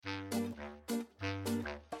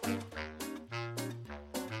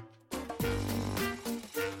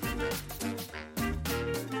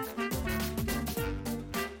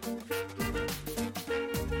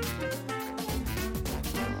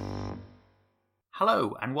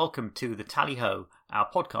Hello and welcome to The Tally Ho, our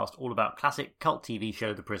podcast all about classic cult TV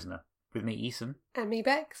show The Prisoner, with me Eason. And me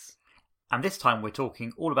Bex. And this time we're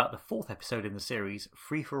talking all about the fourth episode in the series,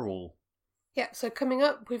 Free for All. Yeah, so coming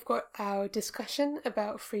up we've got our discussion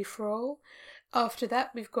about Free for All. After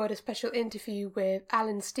that we've got a special interview with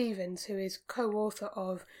Alan Stevens, who is co-author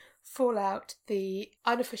of Fallout, the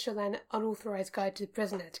unofficial and unauthorised guide to the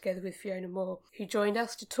prisoner, together with Fiona Moore, who joined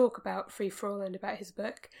us to talk about Free for All and about his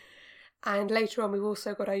book. And later on we've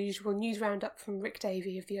also got our usual news roundup from Rick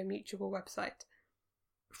Davey of the Unmutual website.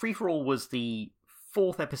 Free for All was the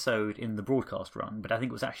fourth episode in the broadcast run, but I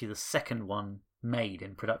think it was actually the second one made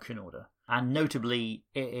in production order. And notably,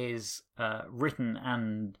 it is written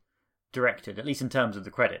and directed, at least in terms of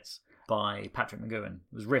the credits, by Patrick McGoohan.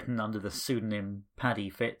 It was written under the pseudonym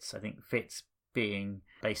Paddy Fitz, I think Fitz being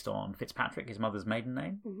based on Fitzpatrick, his mother's maiden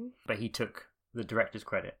name. Mm-hmm. But he took the director's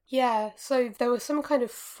credit. Yeah, so there was some kind of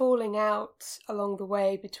falling out along the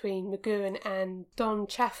way between McGoohan and Don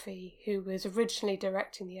Chaffee, who was originally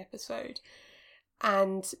directing the episode.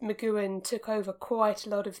 And McGoohan took over quite a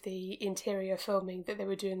lot of the interior filming that they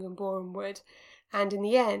were doing on Boreham Wood, and in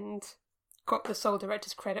the end got the sole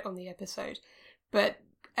director's credit on the episode. But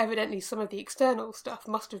evidently some of the external stuff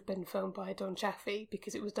must have been filmed by Don Chaffee,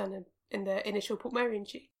 because it was done in the initial Portmeirion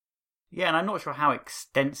shoot. Yeah, and I'm not sure how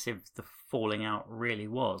extensive the falling out really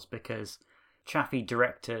was, because Chaffee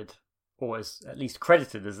directed, or was at least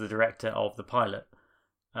credited as the director of the pilot,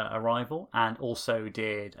 Arrival, and also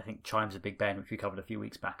did, I think, Chimes of Big Ben, which we covered a few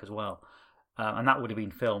weeks back as well. And that would have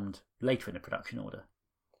been filmed later in the production order,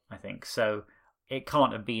 I think. So it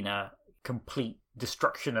can't have been a complete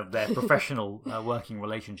destruction of their professional working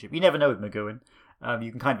relationship. You never know with McGoohan.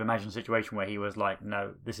 You can kind of imagine a situation where he was like,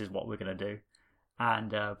 no, this is what we're going to do.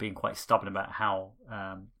 And being quite stubborn about how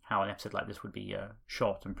an episode like this would be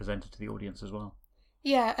shot and presented to the audience as well.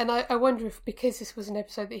 Yeah, and I wonder if, because this was an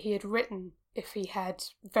episode that he had written, if he had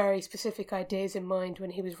very specific ideas in mind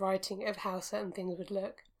when he was writing of how certain things would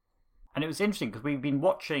look. And it was interesting because we've been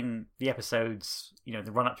watching the episodes,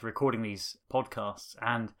 the run up to recording these podcasts,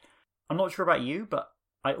 and I'm not sure about you, but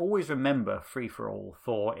I always remember Free for All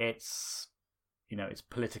for its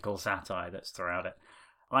political satire that's throughout it.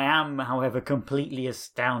 I am, however, completely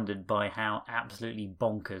astounded by how absolutely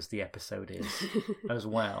bonkers the episode is as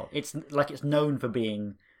well. It's known for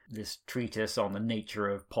being this treatise on the nature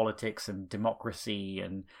of politics and democracy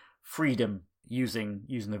and freedom, using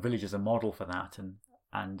the village as a model for that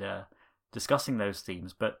and discussing those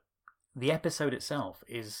themes. But the episode itself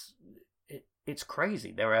it's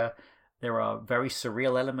crazy. There are very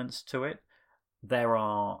surreal elements to it. There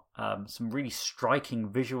are some really striking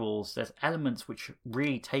visuals. There's elements which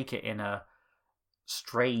really take it in a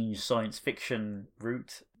strange science fiction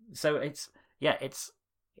route. So it's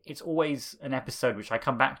always an episode which I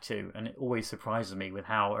come back to, and it always surprises me with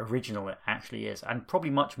how original it actually is, and probably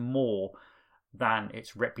much more than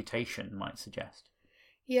its reputation might suggest.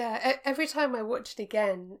 Yeah, every time I watch it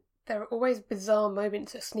again, there are always bizarre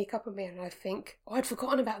moments that sneak up on me, and I think, I'd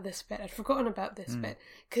forgotten about this bit, bit.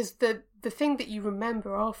 Because the thing that you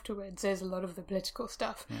remember afterwards is a lot of the political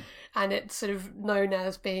stuff, and it's sort of known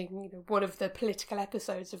as being one of the political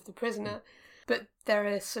episodes of The Prisoner. But there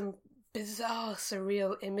are some bizarre,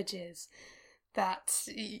 surreal images that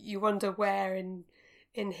you wonder where in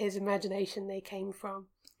his imagination they came from.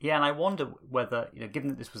 Yeah, and I wonder whether, given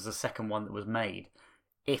that this was the second one that was made,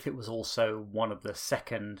 if it was also one of the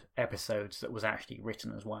second episodes that was actually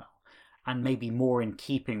written as well. And maybe more in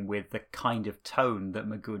keeping with the kind of tone that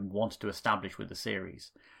McGoohan wanted to establish with the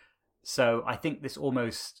series. So I think this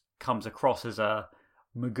almost comes across as a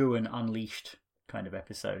McGoohan Unleashed kind of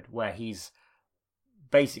episode, where he's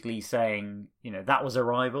basically saying, that was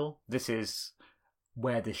Arrival, this is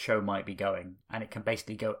where this show might be going, and it can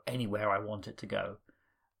basically go anywhere I want it to go.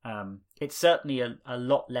 It's certainly a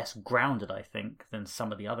lot less grounded, I think, than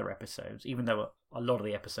some of the other episodes, even though a lot of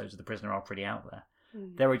the episodes of The Prisoner are pretty out there.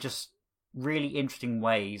 There are just really interesting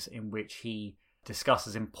ways in which he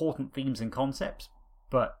discusses important themes and concepts,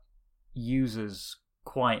 but uses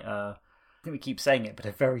quite I think we keep saying it, but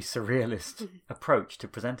a very surrealist approach to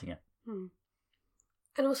presenting it.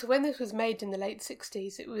 And also, when this was made in the late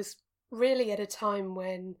 60s, it was really at a time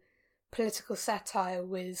when political satire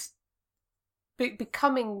was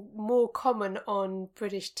becoming more common on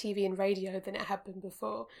British TV and radio than it had been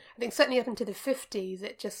before. I think certainly up into the 50s,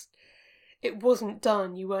 it wasn't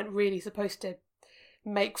done. You weren't really supposed to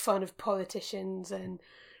make fun of politicians and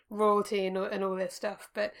royalty and all this stuff.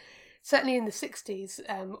 But certainly in the 60s,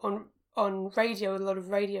 on radio, a lot of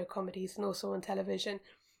radio comedies, and also on television,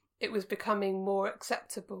 it was becoming more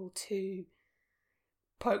acceptable to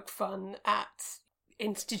poke fun at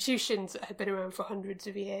institutions that had been around for hundreds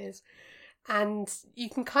of years. And you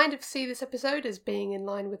can kind of see this episode as being in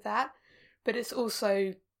line with that, but it's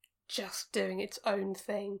also just doing its own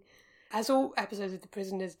thing. As all episodes of The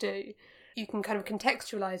Prisoners do, you can kind of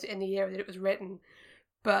contextualise it in the year that it was written,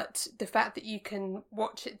 but the fact that you can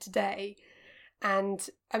watch it today, and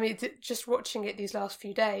I mean, just watching it these last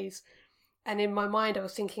few days, and in my mind I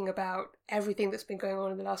was thinking about everything that's been going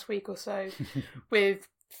on in the last week or so with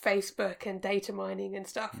Facebook and data mining and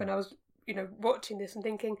stuff, and I was, watching this and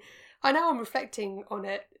thinking, I know I'm reflecting on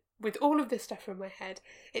it with all of this stuff in my head.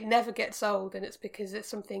 It never gets old, and it's because there's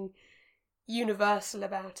something universal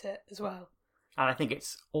about it as well. And I think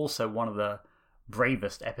it's also one of the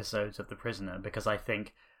bravest episodes of The Prisoner, because I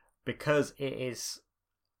think because it is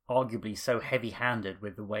arguably so heavy-handed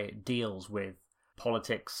with the way it deals with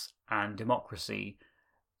politics and democracy,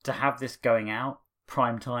 to have this going out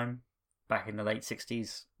prime time back in the late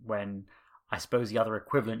 60s, when I suppose the other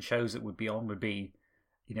equivalent shows that would be on would be,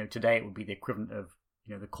 today it would be the equivalent of,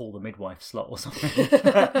 the Call the Midwife slot or something.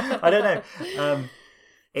 I don't know.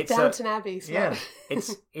 It's Downton Abbey slot. Yeah,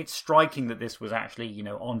 it's striking that this was actually,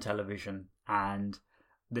 on television, and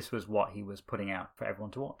this was what he was putting out for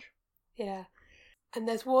everyone to watch. Yeah. And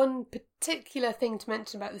there's one particular thing to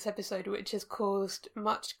mention about this episode which has caused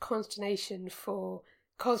much consternation for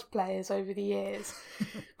cosplayers over the years,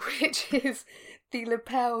 which is the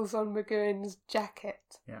lapels on McGowan's jacket.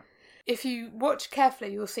 Yeah. If you watch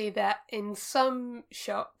carefully, you'll see that in some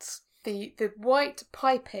shots, the white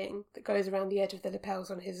piping that goes around the edge of the lapels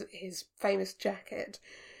on his famous jacket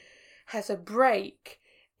has a break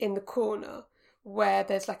in the corner where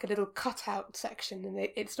there's like a little cutout section, and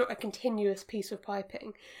it's not a continuous piece of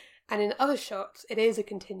piping. And in other shots, it is a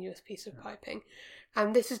continuous piece of piping.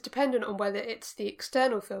 And this is dependent on whether it's the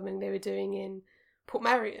external filming they were doing in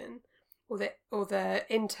Portmeirion or the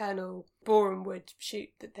internal Borehamwood shoot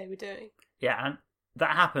that they were doing. Yeah, and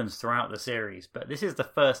that happens throughout the series, but this is the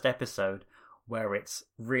first episode where it's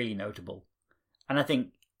really notable. And I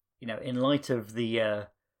think, in light of the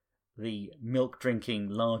milk-drinking,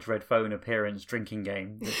 large red phone appearance drinking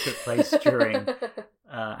game that took place during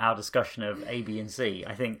our discussion of A, B, and C,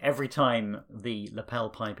 I think every time the lapel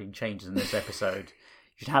piping changes in this episode,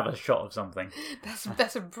 you should have a shot of something.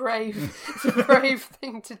 That's a brave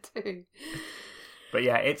thing to do. But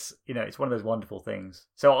yeah, it's one of those wonderful things.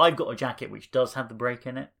 So I've got a jacket which does have the break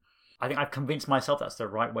in it. I think I've convinced myself that's the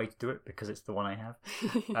right way to do it because it's the one I have.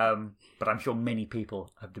 But I'm sure many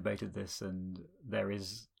people have debated this, and there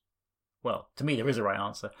is, well, to me there is a right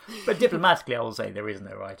answer. But diplomatically, I will say there is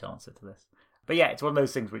no right answer to this. But yeah, it's one of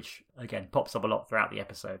those things which, again, pops up a lot throughout the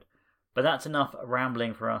episode. But that's enough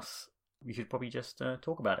rambling for us. We should probably just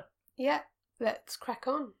talk about it. Yeah, let's crack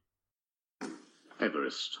on.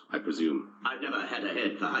 Everest, I presume. I've never had a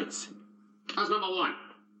head for heights. How's number one?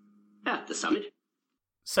 At the summit.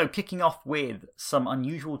 So, kicking off with some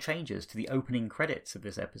unusual changes to the opening credits of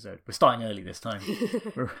this episode. We're starting early this time.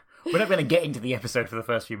 We're not going to get into the episode for the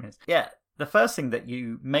first few minutes. Yeah, the first thing that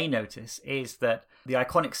you may notice is that the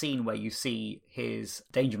iconic scene where you see his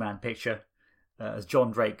Danger Man picture as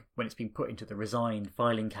John Drake, when it's been put into the resigned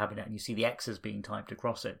filing cabinet and you see the X's being typed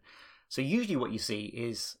across it. So usually what you see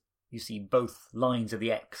is you see both lines of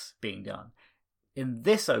the X being done. In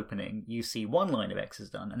this opening, you see one line of X's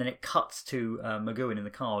done, and then it cuts to McGowan in the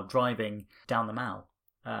car driving down the Mall.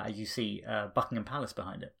 As you see Buckingham Palace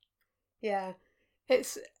behind it. Yeah,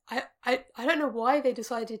 it's I don't know why they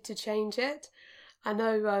decided to change it. I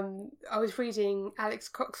know I was reading Alex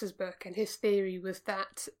Cox's book, and his theory was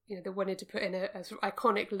that they wanted to put in a sort of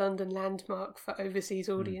iconic London landmark for overseas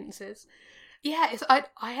audiences. Yeah,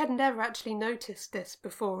 I had never actually noticed this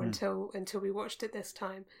before until we watched it this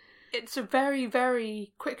time. It's a very,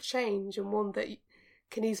 very quick change, and one that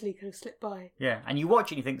can easily kind of slip by. Yeah, and you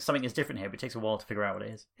watch it and you think something is different here, but it takes a while to figure out what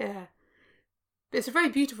it is. Yeah. It's a very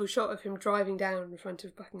beautiful shot of him driving down in front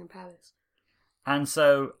of Buckingham Palace. And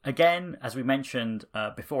so, again, as we mentioned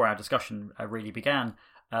before our discussion really began,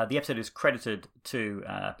 the episode is credited to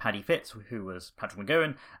Paddy Fitz, who was Patrick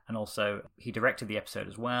McGowan, and also he directed the episode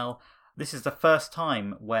as well. This is the first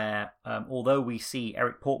time where, although we see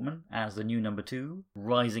Eric Portman as the new number 2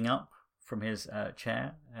 rising up from his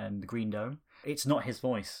chair and the Green Dome, it's not his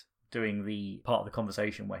voice doing the part of the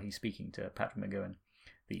conversation where he's speaking to Patrick McGowan,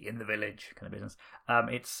 the in the village kind of business.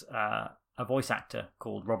 It's a voice actor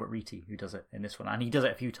called Robert Reety who does it in this one, and he does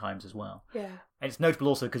it a few times as well. Yeah, and it's notable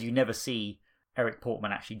also because you never see Eric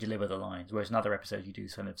Portman actually deliver the lines, whereas in other episodes you do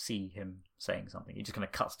kind of see him saying something. It just kind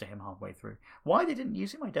of cuts to him halfway through. Why they didn't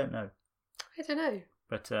use him, I don't know. I don't know.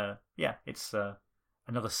 But yeah, it's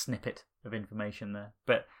another snippet of information there.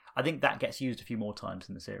 But I think that gets used a few more times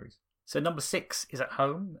in the series. So number 6 is at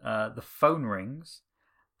home. The phone rings,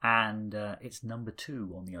 and it's number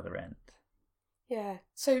 2 on the other end. Yeah.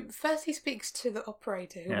 So first he speaks to the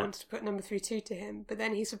operator who wants to put number 32 to him, but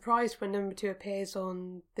then he's surprised when number 2 appears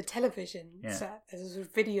on the television set as a sort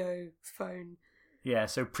of video phone. Yeah,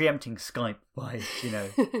 so preempting Skype by,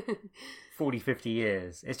 40, 50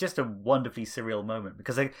 years. It's just a wonderfully surreal moment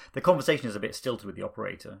because the conversation is a bit stilted with the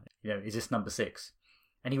operator. Is this number 6?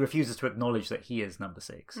 And he refuses to acknowledge that he is number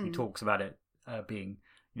 6. He talks about it being,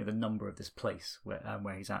 the number of this place where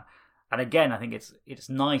he's at. And again, I think it's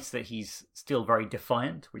nice that he's still very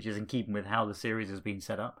defiant, which is in keeping with how the series has been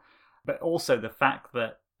set up. But also the fact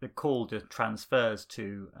that the call just transfers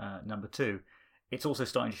to number 2, it's also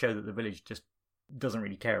starting to show that the village just doesn't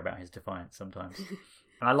really care about his defiance sometimes.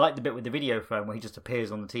 And I like the bit with the video phone where he just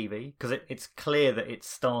appears on the TV, because it's clear that it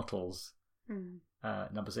startles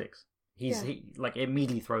number 6. He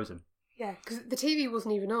immediately throws him. Yeah, because the TV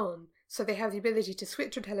wasn't even on, so they have the ability to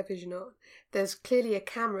switch the television on. There's clearly a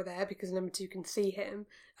camera there because number 2 can see him,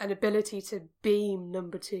 an ability to beam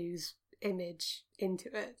number 2's image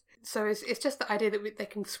into it. So it's just the idea that they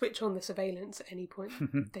can switch on the surveillance at any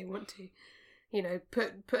point they want to.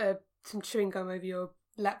 Put some chewing gum over your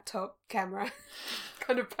laptop camera.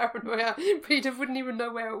 Kind of paranoia, but you just wouldn't even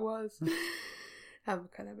know where it was.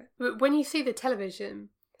 But when you see the television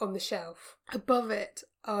on the shelf, above it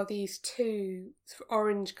are these 2 sort of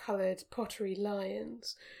orange-coloured pottery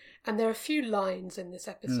lions, and there are a few lines in this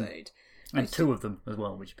episode. And 2 of them as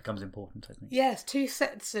well, which becomes important, I think. Yes, 2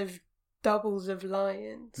 sets of doubles of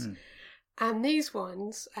lions. And these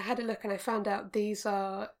ones, I had a look and I found out these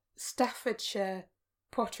are Staffordshire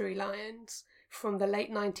pottery lions from the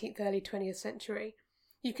late 19th, early 20th century.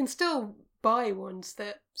 You can still buy ones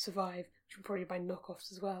that survive. You can probably buy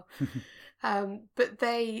knockoffs as well. But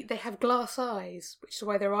they have glass eyes, which is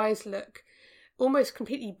why their eyes look almost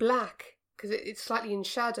completely black, because it's slightly in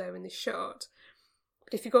shadow in the shot.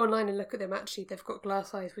 But if you go online and look at them, actually, they've got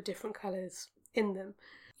glass eyes with different colours in them.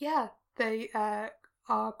 Yeah, they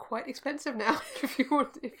are quite expensive now if you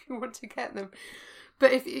want to get them.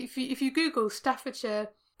 But if you Google Staffordshire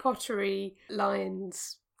pottery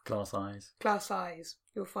lions glass eyes,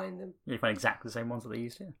 you'll find them. You find exactly the same ones that they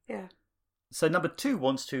used here. Yeah. So number 2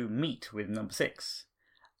 wants to meet with number 6,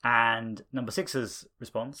 and number 6's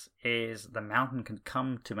response is the mountain can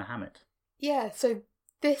come to Muhammad. Yeah, so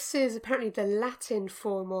this is apparently the Latin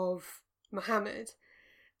form of Muhammad,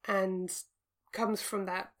 and comes from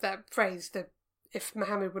that phrase that if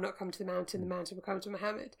Muhammad would not come to the mountain would come to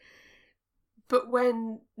Muhammad. But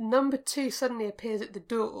when number 2 suddenly appears at the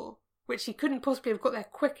door, which he couldn't possibly have got there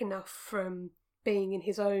quick enough from being in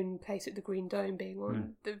his own place at the Green Dome, being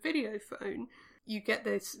on the video phone, you get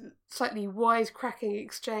this slightly wisecracking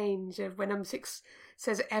exchange of when number 6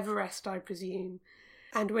 says Everest, I presume.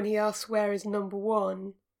 And when he asks where is number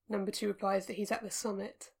 1, number 2 replies that he's at the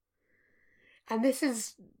summit. And this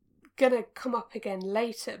is going to come up again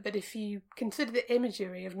later, but if you consider the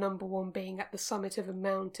imagery of number 1 being at the summit of a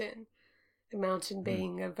mountain, the mountain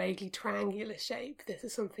being a vaguely triangular shape, this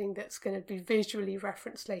is something that's going to be visually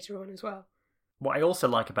referenced later on as well. What I also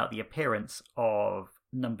like about the appearance of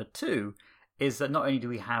number 2 is that not only do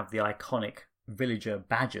we have the iconic villager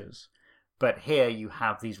badges, but here you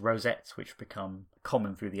have these rosettes which become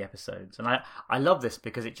common through the episodes. And I love this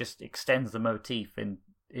because it just extends the motif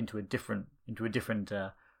into a different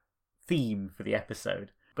theme for the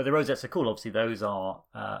episode. But the rosettes are cool. Obviously, those are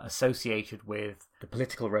associated with the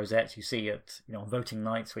political rosettes you see at on voting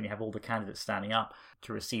nights when you have all the candidates standing up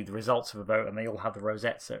to receive the results of a vote, and they all have the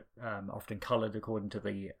rosettes that often coloured according to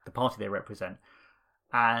the party they represent.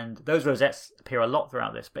 And those rosettes appear a lot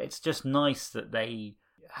throughout this, but it's just nice that they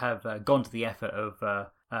have gone to the effort of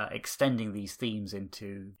extending these themes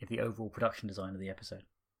into the overall production design of the episode.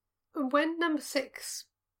 When number 6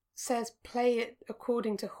 says play it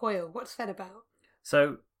according to Hoyle, what's that about?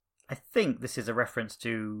 So I think this is a reference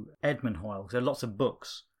to Edmund Hoyle. There are lots of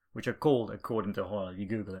books which are called According to Hoyle, if you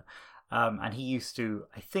Google it. And he used to,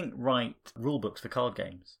 I think, write rule books for card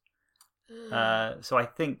games. So I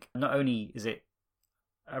think not only is it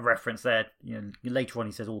a reference there, later on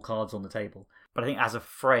he says all cards on the table, but I think as a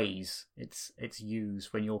phrase, it's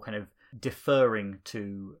used when you're kind of deferring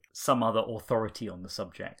to some other authority on the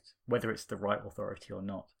subject, whether it's the right authority or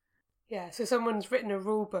not. Yeah, so someone's written a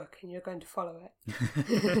rule book and you're going to follow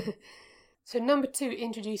it. So number 2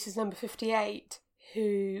 introduces number 58,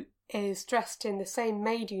 who is dressed in the same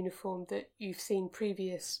maid uniform that you've seen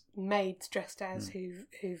previous maids dressed as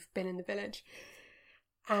who've been in the village.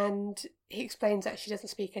 And he explains that she doesn't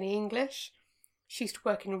speak any English. She used to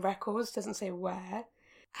work in records, doesn't say where.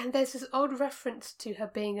 And there's this odd reference to her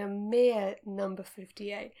being a mere number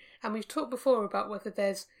 58. And we've talked before about whether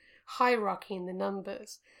there's hierarchy in the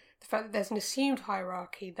numbers. The fact that there's an assumed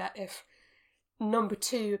hierarchy that if number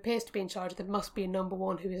 2 appears to be in charge, there must be a number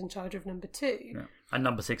 1 who is in charge of number 2. Yeah. And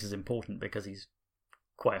number 6 is important because he's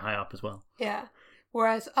quite high up as well. Yeah.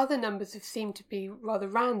 Whereas other numbers have seemed to be rather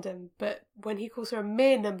random, but when he calls her a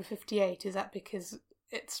mere number 58, is that because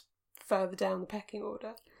it's further down the pecking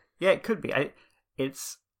order? Yeah, it could be.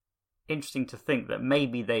 It's interesting to think that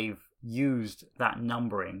maybe they've used that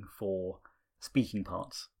numbering for speaking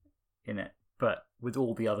parts in it, but with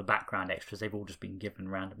all the other background extras, they've all just been given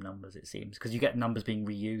random numbers, it seems, because you get numbers being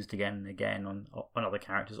reused again and again on other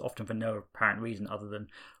characters, often for no apparent reason other than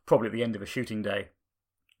probably at the end of a shooting day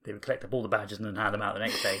they would collect up all the badges and then hand them out the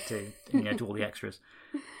next day to all the extras.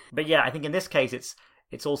 But yeah, I think in this case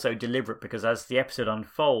it's also deliberate because as the episode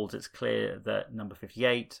unfolds, it's clear that number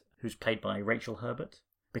 58, who's played by Rachel Herbert,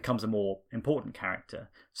 becomes a more important character.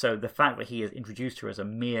 So the fact that he has introduced her as a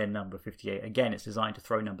mere number 58, again, it's designed to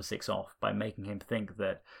throw number 6 off by making him think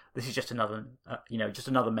that this is just another, just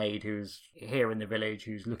another maid who's here in the village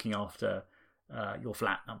who's looking after your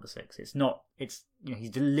flat, number 6. It's not. It's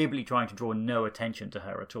he's deliberately trying to draw no attention to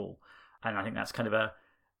her at all, and I think that's kind of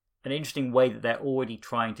an interesting way that they're already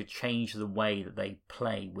trying to change the way that they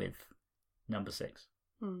play with number 6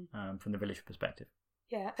 from the village perspective.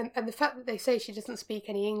 Yeah, and the fact that they say she doesn't speak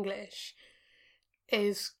any English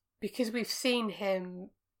is because we've seen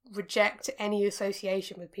him reject any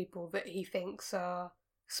association with people that he thinks are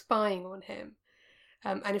spying on him.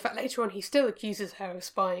 And in fact, later on, he still accuses her of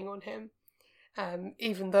spying on him,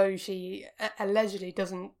 even though she allegedly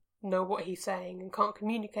doesn't know what he's saying and can't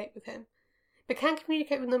communicate with him. But can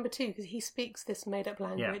communicate with number 2 because he speaks this made-up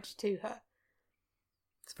language to her.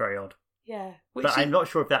 It's very odd. Yeah. But I'm not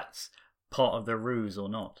sure if that's part of the ruse or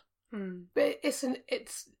not. But it's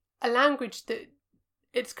a language that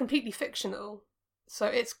it's completely fictional, so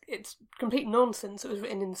it's complete nonsense. It was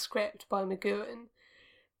written in the script by McGowan,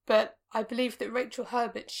 but I believe that Rachel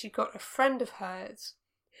Herbert, she got a friend of hers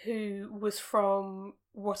who was from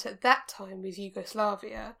what at that time was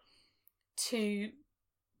Yugoslavia to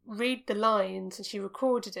read the lines, and she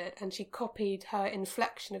recorded it and she copied her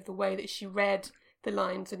inflection of the way that she read the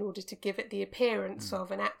lines in order to give it the appearance of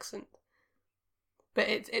an accent. But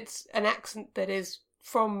it's an accent that is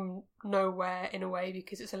from nowhere in a way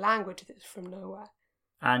because it's a language that's from nowhere.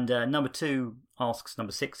 And number 2 asks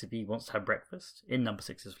number 6 if he wants to have breakfast in number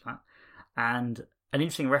 6's flat. And an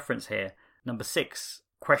interesting reference here, number 6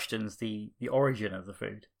 questions the origin of the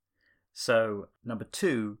food. So number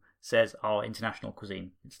 2 says, international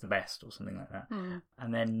cuisine, it's the best, or something like that.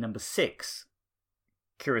 And then number 6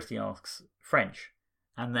 curiously asks French.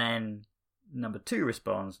 And then number 2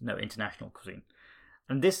 responds, no, international cuisine.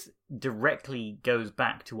 And this directly goes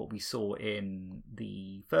back to what we saw in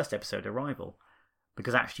the first episode, Arrival,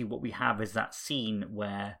 because actually what we have is that scene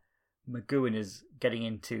where McGowan is getting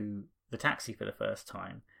into the taxi for the first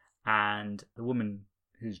time, and the woman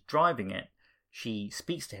who's driving it, she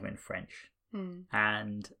speaks to him in French.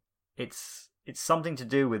 And it's something to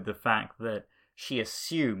do with the fact that she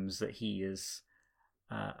assumes that he is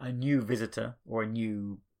a new visitor or a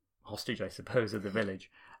new hostage, I suppose, of the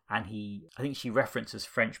village. And I think she references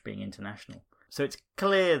French being international. So it's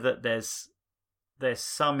clear that there's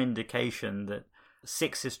some indication that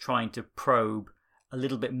 6 is trying to probe a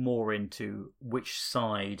little bit more into which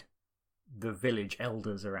side the village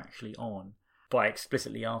elders are actually on by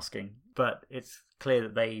explicitly asking. But it's clear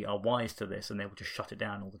that they are wise to this and they will just shut it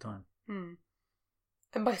down all the time.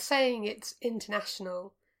 And by saying it's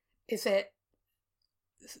international, is it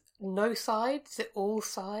no sides? Is it all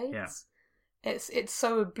sides? Yeah. It's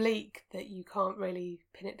so oblique that you can't really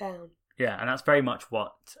pin it down. Yeah, and that's very much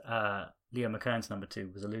what Leo McKern's number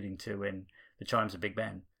 2 was alluding to in The Chimes of Big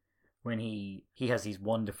Ben, when he has these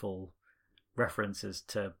wonderful references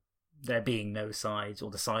to there being no sides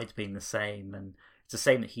or the sides being the same, and it's the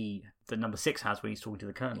same that number 6 has when he's talking to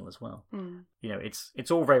the Colonel as well.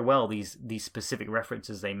 It's all very well these specific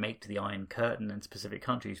references they make to the Iron Curtain and specific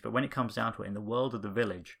countries, but when it comes down to it, in the world of the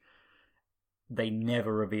village, they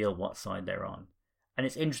never reveal what side they're on. And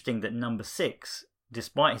it's interesting that number 6,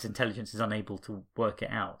 despite his intelligence, is unable to work it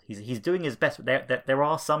out. He's doing his best, but there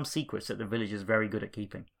are some secrets that the village is very good at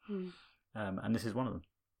keeping. And this is one of them.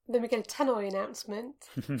 Then we get a tannoy announcement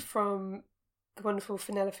from the wonderful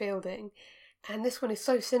Fenella Fielding. And this one is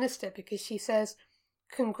so sinister because she says,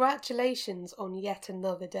 "Congratulations on yet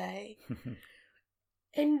another day."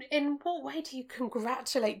 In what way do you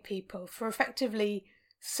congratulate people for effectively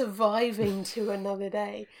surviving to another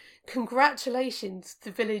day? Congratulations,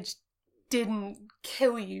 the village didn't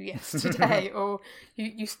kill you yesterday, or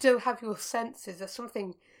you still have your senses. There's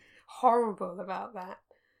something horrible about that.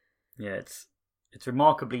 Yeah, it's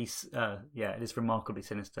remarkably it is remarkably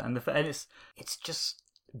sinister, and it's just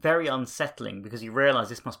very unsettling because you realise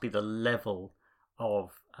this must be the level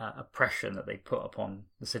of oppression that they put upon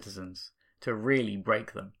the citizens to really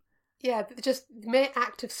break them. Yeah, but just the mere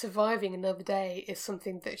act of surviving another day is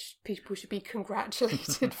something that people should be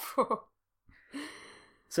congratulated for.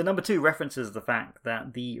 So number 2 references the fact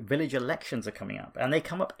that the village elections are coming up, and they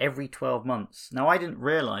come up every 12 months. Now, I didn't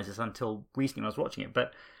realise this until recently when I was watching it,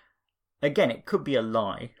 but again, it could be a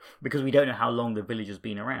lie, because we don't know how long the village has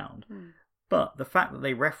been around. But the fact that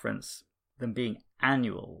they reference them being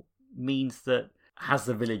annual means that has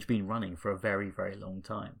the village been running for a very, very long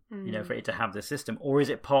time? You know, for it to have this system? Or is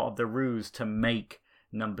it part of the ruse to make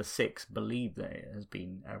number 6 believe that it has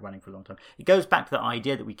been running for a long time? It goes back to the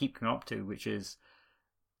idea that we keep coming up to, which is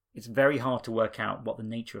it's very hard to work out what the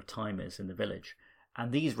nature of time is in the village.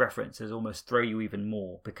 And these references almost throw you even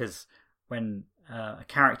more, because when a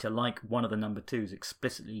character like one of the number 2s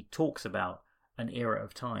explicitly talks about an era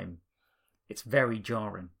of time, it's very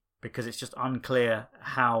jarring, because it's just unclear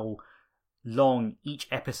how long each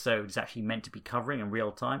episode is actually meant to be covering in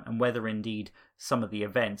real time, and whether indeed some of the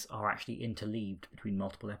events are actually interleaved between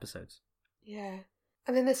multiple episodes. Yeah.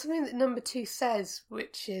 And then there's something that number 2 says,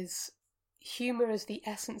 which is humour is the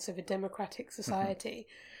essence of a democratic society.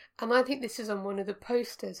 And I think this is on one of the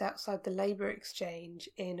posters outside the Labour Exchange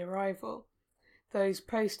in Arrival. Those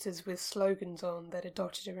posters with slogans on that are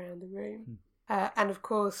dotted around the room. And of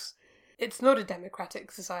course, it's not a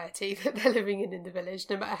democratic society that they're living in the village,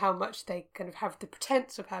 no matter how much they kind of have the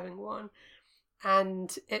pretense of having one.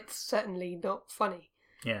 And it's certainly not funny.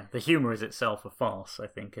 Yeah, the humour is itself a farce, I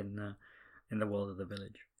think, in the world of the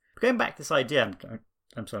village. But going back to this idea,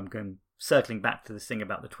 I'm circling back to this thing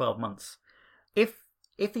about the 12 months. If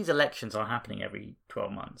these elections are happening every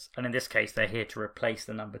 12 months, and in this case they're here to replace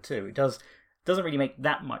the number 2, it doesn't really make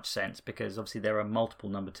that much sense, because obviously there are multiple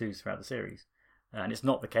number 2s throughout the series. And it's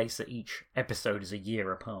not the case that each episode is a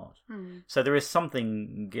year apart. So there is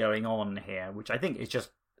something going on here, which I think is just,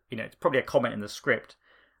 it's probably a comment in the script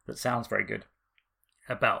that sounds very good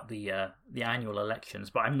about the annual elections,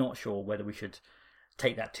 but I'm not sure whether we should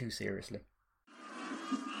take that too seriously.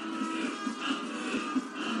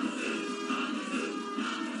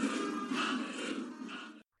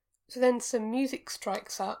 So then some music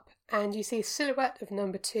strikes up, and you see a silhouette of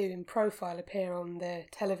number 2 in profile appear on the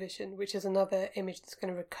television, which is another image that's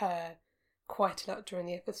going to recur quite a lot during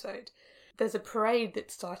the episode. There's a parade that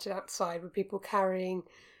started outside with people carrying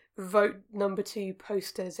vote number 2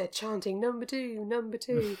 posters. They're chanting number 2, number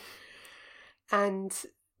 2. And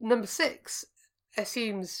number 6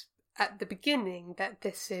 assumes at the beginning that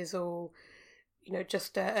this is all,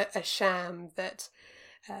 just a sham, that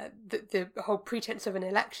the whole pretense of an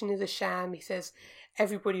election is a sham. He says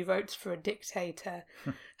everybody votes for a dictator.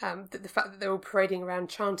 That the fact that they're all parading around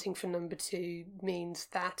chanting for number 2 means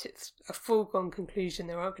that it's a foregone conclusion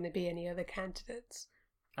there aren't going to be any other candidates.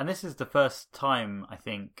 And this is the first time, I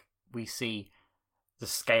think, we see the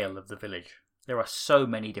scale of the village. There are so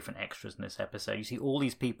many different extras in this episode. You see all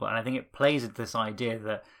these people, and I think it plays into this idea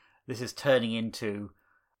that this is turning into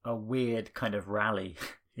a weird kind of rally,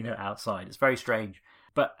 outside. It's very strange.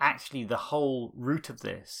 But actually the whole root of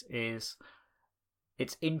this is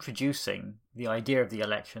it's introducing the idea of the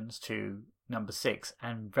elections to number 6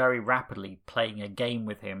 and very rapidly playing a game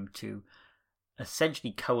with him to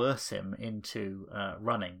essentially coerce him into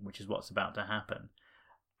running, which is what's about to happen.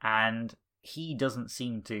 And he doesn't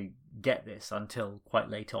seem to get this until quite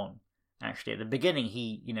late on. Actually, at the beginning,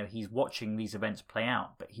 he's watching these events play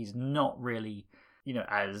out, but he's not really,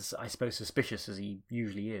 as, I suppose, suspicious as he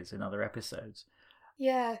usually is in other episodes.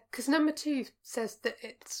 Yeah, because number 2 says that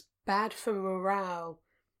it's bad for morale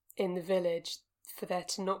in the village for there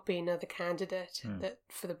to not be another candidate, that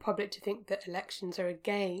for the public to think that elections are a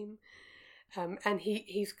game. And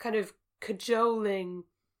he's kind of cajoling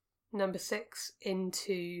number 6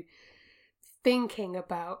 into thinking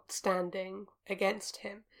about standing against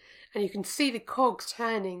him. And you can see the cogs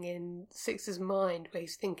turning in 6's mind, where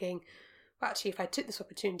he's thinking, well, actually, if I took this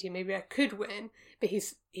opportunity, maybe I could win. But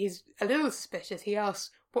he's a little suspicious. He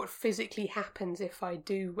asks what physically happens if I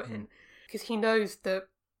do win, because he knows that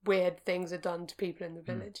weird things are done to people in the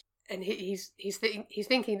village, and he's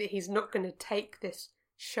thinking that he's not going to take this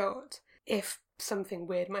shot if something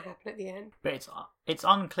weird might happen at the end. But it's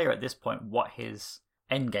unclear at this point what his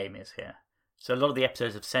end game is here. So a lot of the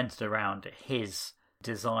episodes have centered around his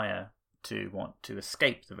desire to want to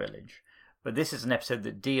escape the village. But this is an episode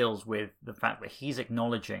that deals with the fact that he's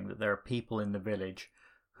acknowledging that there are people in the village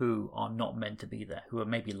who are not meant to be there, who are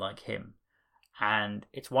maybe like him. And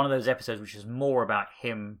it's one of those episodes which is more about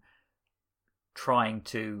him trying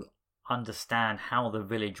to understand how the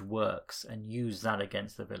village works and use that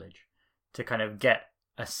against the village to kind of get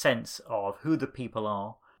a sense of who the people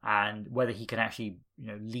are and whether he can actually,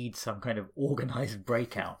 lead some kind of organized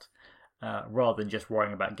breakout rather than just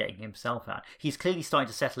worrying about getting himself out. He's clearly starting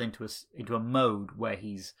to settle into a mode where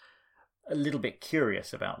he's a little bit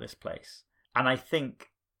curious about this place. And I think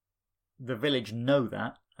the village know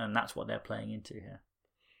that, and that's what they're playing into here.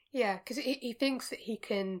 Yeah, because he thinks that he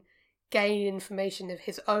can gain information of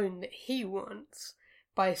his own that he wants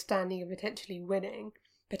by standing and potentially winning,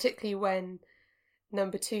 particularly when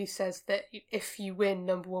number 2 says that if you win,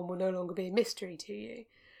 number 1 will no longer be a mystery to you.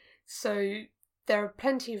 So there are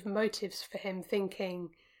plenty of motives for him thinking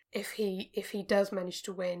if he does manage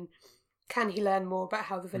to win, can he learn more about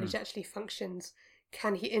how the village actually functions?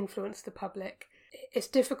 Can he influence the public? It's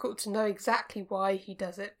difficult to know exactly why he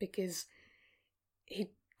does it because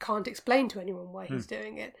he can't explain to anyone why he's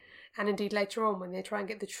doing it. And indeed later on when they try and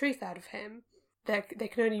get the truth out of him, they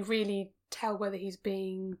can only really tell whether he's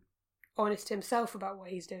being honest himself about why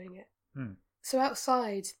he's doing it. So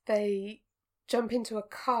outside they jump into a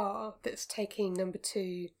car that's taking number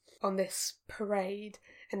 2 on this parade,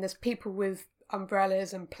 and there's people with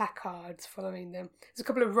umbrellas and placards following them. There's a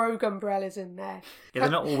couple of rogue umbrellas in there. Yeah, they're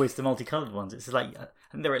not always the multicoloured ones. It's like,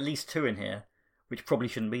 and there are at least 2 in here, which probably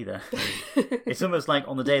shouldn't be there. It's almost like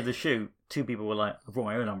on the day of the shoot, 2 people were like, I brought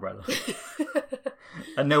my own umbrella.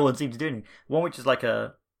 And no one seemed to do anything. One which is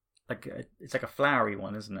it's like a flowery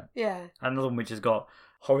one, isn't it? Yeah. And another one which has got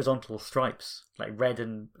horizontal stripes, like red,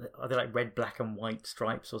 black and white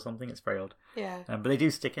stripes or something. It's very odd. Yeah. But they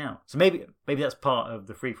do stick out. So maybe that's part of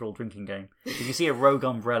the free-for-all drinking game. If you see a rogue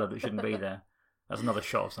umbrella that shouldn't be there, that's another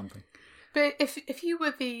shot of something. But if you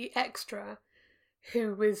were the extra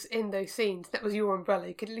who was in those scenes, that was your umbrella,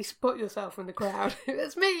 you could at least spot yourself from the crowd.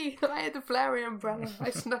 That's me! I had the flowery umbrella.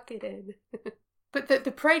 I snuck it in. But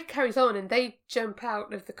the parade carries on and they jump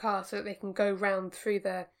out of the car so that they can go round through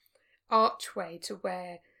the archway to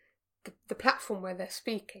where the platform where they're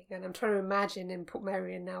speaking. And I'm trying to imagine in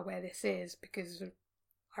Portmeirion now where this is because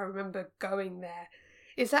I remember going there.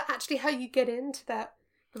 Is that actually how you get into that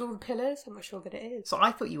with all the pillars? I'm not sure that it is. So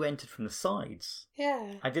I thought you entered from the sides.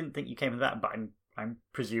 Yeah. I didn't think you came with that, but I'm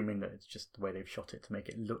presuming that it's just the way they've shot it to make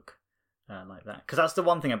it look like that. Because that's the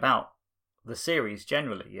one thing about the series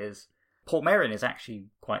generally is Portmeirion is actually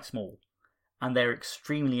quite small, and they're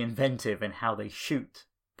extremely inventive in how they shoot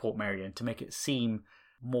Portmeirion to make it seem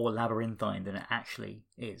more labyrinthine than it actually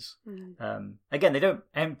is. Again, they don't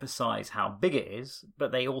emphasise how big it is,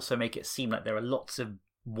 but they also make it seem like there are lots of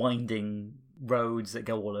winding roads that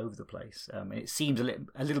go all over the place. And it seems a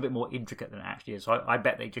little bit more intricate than it actually is. So I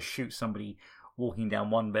bet they just shoot somebody walking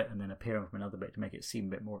down one bit and then appearing from another bit to make it seem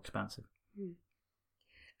a bit more expansive.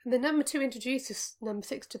 And then number 2 introduces number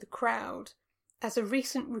 6 to the crowd as a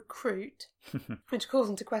recent recruit, which calls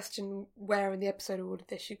into question where in the episode order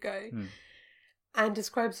this should go, and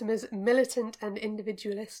describes him as militant and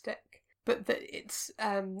individualistic, but that it's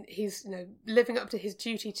he's living up to his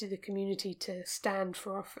duty to the community to stand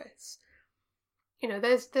for office.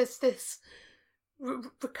 There's this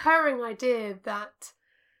recurring idea that,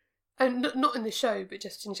 and not in the show, but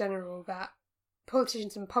just in general, that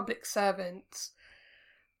politicians and public servants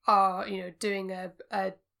are, doing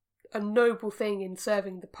a noble thing in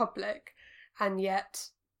serving the public, and yet,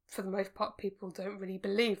 for the most part, people don't really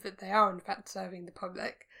believe that they are in fact serving the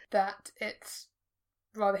public, that it's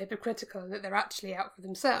rather hypocritical that they're actually out for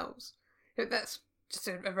themselves. That's just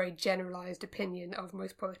a very generalised opinion of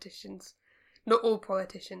most politicians. Not all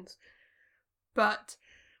politicians. But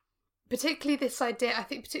particularly this idea, I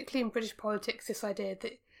think particularly in British politics, this idea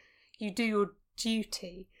that you do your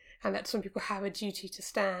duty and that some people have a duty to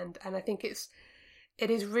stand. And I think it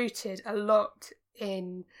is rooted a lot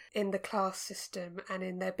in the class system and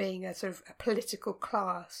in there being a sort of a political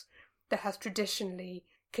class that has traditionally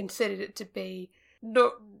considered it to be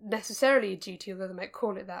not necessarily a duty, although they might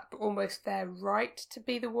call it that, but almost their right to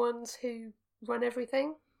be the ones who run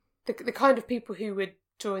everything. The kind of people who would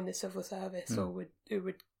join the civil service or who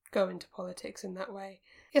would go into politics in that way.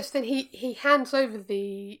 Yes, then he hands over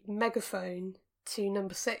the megaphone to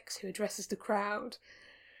number 6, who addresses the crowd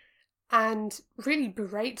and really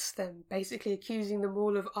berates them, basically accusing them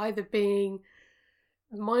all of either being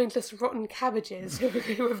mindless rotten cabbages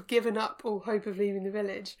who have given up all hope of leaving the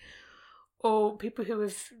village, or people who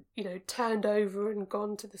have, turned over and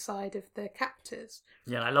gone to the side of their captors.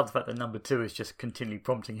 Yeah, and I love the fact that number 2 is just continually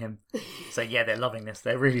prompting him. So yeah, they're loving this.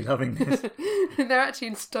 They're really loving this. They're actually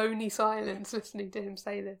in stony silence listening to him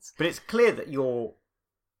say this. But it's clear that you're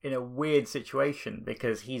in a weird situation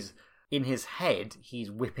because he's in his head,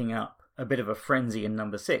 he's whipping up a bit of a frenzy in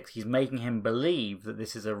number 6. He's making him believe that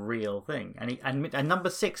this is a real thing. And number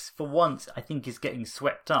 6, for once, I think is getting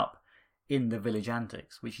swept up in the village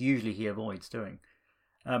antics, which usually he avoids doing.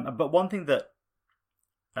 But one thing that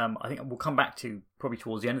I think we'll come back to probably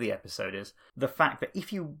towards the end of the episode is the fact that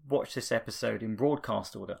if you watch this episode in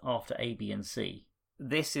broadcast order after A, B, and C,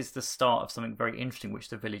 this is the start of something very interesting which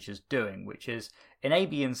the village is doing, which is in A,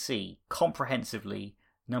 B, and C, comprehensively,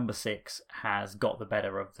 number 6 has got the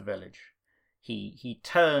better of the village. He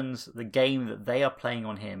turns the game that they are playing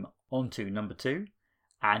on him onto number 2,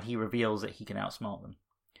 and he reveals that he can outsmart them.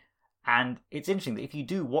 And it's interesting that if you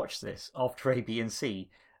do watch this after A, B, and C,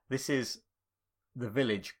 this is the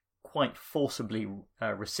village quite forcibly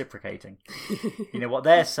reciprocating. What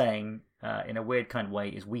they're saying in a weird kind of way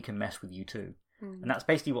is, we can mess with you too. And that's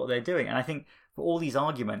basically what they're doing. And I think for all these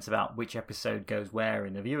arguments about which episode goes where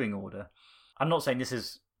in the viewing order, I'm not saying this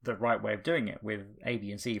is the right way of doing it with A, B,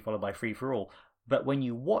 and C followed by Free for All, but when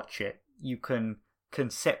you watch it, you can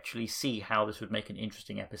conceptually see how this would make an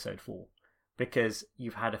interesting episode 4, because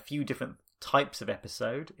you've had a few different types of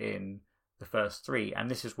episode in the first 3, and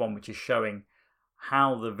this is one which is showing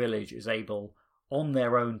how the village is able, on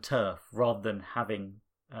their own turf, rather than having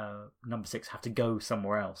number 6 have to go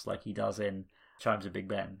somewhere else like he does in Chimes of Big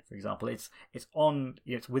Ben, for example. It's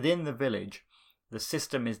within the village. The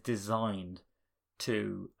system is designed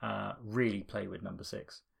to really play with number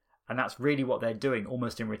 6, and that's really what they're doing,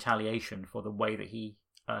 almost in retaliation for the way that he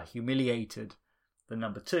humiliated the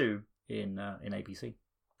number 2 in ABC.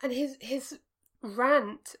 And his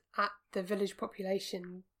rant at the village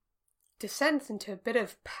population descends into a bit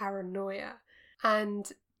of paranoia,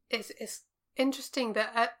 and it's interesting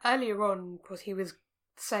that earlier on, of course, he was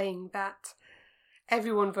saying that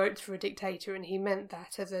everyone votes for a dictator, and he meant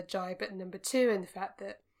that as a jibe at number 2, and the fact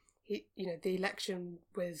that the election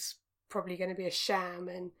was probably going to be a sham,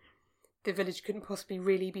 and the village couldn't possibly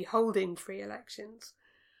really be holding free elections.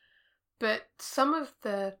 But some of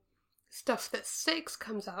the stuff that 6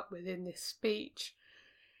 comes up with in this speech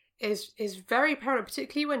is very apparent,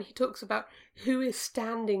 particularly when he talks about who is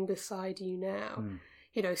standing beside you now.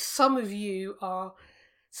 Some of you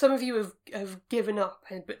have given up,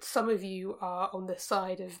 but some of you are on the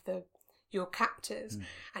side of your captors,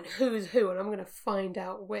 and who is who, and I'm going to find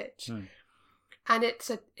out which. And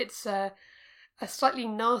it's a slightly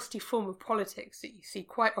nasty form of politics that you see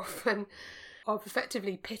quite often, of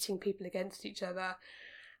effectively pitting people against each other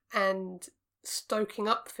and stoking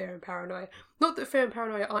up fear and paranoia. Not that fear and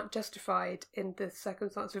paranoia aren't justified in the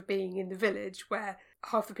circumstance of being in the village, where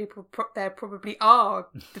half the people there probably are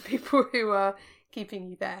the people who are keeping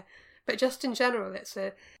you there. But just in general,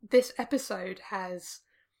 this episode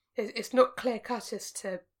it's not clear cut as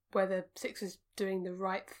to whether 6 is doing the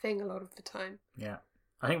right thing a lot of the time. Yeah,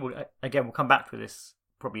 I think we'll come back to this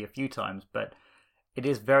probably a few times, but it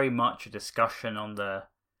is very much a discussion on the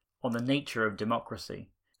nature of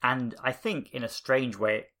democracy. And I think, in a strange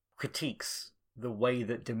way, it critiques the way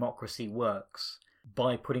that democracy works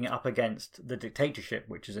by putting it up against the dictatorship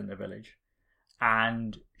which is in the village,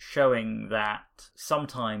 and showing that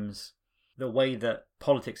sometimes the way that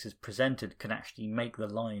politics is presented can actually make the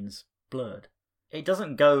lines blurred. It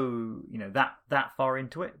doesn't go, that far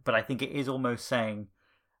into it, but I think it is almost saying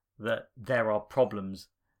that there are problems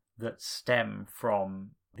that stem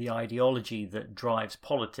from the ideology that drives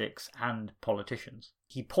politics and politicians.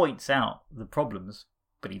 He points out the problems,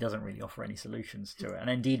 but he doesn't really offer any solutions to it. And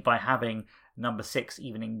indeed, by having number 6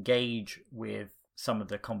 even engage with some of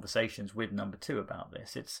the conversations with number 2 about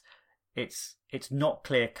this, it's not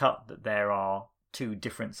clear cut that there are 2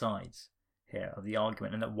 different sides here of the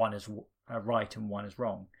argument, and that one is right and one is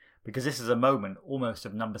wrong. Because this is a moment almost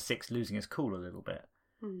of number 6 losing his cool a little bit.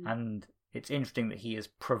 And it's interesting that he is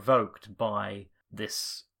provoked by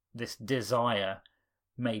this desire,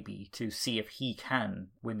 maybe, to see if he can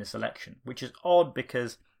win this election, which is odd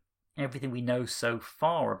because everything we know so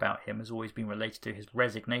far about him has always been related to his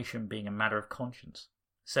resignation being a matter of conscience.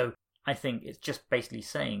 So I think it's just basically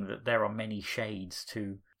saying that there are many shades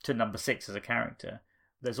to number 6 as a character.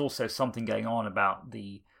 There's also something going on about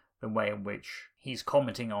the way in which he's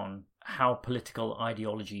commenting on how political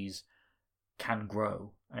ideologies can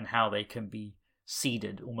grow and how they can be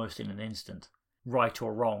seeded almost in an instant. Right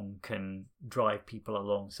or wrong can drive people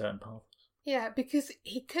along certain paths. Yeah, because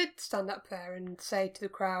he could stand up there and say to the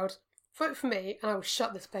crowd, vote for me and I will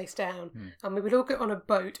shut this place down, and we would all get on a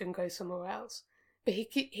boat and go somewhere else. But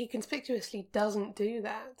he conspicuously doesn't do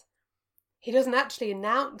that. He doesn't actually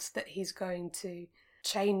announce that he's going to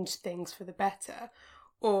change things for the better,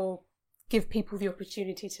 or give people the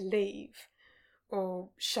opportunity to leave, or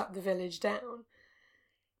shut the village down.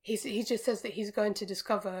 He just says that he's going to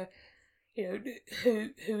discover, who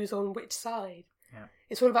is on which side. Yeah.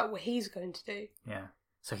 It's all about what he's going to do. Yeah.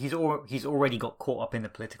 So he's already got caught up in the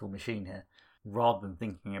political machine here, rather than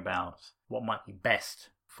thinking about what might be best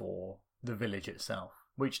for the village itself,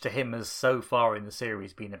 which to him has so far in the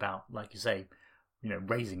series been about, like you say,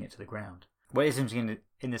 razing it to the ground. What is interesting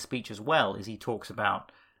in the speech as well is he talks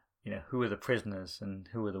about, who are the prisoners and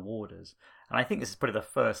who are the warders. And I think this is probably the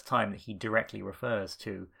first time that he directly refers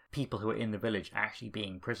to people who are in the village actually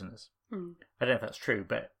being prisoners. I don't know if that's true,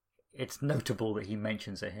 but it's notable that he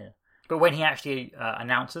mentions it here. But when he actually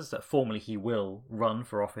announces that formally he will run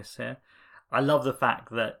for office here, I love the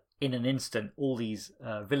fact that in an instant, all these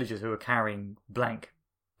villagers who are carrying blank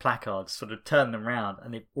placards sort of turn them round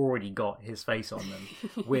and they've already got his face on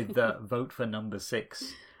them with the "Vote for Number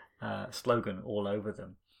 6" slogan all over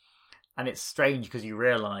them. And it's strange because you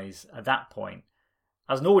realise at that point,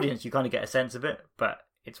 as an audience, you kind of get a sense of it, but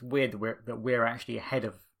it's weird that we're actually ahead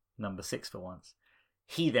of Number 6 for once.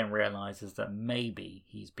 He then realises that maybe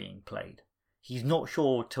he's being played. He's not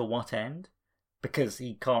sure to what end, because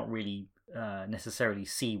he can't really necessarily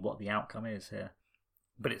see what the outcome is here.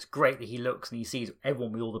 But it's great that he looks and he sees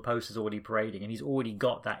everyone with all the posters already parading, and he's already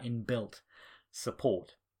got that inbuilt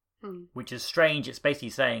support, which is strange. It's basically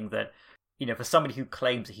saying that, for somebody who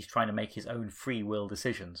claims that he's trying to make his own free will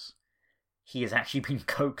decisions, he has actually been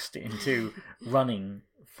coaxed into running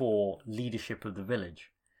for leadership of the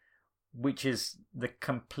village, which is the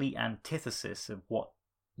complete antithesis of what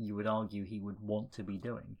you would argue he would want to be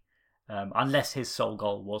doing, unless his sole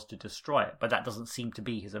goal was to destroy it. But that doesn't seem to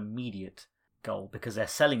be his immediate goal, because they're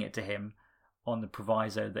selling it to him on the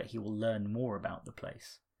proviso that he will learn more about the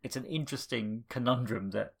place. It's an interesting conundrum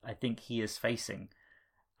that I think he is facing.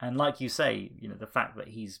 And like you say, the fact that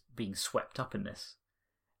he's being swept up in this,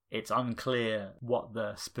 it's unclear what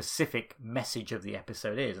the specific message of the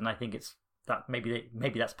episode is. And I think it's that maybe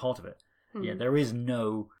that's part of it. Yeah, there is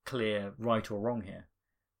no clear right or wrong here.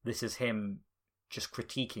 This is him just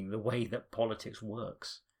critiquing the way that politics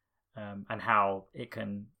works, and how it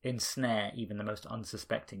can ensnare even the most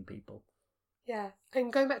unsuspecting people. Yeah,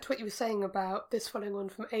 and going back to what you were saying about this following on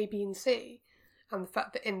from A, B and C, and the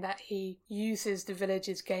fact that in that he uses the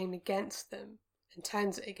village's game against them and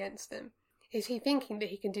turns it against them, is he thinking that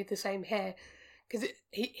he can do the same here? Because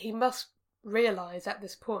he must realise at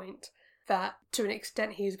this point that to an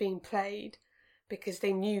extent he is being played, because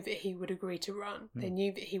they knew that he would agree to run. They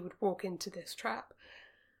knew that he would walk into this trap.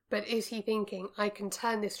 But is he thinking, I can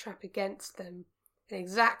turn this trap against them in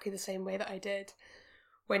exactly the same way that I did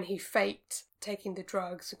when he faked taking the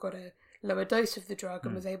drugs, got a lower dose of the drug,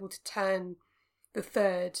 and was able to turn the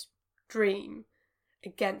third dream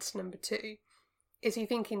against number 2? Is he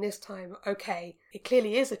thinking this time, okay, it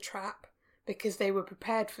clearly is a trap because they were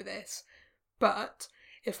prepared for this, but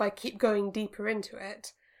if I keep going deeper into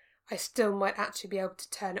it, I still might actually be able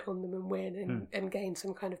to turn it on them and win and gain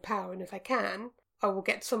some kind of power, and if I can, I will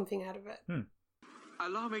get something out of it.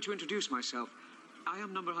 Allow me to introduce myself. I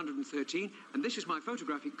am number 113, and this is my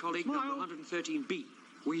photographic colleague, number 113B.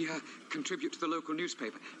 We contribute to the local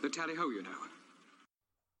newspaper, the Tally-Ho, you know.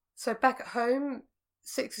 So back at home,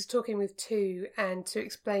 6 is talking with 2, and 2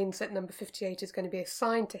 explains that number 58 is going to be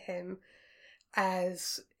assigned to him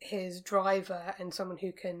as his driver and someone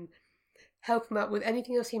who can help him out with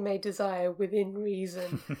anything else he may desire within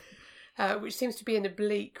reason, which seems to be an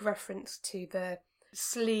oblique reference to the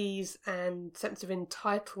sleaze and sense of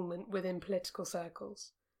entitlement within political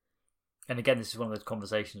circles. And again, this is one of those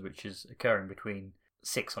conversations which is occurring between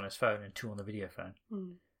 6 on his phone and 2 on the video phone.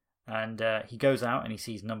 And he goes out and he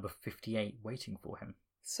sees number 58 waiting for him.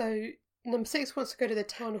 So number 6 wants to go to the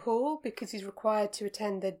town hall because he's required to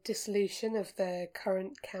attend the dissolution of the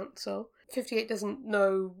current council. 58 doesn't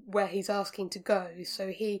know where he's asking to go, so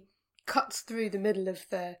he cuts through the middle of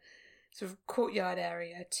the sort of courtyard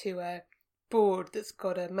area to a board that's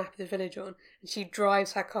got a map of the village on, and she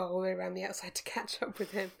drives her car all the way around the outside to catch up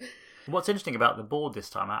with him. What's interesting about the board this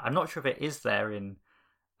time, I'm not sure if it is there in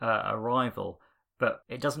Arrival, but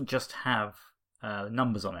it doesn't just have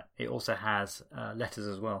numbers on it. It also has letters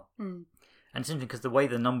as well. And it's interesting because the way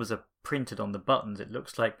the numbers are printed on the buttons, it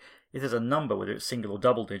looks like if there's a number, whether it's single or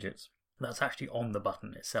double digits, that's actually on the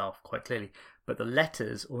button itself quite clearly. But the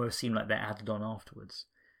letters almost seem like they're added on afterwards.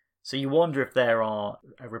 So you wonder if there are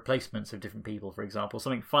replacements of different people, for example.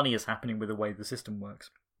 Something funny is happening with the way the system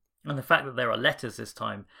works. And the fact that there are letters this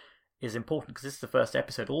time is important because this is the first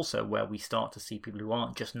episode also where we start to see people who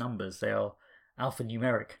aren't just numbers, they are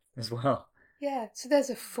alphanumeric as well. Yeah, so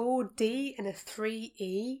there's a 4D and a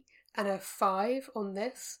 3E and a 5 on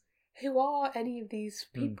this. who are any of these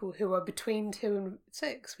people who are between 2 and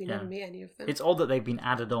 6? We never meet any of them. It's odd that they've been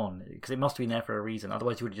added on, because it must have been there for a reason.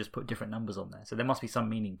 Otherwise, you would have just put different numbers on there. So there must be some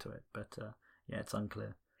meaning to it. But it's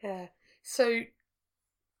unclear. Yeah. So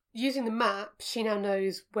using the map, she now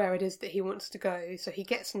knows where it is that he wants to go. So he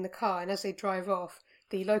gets in the car, and as they drive off,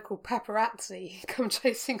 the local paparazzi come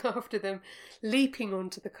chasing after them, leaping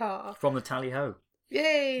onto the car. From the tally-ho.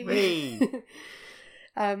 Yay! Whee!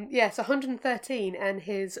 Yes, 113 and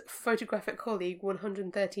his photographic colleague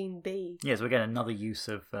 113B. Yes, we're getting another use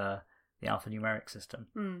of the alphanumeric system.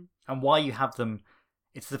 Mm. And why you have them,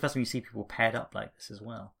 it's the first time you see people paired up like this as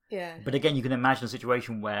well. Yeah. But again, you can imagine a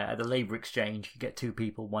situation where at the labour exchange, you get two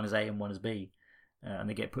people, one is A and one is B, and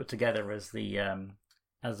they get put together as the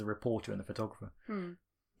reporter and the photographer. Hmm.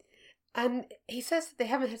 And he says that they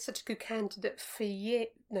haven't had such a good candidate for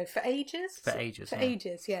ages. For ages. For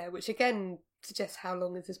ages, yeah. Which again suggests how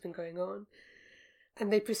long has this been going on.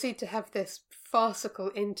 And they proceed to have this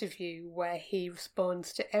farcical interview where he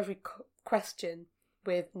responds to every question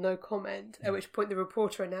with no comment, at which point the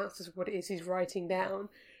reporter announces what it is he's writing down,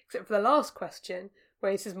 except for the last question,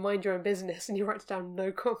 where he says, "Mind your own business," and he writes down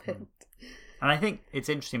no comment. And I think it's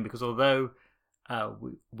interesting because although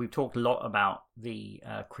we've talked a lot about the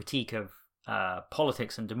critique of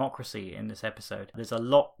politics and democracy in this episode, there's a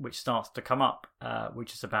lot which starts to come up,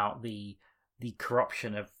 which is about the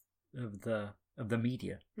corruption of the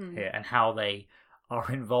media here and how they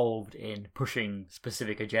are involved in pushing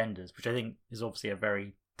specific agendas, which I think is obviously a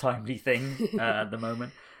very timely thing at the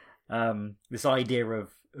moment. This idea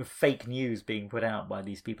of fake news being put out by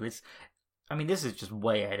these people, this is just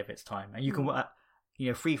way ahead of its time. And you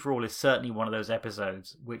can, Free for All is certainly one of those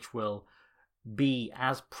episodes which will be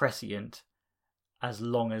as prescient as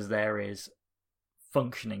long as there is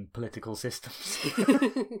functioning political systems.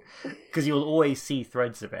 Because you'll always see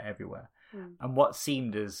threads of it everywhere. And what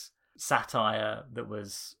seemed as satire that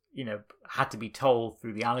was, had to be told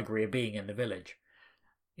through the allegory of being in the village,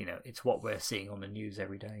 it's what we're seeing on the news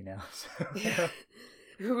every day now. So. Yeah.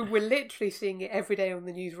 We're literally seeing it every day on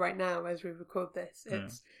the news right now as we record this.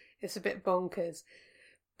 It's a bit bonkers.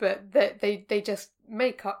 But they just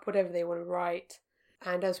make up whatever they want to write.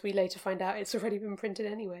 And as we later find out, it's already been printed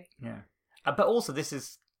anyway. Yeah. But also this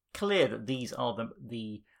is clear that these are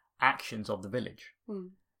the actions of the village.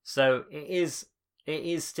 So it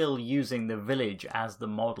is still using the village as the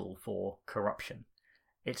model for corruption.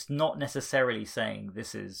 It's not necessarily saying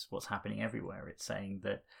this is what's happening everywhere. It's saying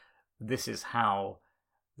that this is how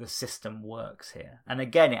the system works here. And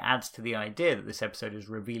again, it adds to the idea that this episode is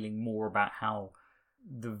revealing more about how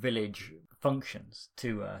the village functions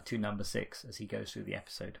to number 6 as he goes through the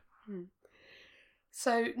episode.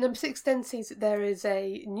 So number 6 then sees that there is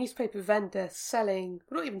a newspaper vendor selling,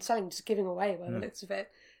 well, not even selling, just giving away by the looks of it,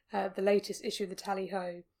 the latest issue of the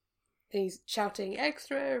Tally-Ho. He's shouting,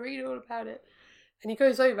 "Extra, read all about it." And he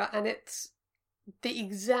goes over and it's the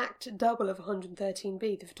exact double of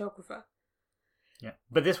 113B, the photographer. Yeah,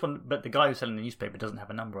 but the guy who's selling the newspaper doesn't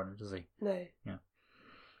have a number on it, does he? No. Yeah.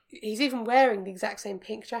 He's even wearing the exact same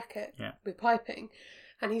pink jacket with piping.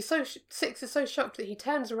 And he's 6 is so shocked that he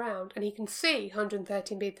turns around and he can see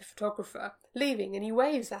 113B, the photographer, leaving, and he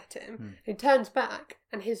waves at him. And he turns back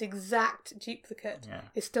and his exact duplicate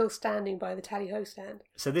is still standing by the Tally-Ho stand.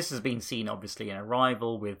 So this has been seen obviously in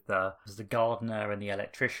Arrival with the gardener and the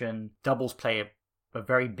electrician. Doubles play a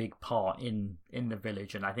very big part in the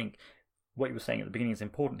village, and I think what you were saying at the beginning is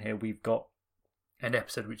important here. We've got an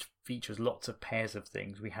episode which features lots of pairs of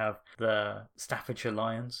things. We have the Staffordshire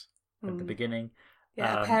Lions at the beginning.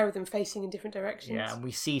 Yeah, a pair of them facing in different directions. Yeah, and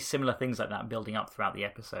we see similar things like that building up throughout the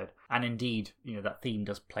episode. And indeed, that theme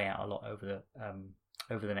does play out a lot over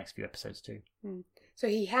the next few episodes too. So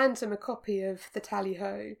he hands him a copy of the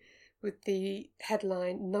Tally-Ho with the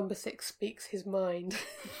headline, "Number 6 speaks his mind,"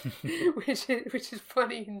 which is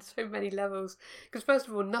funny in so many levels. Because first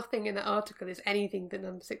of all, nothing in the article is anything that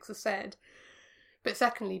Number 6 has said. But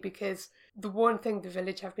secondly, because the one thing the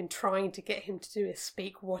village have been trying to get him to do is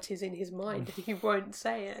speak what is in his mind, and he won't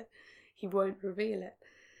say it. He won't reveal it.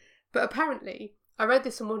 But apparently, I read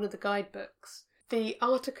this in one of the guidebooks, the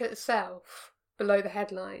article itself, below the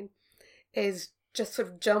headline, is just sort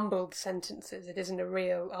of jumbled sentences. It isn't a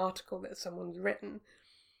real article that someone's written.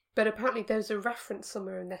 But apparently there's a reference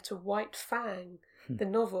somewhere in there to White Fang, the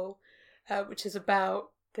novel, which is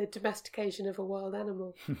about the domestication of a wild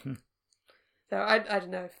animal. So I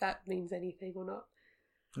don't know if that means anything or not.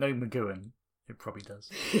 No, McGowan. It probably does.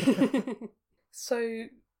 So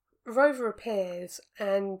Rover appears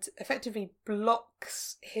and effectively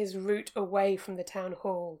blocks his route away from the town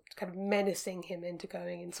hall, kind of menacing him into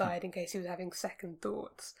going inside in case he was having second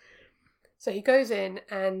thoughts. So he goes in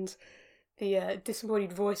and the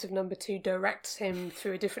disembodied voice of number 2 directs him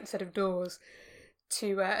through a different set of doors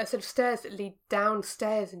to a set of stairs that lead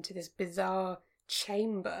downstairs into this bizarre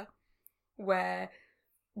chamber where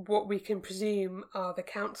what we can presume are the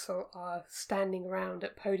council are standing around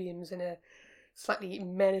at podiums in a slightly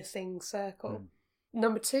menacing circle.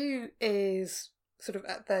 Number 2 is sort of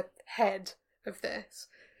at the head of this,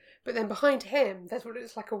 but then behind him there's what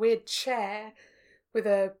looks like a weird chair with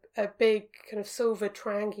a big kind of silver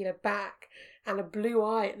triangular back and a blue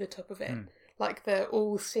eye at the top of it, like the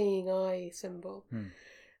all-seeing eye symbol.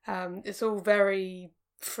 It's all very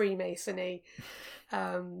Freemasony,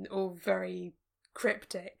 all very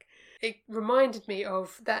cryptic. It reminded me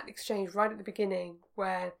of that exchange right at the beginning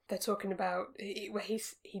where they're talking about, where he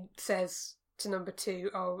says to number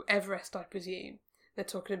 2, "Oh, Everest, I presume." They're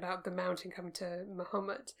talking about the mountain coming to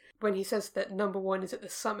Muhammad. When he says that number 1 is at the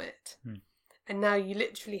summit. And now you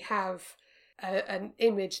literally have an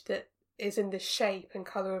image that is in the shape and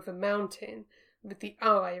colour of a mountain with the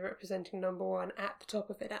eye representing number 1 at the top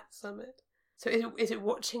of it at the summit. So is it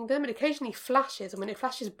watching them? It occasionally flashes, and when it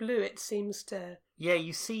flashes blue, it seems to... Yeah,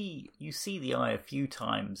 you see the eye a few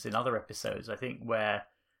times in other episodes, I think, where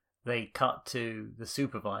they cut to the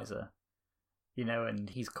supervisor, and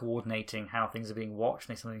he's coordinating how things are being watched,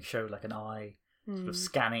 and they something show like an eye sort of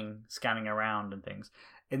scanning around and things.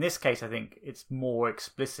 In this case, I think it's more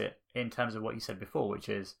explicit in terms of what you said before, which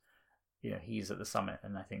is, he's at the summit,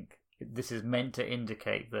 and I think this is meant to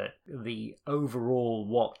indicate that the overall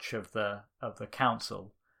watch of the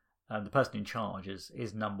council, the person in charge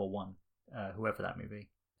is number 1, whoever that may be.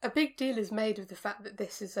 A big deal is made of the fact that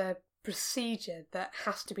this is a procedure that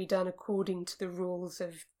has to be done according to the rules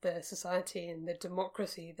of the society and the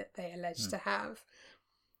democracy that they allege to have.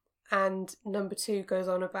 And number 2 goes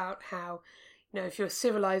on about how, if you're a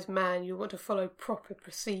civilised man, you want to follow proper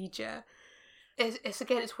procedure.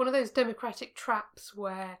 It's one of those democratic traps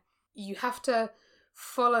where you have to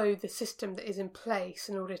follow the system that is in place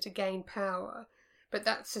in order to gain power, but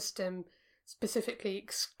that system specifically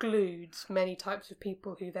excludes many types of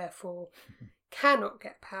people who therefore cannot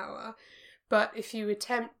get power. But if you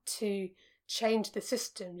attempt to change the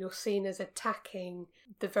system, you're seen as attacking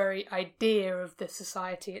the very idea of the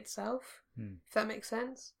society itself, if that makes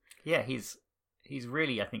sense. Yeah, he's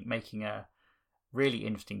really, I think, making a really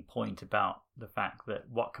interesting point about the fact that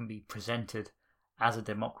what can be presented as a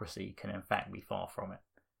democracy can in fact be far from it.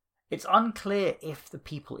 It's unclear if the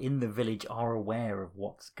people in the village are aware of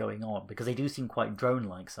what's going on, because they do seem quite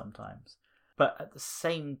drone-like sometimes. But at the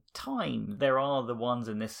same time, there are the ones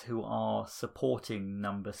in this who are supporting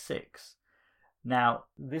number 6. Now,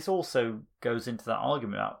 this also goes into that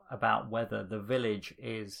argument about whether the village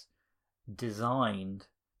is designed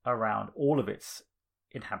around all of its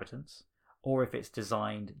inhabitants, or if it's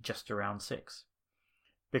designed just around 6.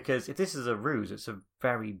 Because if this is a ruse, it's a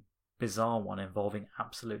very bizarre one involving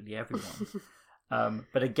absolutely everyone.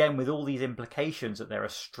 But again, with all these implications that there are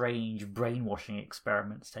strange brainwashing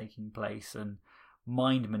experiments taking place and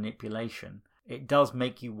mind manipulation, it does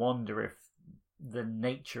make you wonder if the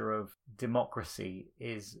nature of democracy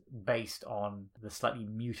is based on the slightly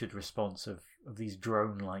muted response of these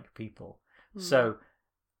drone-like people. So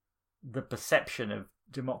the perception of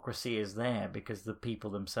democracy is there because the people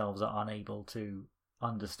themselves are unable to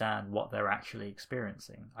understand what they're actually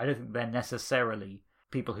experiencing. I don't think they're necessarily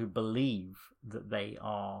people who believe that they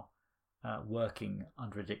are working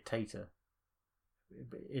under a dictator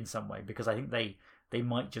in some way, because I think they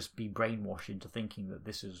might just be brainwashed into thinking that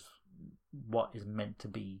this is what is meant to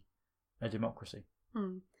be a democracy.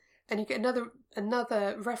 And you get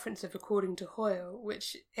another reference of according to Hoyle,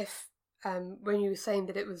 which if when you were saying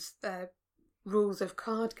that it was rules of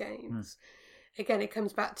card games, again it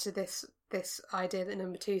comes back to this idea that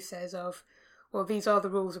number 2 says of, well, these are the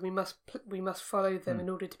rules and we must follow them in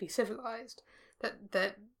order to be civilised.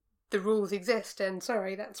 That the rules exist and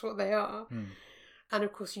that's what they are. And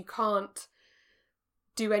of course you can't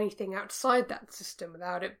do anything outside that system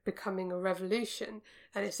without it becoming a revolution.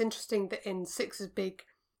 And it's interesting that in 6's big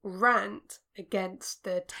rant against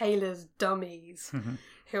the tailor's dummies,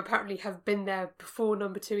 who apparently have been there before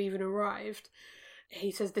number 2 even arrived,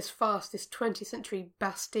 he says this 20th century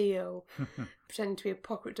Bastille, pretending to be a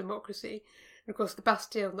pocket democracy. And of course the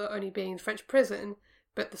Bastille not only being the French prison,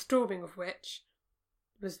 but the storming of which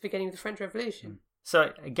was the beginning of the French Revolution.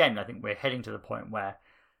 So again, I think we're heading to the point where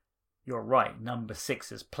you're right, number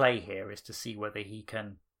 6's play here is to see whether he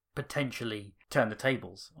can potentially turn the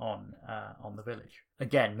tables on the village.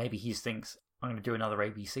 Again, maybe he thinks, I'm going to do another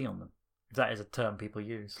ABC on them. That is a term people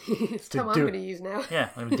use. It's the term I'm going to use now. Yeah,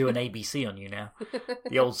 I'm going to do an ABC on you now.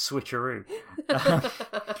 The old switcheroo.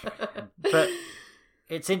 But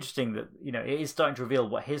it's interesting that, it is starting to reveal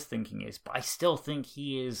what his thinking is, but I still think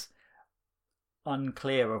he is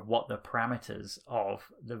unclear of what the parameters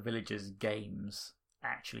of the villagers' games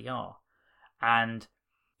actually are. And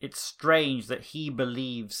it's strange that he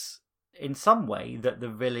believes in some way that the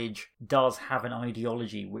village does have an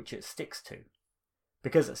ideology which it sticks to.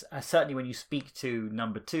 Because certainly when you speak to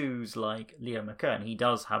number twos like Leo McKern, he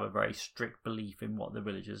does have a very strict belief in what the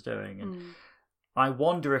village is doing. And I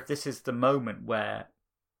wonder if this is the moment where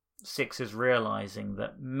Six is realising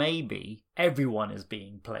that maybe everyone is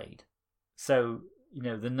being played. So,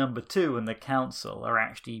 the number two and the council are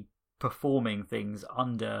actually performing things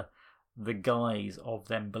under the guise of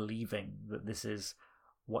them believing that this is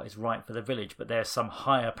what is right for the village, but there's some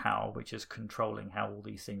higher power which is controlling how all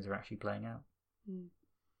these things are actually playing out.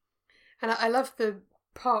 And I love the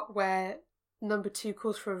part where number two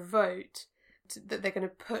calls for a vote that they're going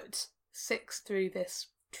to put Six through this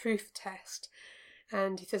truth test.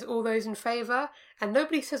 And he says, all those in favour? And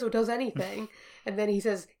nobody says or does anything. And then he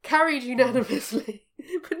says, carried unanimously.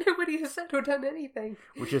 But nobody has said or done anything.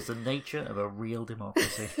 Which is the nature of a real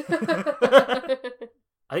democracy.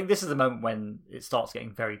 I think this is the moment when it starts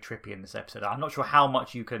getting very trippy in this episode. I'm not sure how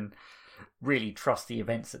much you can really trust the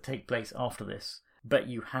events that take place after this. But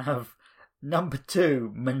you have number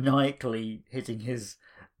two maniacally hitting his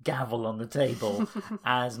gavel on the table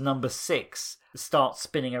as number six starts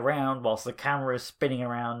spinning around whilst the camera is spinning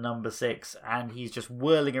around number six, and he's just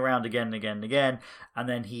whirling around again and again and again, and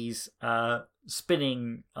then he's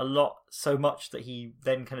spinning a lot, so much that he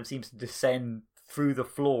then kind of seems to descend through the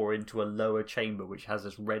floor into a lower chamber which has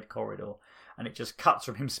this red corridor, and it just cuts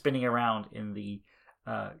from him spinning around in the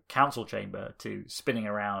council chamber to spinning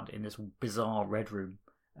around in this bizarre red room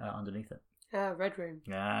underneath it. Red Room.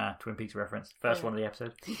 Yeah, Twin Peaks reference. First one of the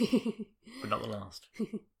episode, but not the last.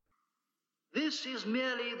 This is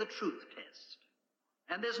merely the truth test,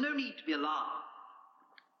 and there's no need to be alarmed.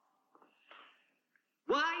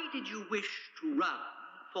 Why did you wish to run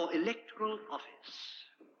for electoral office?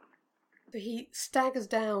 So he staggers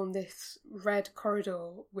down this red corridor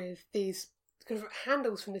with these kind of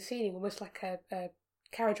handles from the ceiling, almost like a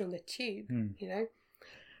carriage on the tube,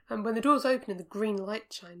 And when the doors open and the green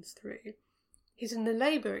light shines through, he's in the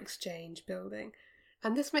Labour Exchange building.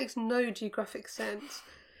 And this makes no geographic sense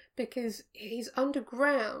because he's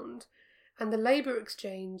underground and the Labour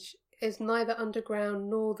Exchange is neither underground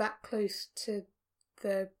nor that close to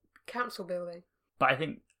the council building. But I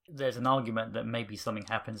think there's an argument that maybe something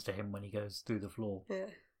happens to him when he goes through the floor. Yeah.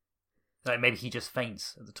 Like maybe he just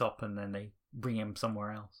faints at the top and then they bring him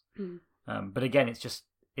somewhere else. But again,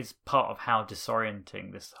 it's part of how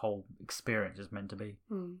disorienting this whole experience is meant to be.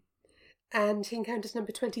 And he encounters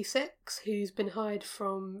number 26, who's been hired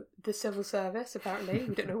from the civil service, apparently.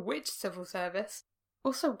 We don't know which civil service.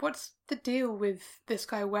 Also, what's the deal with this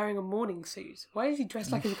guy wearing a morning suit? Why is he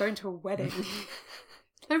dressed like he's going to a wedding?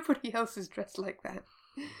 Nobody else is dressed like that.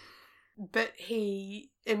 But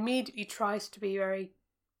he immediately tries to be very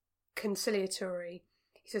conciliatory.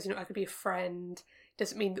 He says, I could be a friend. It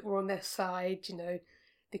doesn't mean that we're on their side,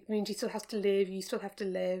 The community still has to live, you still have to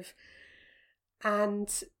live. And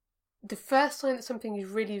the first sign that something is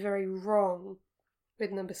really very wrong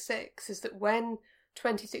with number 6 is that when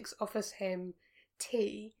 26 offers him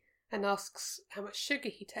tea and asks how much sugar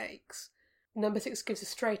he takes, number 6 gives a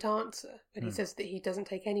straight answer, but he says that he doesn't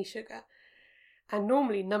take any sugar. And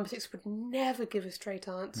normally number 6 would never give a straight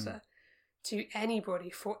answer to anybody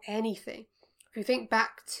for anything. If you think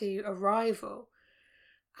back to Arrival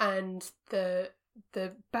and the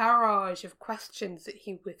barrage of questions that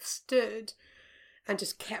he withstood and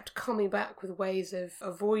just kept coming back with ways of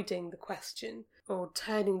avoiding the question or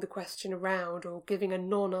turning the question around or giving a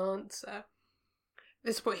non-answer.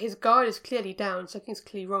 This point, his guard is clearly down, something's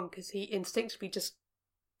clearly wrong because he instinctively just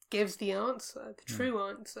gives the answer, the true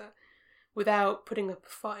answer, without putting up a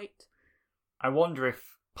fight. I wonder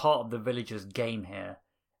if part of the villagers' game here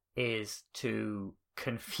is to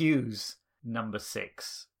confuse number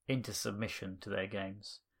 6 into submission to their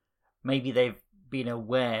games. Maybe they've been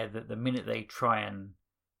aware that the minute they try and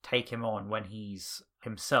take him on when he's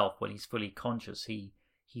himself, when he's fully conscious, he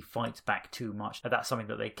fights back too much. That's something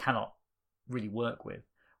that they cannot really work with.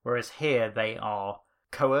 Whereas here they are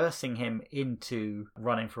coercing him into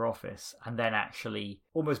running for office and then actually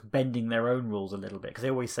almost bending their own rules a little bit, because they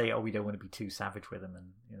always say, we don't want to be too savage with him,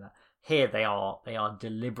 and that. Here they are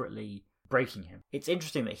deliberately breaking him. It's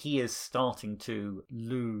interesting that he is starting to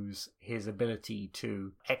lose his ability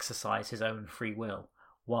to exercise his own free will,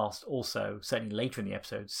 whilst also, certainly later in the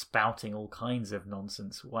episode, spouting all kinds of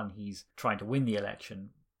nonsense when he's trying to win the election,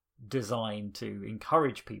 designed to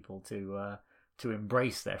encourage people to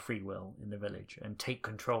embrace their free will in the village and take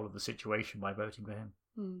control of the situation by voting for him.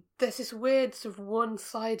 There's this weird sort of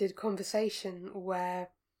one-sided conversation where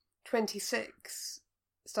 26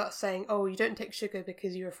 starts saying, oh, you don't take sugar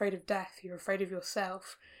because you're afraid of death, you're afraid of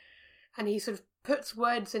yourself. And he sort of puts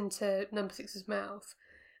words into number 6's mouth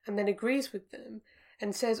and then agrees with them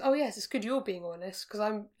and says, oh yes, it's good you're being honest,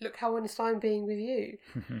 because look how honest I'm being with you.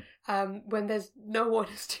 When there's no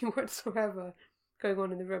honesty whatsoever going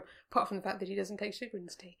on in the room, apart from the fact that he doesn't take sugar in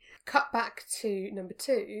his tea. Cut back to number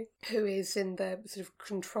 2, who is in the sort of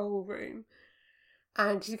control room,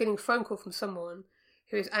 and he's getting a phone call from someone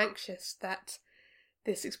who is anxious that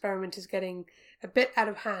this experiment is getting a bit out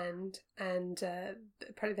of hand, and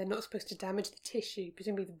apparently they're not supposed to damage the tissue,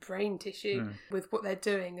 presumably the brain tissue, with what they're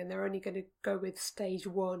doing, and they're only going to go with stage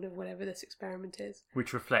 1 of whatever this experiment is.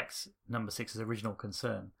 Which reflects number 6's original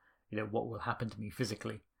concern. What will happen to me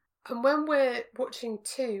physically? And when we're watching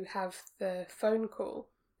 2 have the phone call,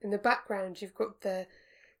 in the background you've got the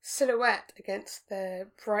silhouette against the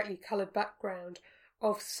brightly coloured background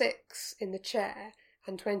of 6 in the chair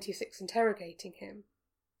and 26 interrogating him.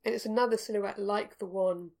 And it's another silhouette like the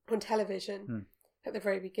one on television at the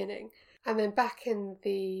very beginning. And then back in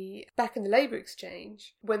the labour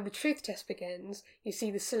exchange, when the truth test begins, you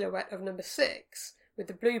see the silhouette of number 6 with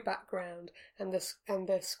the blue background and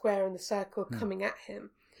the square and the circle coming at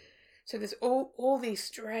him. So there's all these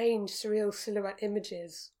strange, surreal silhouette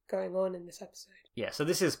images going on in this episode. Yeah, so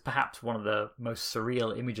this is perhaps one of the most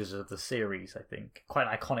surreal images of the series, I think. Quite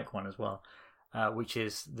an iconic one as well, which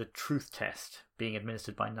is the truth test being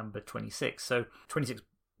administered by number 26. So 26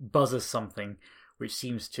 buzzes something which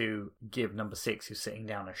seems to give number 6, who's sitting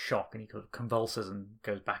down, a shock, and he kind of convulses and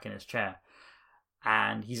goes back in his chair.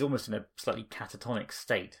 And he's almost in a slightly catatonic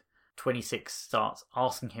state. 26 starts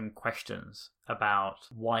asking him questions about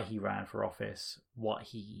why he ran for office, what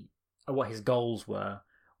his goals were,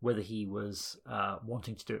 whether he was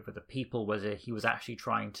wanting to do it for the people, whether he was actually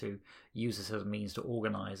trying to use this as a means to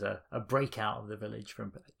organise a breakout of the village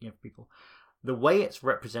from people. The way it's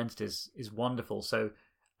represented is wonderful. So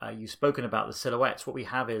you've spoken about the silhouettes. What we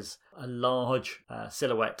have is a large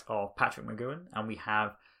silhouette of Patrick McGoohan, and we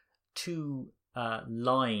have 2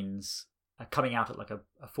 lines coming out at like a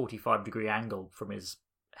 45-degree angle from his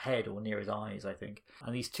head or near his eyes, I think.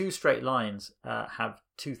 And these 2 straight lines have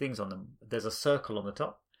 2 things on them. There's a circle on the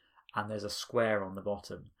top and there's a square on the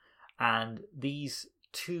bottom. And these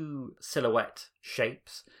 2 silhouette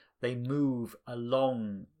shapes, they move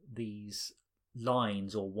along these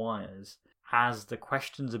lines or wires as the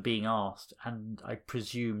questions are being asked, and I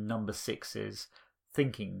presume number 6 is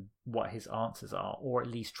thinking what his answers are, or at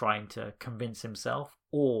least trying to convince himself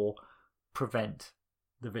or prevent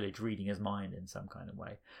the village reading his mind in some kind of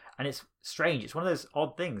way. And it's strange. It's one of those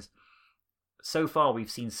odd things. So far we've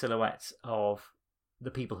seen silhouettes of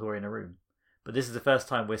the people who are in a room, but this is the first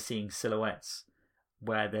time we're seeing silhouettes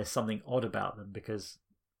where there's something odd about them, because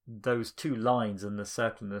those 2 lines and the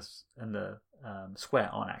circle and the square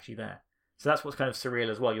aren't actually there. So that's what's kind of surreal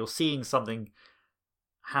as well. You're seeing something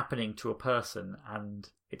happening to a person, and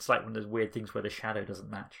it's like one of those weird things where the shadow doesn't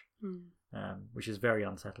match, which is very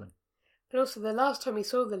unsettling. And also, the last time we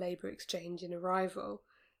saw the labour exchange in Arrival,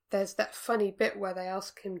 there's that funny bit where they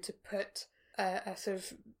ask him to put a sort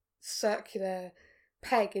of circular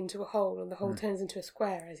peg into a hole, and the hole turns into a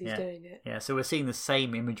square as he's doing it. Yeah, so we're seeing the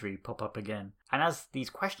same imagery pop up again. And as these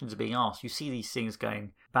questions are being asked, you see these things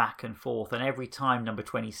going back and forth, and every time number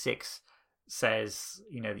 26 says,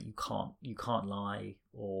 that you can't lie,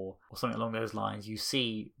 or something along those lines, you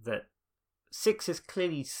see that 6 is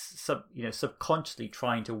clearly subconsciously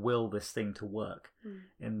trying to will this thing to work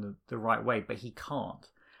in the right way, but he can't.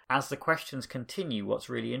 As the questions continue, what's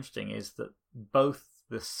really interesting is that both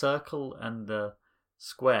the circle and the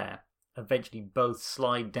square eventually both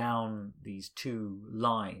slide down these 2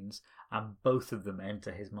 lines, and both of them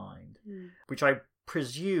enter his mind, which I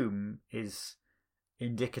presume is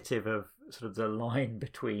indicative of sort of the line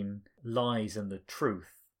between lies and the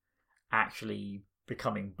truth actually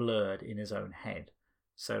becoming blurred in his own head.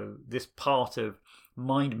 So this part of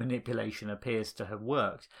mind manipulation appears to have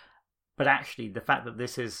worked, but actually the fact that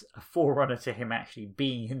this is a forerunner to him actually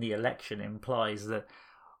being in the election implies that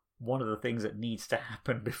one of the things that needs to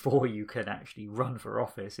happen before you can actually run for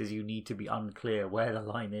office is you need to be unclear where the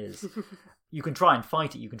line is. You can try and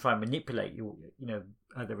fight it, you can try and manipulate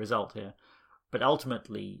the result here, but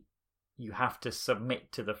ultimately you have to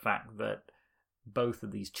submit to the fact that both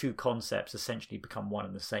of these two concepts essentially become one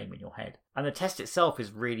and the same in your head. And the test itself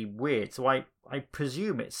is really weird. So I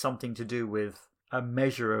presume it's something to do with a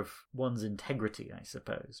measure of one's integrity, I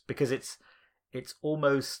suppose, because it's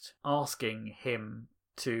almost asking him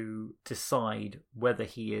to decide whether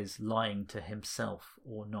he is lying to himself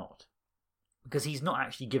or not. Because he's not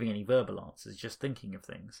actually giving any verbal answers, just thinking of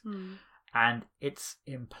things. And it's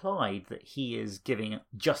implied that he is giving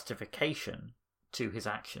justification to his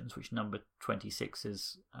actions, which number 26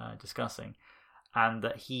 is discussing, and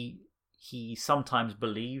that he sometimes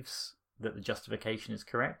believes that the justification is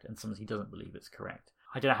correct, and sometimes he doesn't believe it's correct.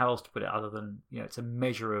 I don't know how else to put it other than, it's a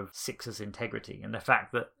measure of Six's integrity, and the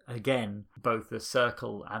fact that, again, both the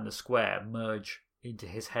circle and the square merge into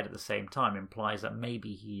his head at the same time implies that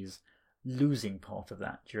maybe he's losing part of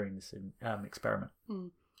that during this experiment.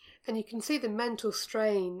 And you can see the mental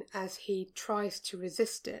strain as he tries to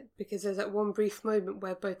resist it, because there's that one brief moment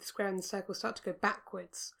where both the square and the circle start to go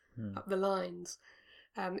backwards up the lines.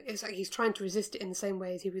 It's like he's trying to resist it in the same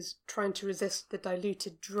way as he was trying to resist the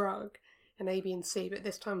diluted drug in A, B and C, but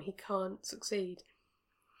this time he can't succeed.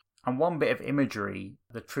 And one bit of imagery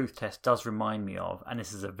the truth test does remind me of, and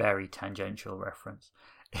this is a very tangential reference,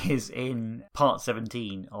 is in part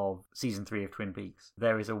 17 of season 3 of Twin Peaks.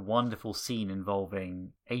 There is a wonderful scene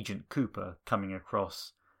involving Agent Cooper coming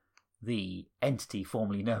across the entity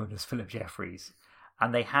formerly known as Philip Jeffries,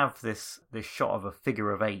 and they have this shot of a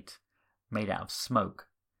figure of 8 made out of smoke,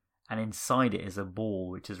 and inside it is a ball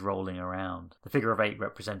which is rolling around. The figure of 8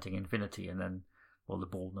 representing infinity, and then, well, the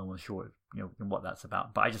ball, no one's sure what that's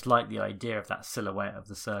about. But I just like the idea of that silhouette of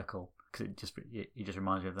the circle, because it just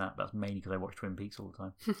reminds me of that. That's mainly because I watch Twin Peaks all the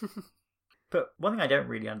time. But one thing I don't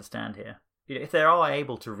really understand here, if they are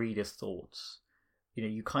able to read his thoughts,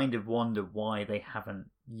 you kind of wonder why they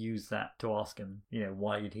haven't used that to ask him,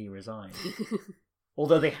 why did he resign?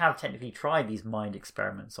 Although they have technically tried these mind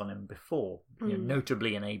experiments on him before,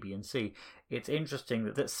 notably in A, B and C. It's interesting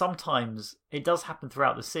that sometimes it does happen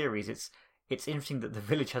throughout the series. It's interesting that the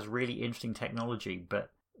village has really interesting technology,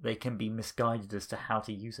 but they can be misguided as to how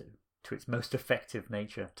to use it to its most effective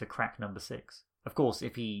nature to crack number 6. Of course,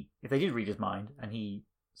 if they did read his mind and he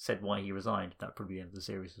said why he resigned, that would probably be the end of the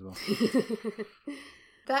series as well.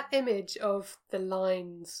 That image of the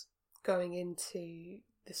lines going into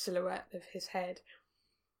the silhouette of his head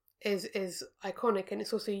is iconic, and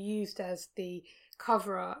it's also used as the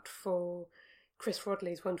cover art for Chris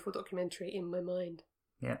Rodley's wonderful documentary In My Mind.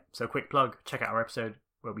 Yeah, so quick plug, check out our episode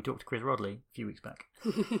where we talked to Chris Rodley a few weeks back.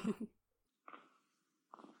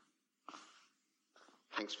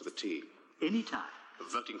 Thanks for the tea. Anytime.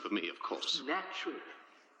 Voting for me, of course. Naturally.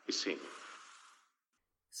 Be seen.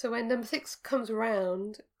 So when number 6 comes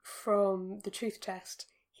around from the truth test,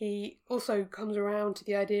 he also comes around to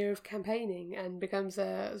the idea of campaigning and becomes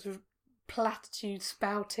a sort of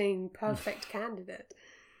platitude-spouting perfect candidate.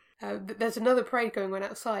 There's another parade going on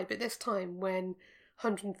outside, but this time when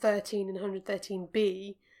 113 and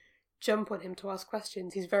 113B jump on him to ask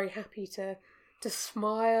questions, he's very happy to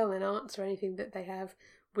smile and answer anything that they have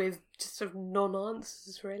with just sort of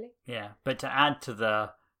non-answers, really. Yeah, but to add to the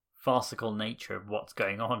farcical nature of what's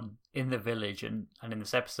going on in the village and in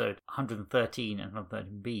this episode, 113 and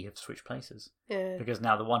 113B have switched places. Yeah. Because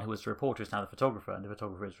now the one who was the reporter is now the photographer, and the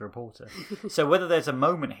photographer is the reporter. So whether there's a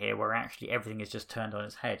moment here where actually everything is just turned on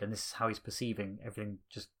its head and this is how he's perceiving everything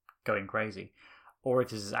just going crazy, or if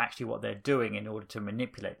this is actually what they're doing in order to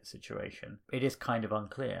manipulate the situation, it is kind of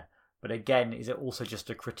unclear. But again, is it also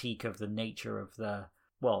just a critique of the nature of the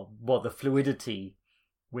fluidity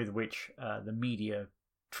with which the media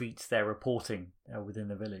treats their reporting within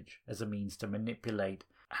the village as a means to manipulate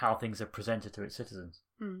how things are presented to its citizens?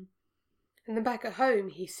 And then back at home,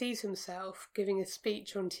 he sees himself giving a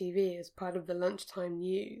speech on TV as part of the lunchtime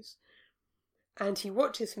news. And he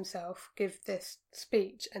watches himself give this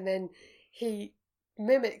speech, and then he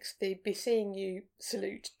mimics the "be seeing you"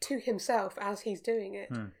 salute to himself as he's doing it.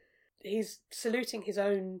 He's saluting his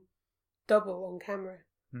own double on camera,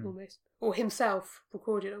 almost. Or himself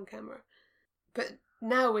recorded on camera. But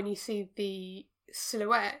now when you see the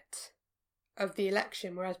silhouette of the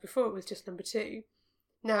election, whereas before it was just number 2,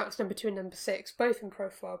 now it's number 2 and number 6, both in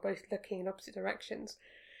profile, both looking in opposite directions.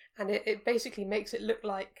 And it basically makes it look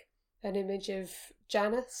like an image of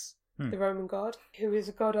Janus, the Roman god, who is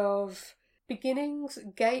a god of beginnings,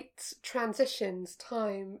 gates, transitions,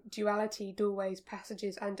 time, duality, doorways,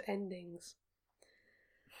 passages, and endings.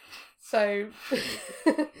 So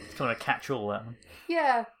It's kind of a catch-all, that one.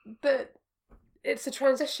 Yeah, but it's a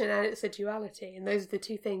transition and it's a duality, and those are the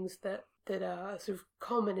two things that are sort of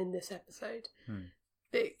common in this episode.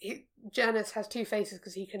 Janus has 2 faces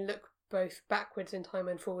because he can look both backwards in time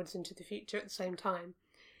and forwards into the future at the same time,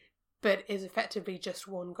 but is effectively just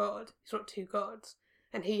one god. It's not two gods.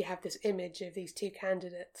 And here you have this image of these two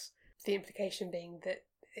candidates, the implication being that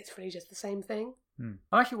it's really just the same thing. I'm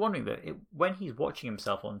actually wondering that when he's watching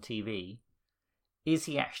himself on TV, is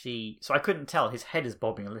he actually... So I couldn't tell, his head is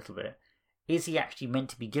bobbing a little bit. Is he actually meant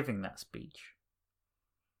to be giving that speech?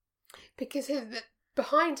 Because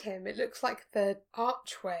behind him, it looks like the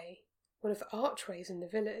archway, one of the archways in the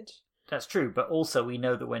village. That's true, but also we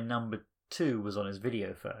know that when number 2 was on his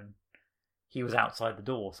video phone, he was outside the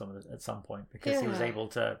door at some point because he was able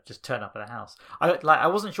to just turn up at a house. I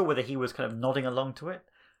wasn't sure whether he was kind of nodding along to it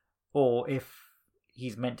or if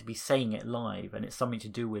he's meant to be saying it live, and it's something to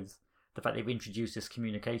do with the fact they've introduced this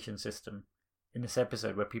communication system in this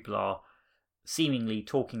episode where people are seemingly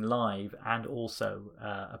talking live and also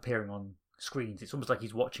appearing on screens. It's almost like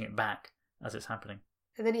he's watching it back as it's happening.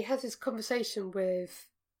 And then he has his conversation with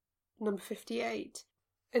number 58.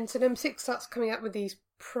 And so number 6 starts coming up with these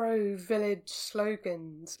pro-village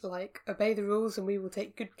slogans like, obey the rules and we will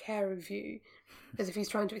take good care of you, as if he's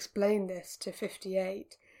trying to explain this to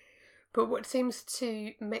 58. But what seems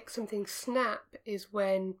to make something snap is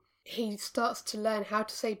when he starts to learn how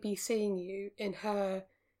to say be seeing you in her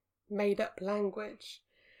made-up language.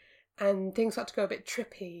 And things start to go a bit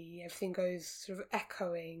trippy, everything goes sort of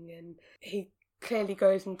echoing, and he clearly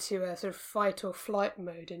goes into a sort of fight or flight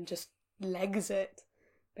mode and just legs it,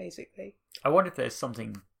 basically. I wonder if there's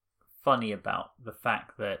something funny about the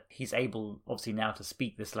fact that he's able, obviously, now to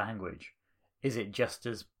speak this language. Is it just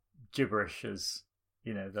as gibberish as,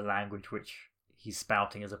 the language which he's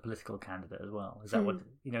spouting as a political candidate as well? Is that what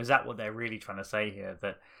is that what they're really trying to say here?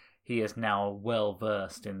 That he is now well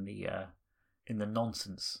versed in the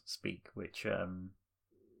nonsense speak, which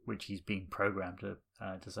he's being programmed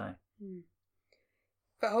to say.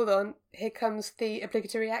 But hold on, here comes the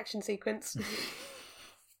obligatory action sequence.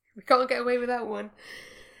 We can't get away without one.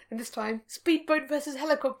 And this time, speedboat versus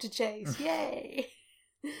helicopter chase. Yay!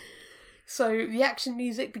 So the action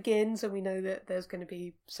music begins, and we know that there's going to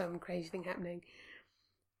be some crazy thing happening.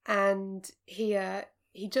 And he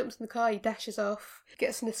jumps in the car, he dashes off,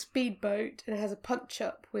 gets in a speedboat, and has a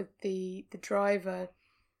punch-up with the driver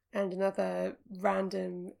and another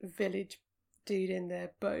random village dude in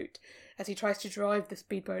their boat as he tries to drive the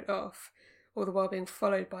speedboat off, all the while being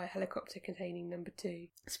followed by a helicopter containing number 2,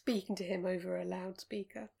 speaking to him over a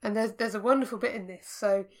loudspeaker. And there's a wonderful bit in this.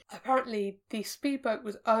 So apparently the speedboat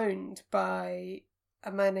was owned by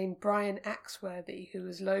a man named Brian Axworthy, who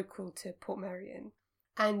was local to Portmeirion.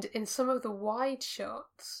 And in some of the wide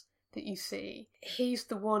shots that you see, he's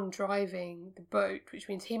the one driving the boat, which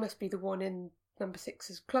means he must be the one in number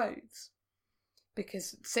 6's clothes,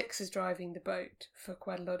 because 6 is driving the boat for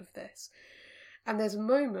quite a lot of this. And there's a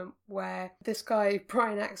moment where this guy,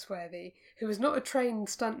 Brian Axworthy, who was not a trained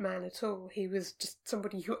stuntman at all, he was just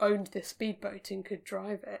somebody who owned this speedboat and could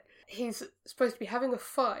drive it. He's supposed to be having a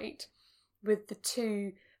fight with the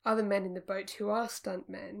 2 other men in the boat who are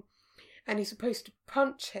stuntmen, and he's supposed to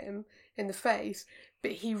punch him in the face,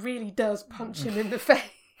 but he really does punch him in the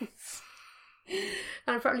face.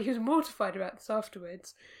 And apparently he was mortified about this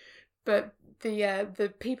afterwards. But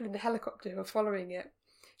the people in the helicopter who are following it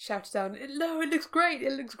shouted down, "No, it looks great,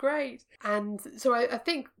 it looks great." And so I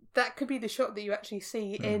think that could be the shot that you actually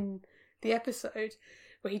see in the episode,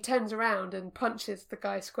 where he turns around and punches the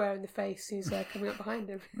guy square in the face who's coming up behind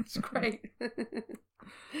him. It's great.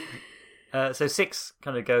 So 6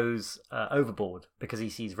 kind of goes overboard because he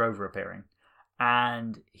sees Rover appearing.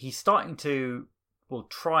 And he's starting to,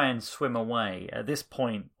 try and swim away. At this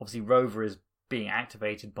point, obviously, Rover is being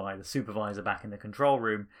activated by the supervisor back in the control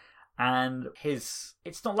room. And it's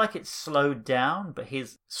not like it's slowed down, but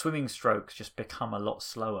his swimming strokes just become a lot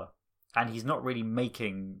slower. And he's not really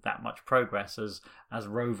making that much progress as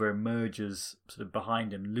Rover emerges sort of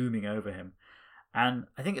behind him, looming over him. And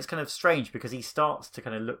I think it's kind of strange because he starts to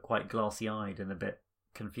kind of look quite glassy-eyed and a bit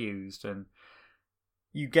confused. And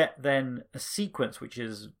you get then a sequence which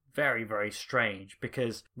is very, very strange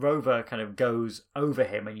because Rover kind of goes over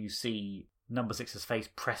him and you see number 6's face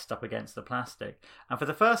pressed up against the plastic. And for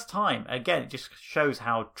the first time, again, it just shows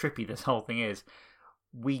how trippy this whole thing is.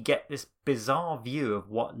 We get this bizarre view of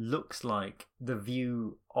what looks like the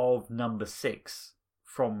view of number 6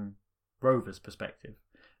 from Rover's perspective.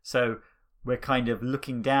 So we're kind of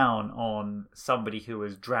looking down on somebody who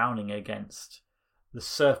is drowning against the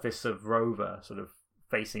surface of Rover, sort of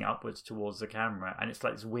facing upwards towards the camera, and it's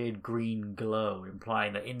like this weird green glow,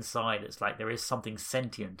 implying that inside it's like there is something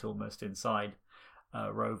sentient almost inside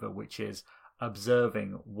Rover, which is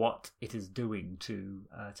observing what it is doing to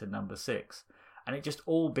number 6. And it just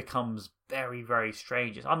all becomes very, very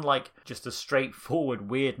strange. It's unlike just the straightforward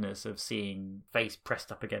weirdness of seeing face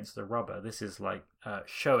pressed up against the rubber. This is like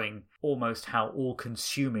showing almost how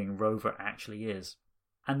all-consuming Rover actually is.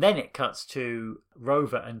 And then it cuts to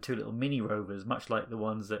Rover and two little mini rovers, much like the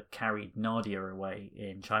ones that carried Nadia away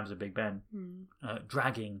in Chimes of Big Ben,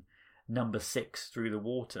 dragging number 6 through the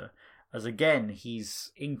water. As again,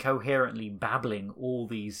 he's incoherently babbling all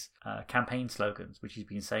these campaign slogans, which he's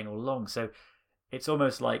been saying all along. So it's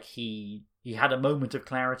almost like he had a moment of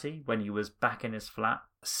clarity when he was back in his flat,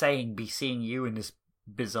 saying "be seeing you" in this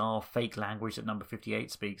bizarre fake language that number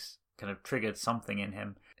 58 speaks, kind of triggered something in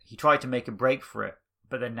him. He tried to make a break for it,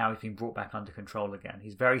 but then now he's been brought back under control again.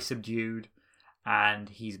 He's very subdued, and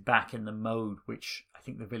he's back in the mode which I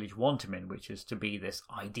think the village want him in, which is to be this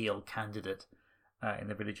ideal candidate in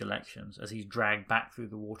the village elections, as he's dragged back through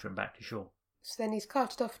the water and back to shore. So then he's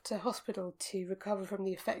carted off to hospital to recover from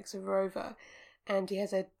the effects of Rover, and he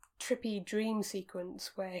has a trippy dream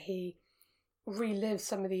sequence where he relives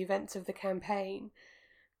some of the events of the campaign,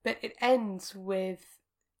 but it ends with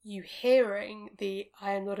you hearing the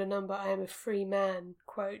 "I am not a number, I am a free man"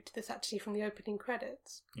 quote that's actually from the opening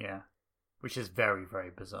credits. Yeah, which is very,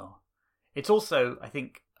 very bizarre. It's also, I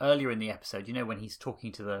think, earlier in the episode, when he's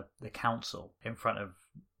talking to the council in front of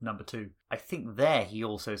number 2, I think there he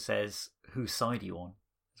also says, "Whose side are you on?"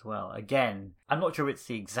 as well. Again, I'm not sure it's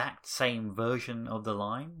the exact same version of the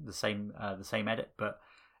line, the same edit, but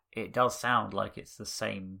it does sound like it's the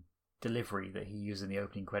same delivery that he used in the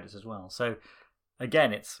opening credits as well. So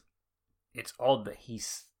again, it's odd that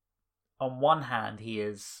he's, on one hand, he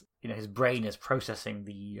is, his brain is processing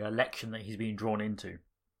the election that he's being drawn into.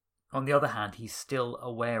 On the other hand, he's still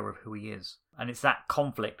aware of who he is. And it's that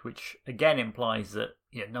conflict which, again, implies that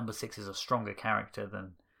number 6 is a stronger character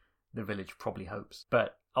than the village probably hopes.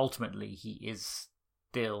 But ultimately, he is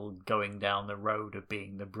still going down the road of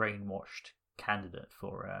being the brainwashed candidate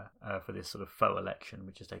for this sort of faux election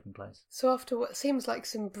which is taking place. So after what seems like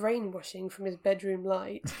some brainwashing from his bedroom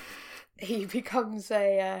light, he becomes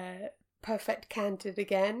a perfect candidate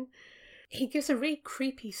again. He gives a really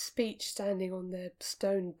creepy speech standing on the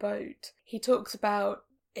stone boat. He talks about,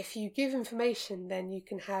 if you give information, then you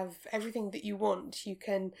can have everything that you want. You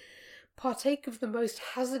can partake of the most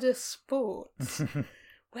hazardous sports.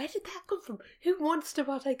 Where did that come from? Who wants to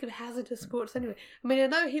partake of hazardous sports anyway? I mean, I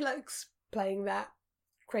know he likes playing that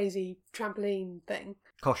crazy trampoline thing.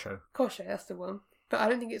 Kosho, that's the one. But I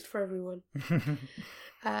don't think it's for everyone.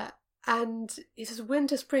 And he says,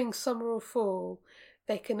 winter, spring, summer or fall,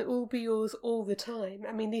 they can all be yours all the time.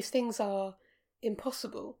 I mean, these things are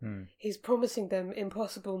impossible. He's promising them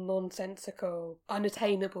impossible, nonsensical,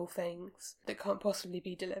 unattainable things that can't possibly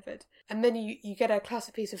be delivered. And then you get a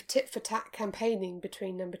classic piece of tit-for-tat campaigning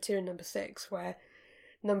between number 2 and number 6, where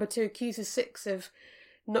number 2 accuses 6 of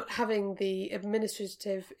not having the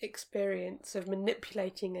administrative experience of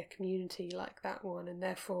manipulating a community like that one, and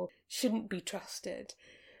therefore shouldn't be trusted.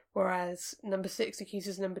 Whereas number 6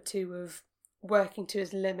 accuses number 2 of working to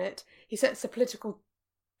his limit. He sets a political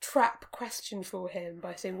trap question for him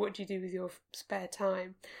by saying, "What do you do with your spare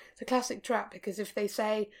time?" It's a classic trap, because if they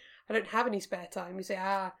say, "I don't have any spare time," you say,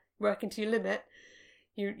 working to your limit,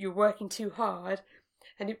 you're working too hard.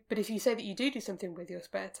 But if you say that you do something with your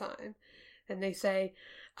spare time, and they say,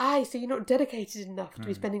 so you're not dedicated enough to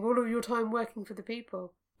be spending all of your time working for the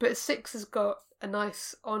people. But 6 has got a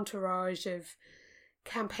nice entourage of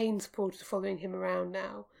campaign supporters following him around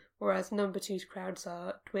now, whereas number 2's crowds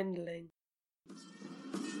are dwindling.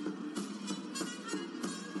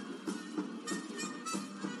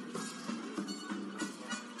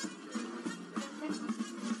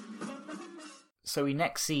 So we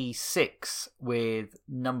next see 6 with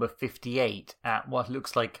number 58 at what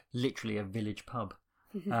looks like literally a village pub,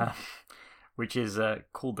 which is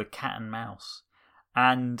called the Cat and Mouse.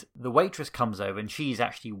 And the waitress comes over, and she's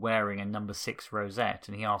actually wearing a number 6 rosette,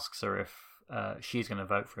 and he asks her if she's going to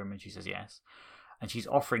vote for him, and she says yes. And she's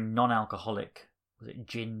offering non-alcoholic, was it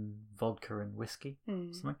gin, vodka and whiskey?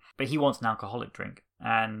 Something? But he wants an alcoholic drink,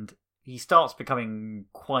 and he starts becoming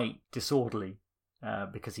quite disorderly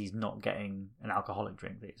because he's not getting an alcoholic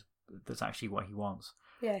drink that's actually what he wants.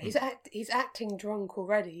 Yeah, he's acting drunk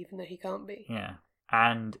already, even though he can't be. Yeah,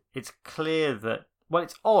 and it's clear that, well,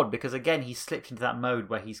 it's odd because, again, he's slipped into that mode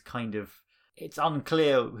where he's kind of, it's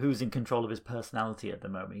unclear who's in control of his personality at the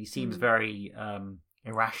moment. He seems very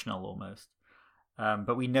irrational almost.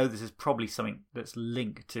 But we know this is probably something that's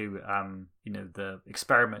linked to, the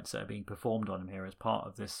experiments that are being performed on him here as part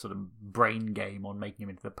of this sort of brain game on making him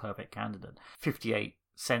into the perfect candidate. 58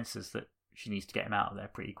 senses that she needs to get him out of there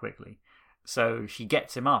pretty quickly. So she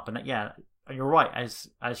gets him up, and you're right,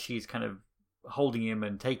 as she's kind of holding him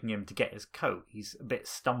and taking him to get his coat, he's a bit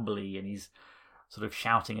stumbly and he's sort of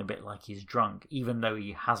shouting a bit like he's drunk, even though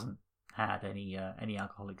he hasn't had any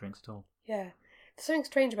alcoholic drinks at all. Yeah. There's something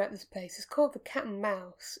strange about this place. It's called the Cat and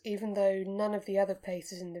Mouse, even though none of the other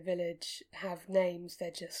places in the village have names.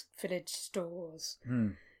 They're just village stores.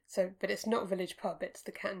 But it's not Village Pub, it's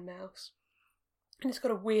the Cat and Mouse. And it's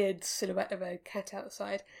got a weird silhouette of a cat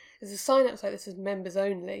outside. There's a sign outside that says members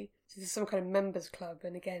only. So this is some kind of members club,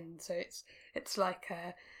 and again, so it's like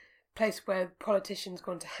a place where politicians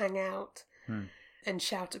go on to hang out and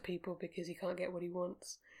shout at people because he can't get what he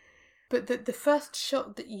wants. But the first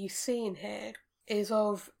shot that you see in here is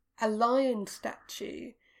of a lion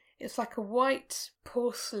statue. It's like a white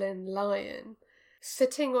porcelain lion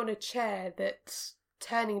sitting on a chair that's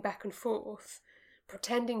turning back and forth,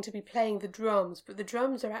 pretending to be playing the drums, but the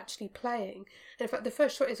drums are actually playing. And in fact, the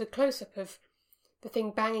first shot is a close-up of the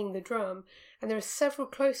thing banging the drum, and there are several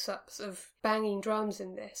close-ups of banging drums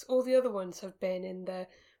in this. All the other ones have been in the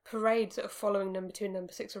parades that are following number 2 and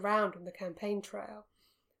number 6 around on the campaign trail,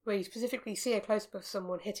 where you specifically see a close-up of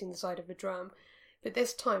someone hitting the side of a drum. But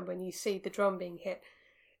this time, when you see the drum being hit,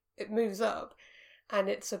 it moves up, and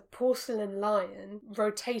it's a porcelain lion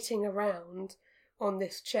rotating around on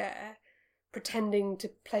this chair, pretending to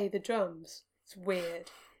play the drums. It's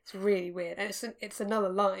weird. It's really weird. And it's another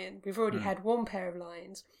lion. We've already had one pair of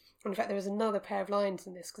lions. And in fact, there is another pair of lions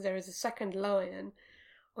in this, because there is a second lion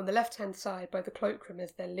on the left-hand side by the cloakroom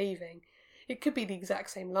as they're leaving. It could be the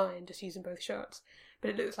exact same lion, just using both shots.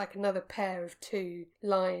 But it looks like another pair of 2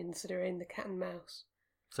 lions that are in the Cat and Mouse.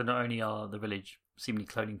 So not only are the village seemingly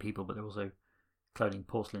cloning people, but they're also cloning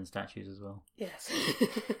porcelain statues as well. Yes.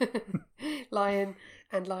 Lion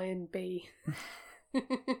and Lion B.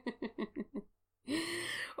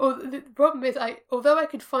 The problem is, although I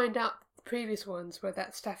could find out the previous ones were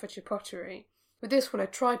that Staffordshire pottery, with this one I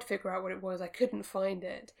tried to figure out what it was. I couldn't find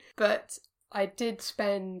it. But I did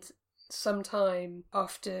spend some time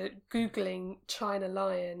after Googling China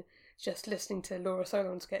Lion, just listening to Laura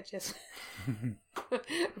Solon sketches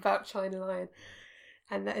about China Lion.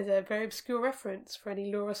 And that is a very obscure reference for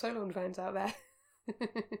any Laura Solon fans out there.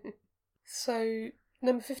 So,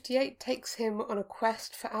 number 58 takes him on a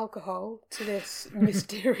quest for alcohol to this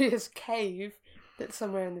mysterious cave that's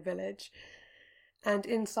somewhere in the village. And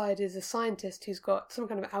inside is a scientist who's got some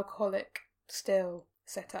kind of alcoholic still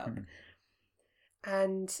set up.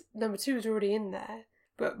 And number 2 is already in there.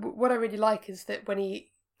 But what I really like is that when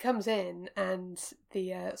he comes in and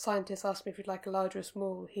the scientist asks me if he'd like a large or a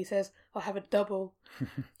small, he says, "I'll have a double."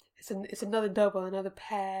 It's another double, another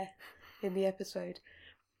pair in the episode.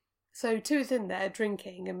 So 2 is in there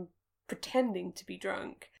drinking and pretending to be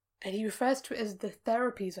drunk, and he refers to it as the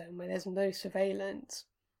therapy zone where there's no surveillance.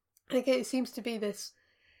 And again, it seems to be this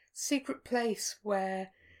secret place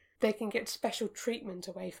where they can get special treatment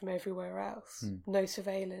away from everywhere else. No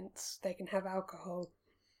surveillance, they can have alcohol.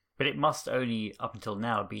 But it must only, up until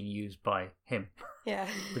now, have been used by him. Yeah.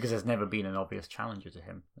 Because there's never been an obvious challenger to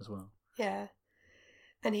him as well. Yeah.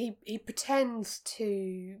 And he pretends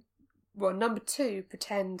to... Well, number 2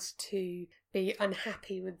 pretends to be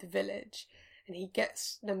unhappy with the village. And he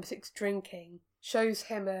gets number 6 drinking, shows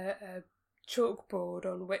him a chalkboard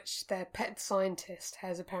on which their pet scientist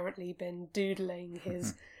has apparently been doodling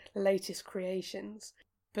his latest creations.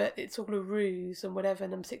 But it's all a ruse, and whatever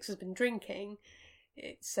number 6 has been drinking...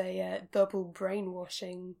 It's a double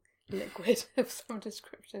brainwashing liquid of some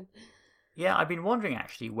description. Yeah, I've been wondering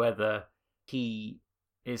actually whether he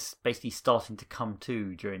is basically starting to come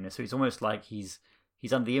to during this. So it's almost like he's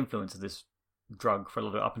under the influence of this drug for a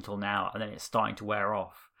little bit up until now, and then it's starting to wear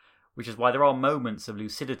off. Which is why there are moments of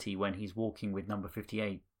lucidity when he's walking with number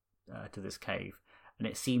 58 to this cave, and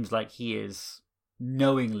it seems like he is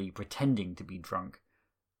knowingly pretending to be drunk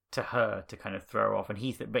to her to kind of throw her off,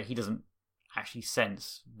 and but he doesn't actually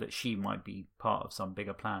sense that she might be part of some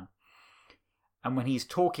bigger plan. And when he's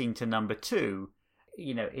talking to number 2,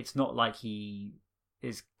 it's not like he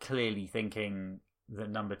is clearly thinking that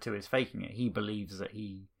number 2 is faking it. He believes that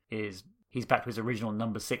he's back to his original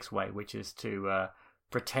number 6 way, which is to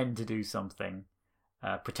pretend to do something,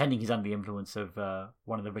 pretending he's under the influence of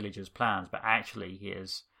one of the villagers' plans, but actually he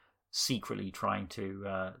is secretly trying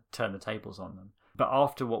to turn the tables on them. But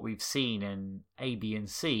after what we've seen in A, B, and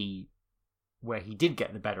C, where he did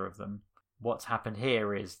get the better of them, what's happened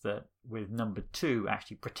here is that with number 2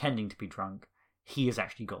 actually pretending to be drunk, he has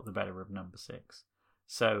actually got the better of number 6.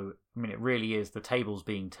 So, it really is the tables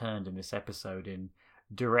being turned in this episode in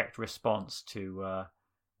direct response to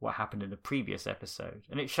what happened in the previous episode.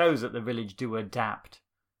 And it shows that the village do adapt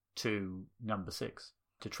to number 6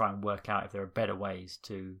 to try and work out if there are better ways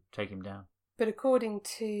to take him down. But according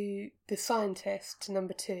to the scientist,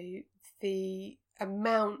 number 2, the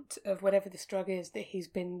amount of whatever this drug is that he's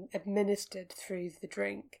been administered through the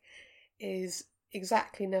drink is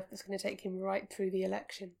exactly enough that's going to take him right through the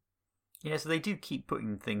election. Yeah, so they do keep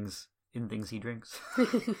putting things in things he drinks.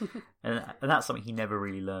 and that's something he never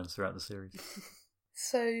really learns throughout the series.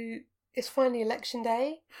 So it's finally election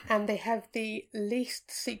day, and they have the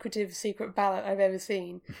least secretive secret ballot I've ever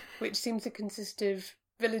seen, which seems to consist of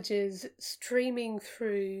villagers streaming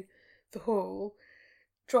through the hall,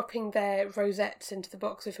 dropping their rosettes into the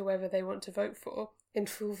box of whoever they want to vote for, in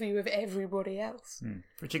full view of everybody else.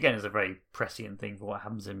 Which again is a very prescient thing for what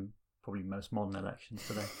happens in probably most modern elections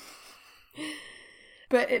today.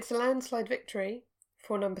 But it's a landslide victory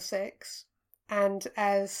for number 6, and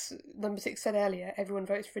as number 6 said earlier, everyone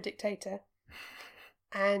votes for a dictator.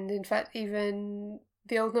 And in fact, even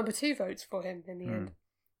the old number 2 votes for him in the end,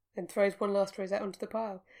 and throws one last rosette onto the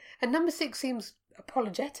pile. And number 6 seems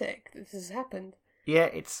apologetic that this has happened. Yeah,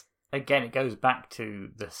 it goes back to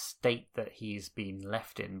the state that he's been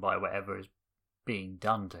left in by whatever is being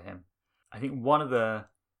done to him. I think one of the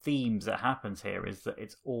themes that happens here is that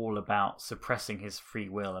it's all about suppressing his free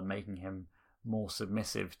will and making him more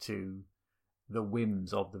submissive to the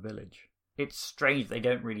whims of the village. It's strange they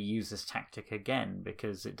don't really use this tactic again,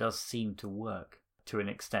 because it does seem to work to an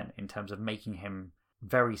extent in terms of making him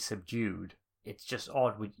very subdued. It's just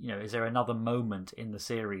odd. Is there another moment in the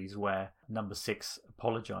series where number 6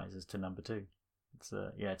 apologizes to number 2?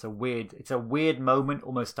 It's a weird moment,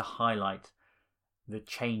 almost to highlight the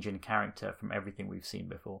change in character from everything we've seen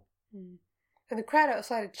before. And the crowd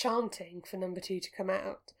outside are chanting for number 2 to come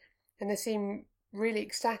out, and they seem really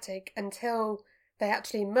ecstatic until they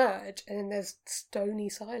actually merge, and then there's stony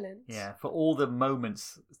silence. Yeah, for all the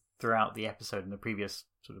moments throughout the episode in the previous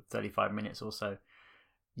sort of 35 minutes or so,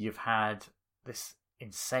 you've had this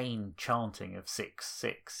insane chanting of 6,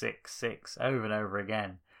 6, 6, 6 over and over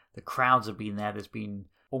again. The crowds have been there. There's been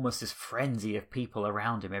almost this frenzy of people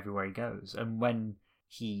around him everywhere he goes. And when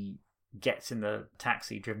he gets in the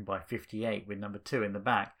taxi driven by 58 with number 2 in the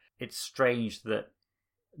back, it's strange that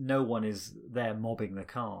no one is there mobbing the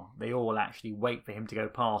car. They all actually wait for him to go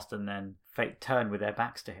past and then turn with their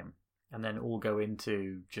backs to him, and then all go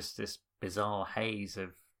into just this bizarre haze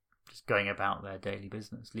of just going about their daily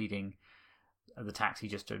business, leading the taxi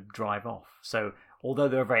just to drive off. So although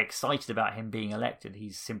they're very excited about him being elected,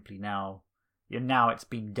 he's simply now it's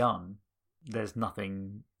been done. There's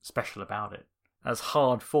nothing special about it. As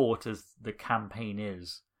hard fought as the campaign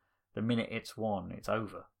is, the minute it's won, it's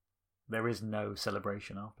over. There is no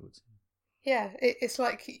celebration afterwards. Yeah, it's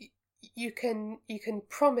like you can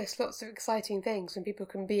promise lots of exciting things and people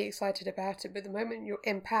can be excited about it, but the moment you're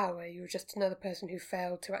in power, you're just another person who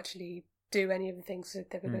failed to actually do any of the things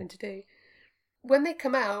that they were going to do. When they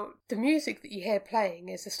come out, the music that you hear playing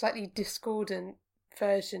is a slightly discordant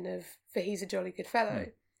version of For He's a Jolly Good Fellow.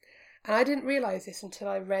 And I didn't realise this until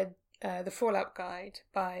I read the Fallout Guide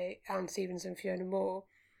by Alan Stevens and Fiona Moore.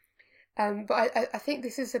 But I think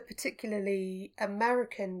this is a particularly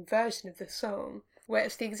American version of the song, where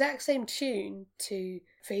it's the exact same tune to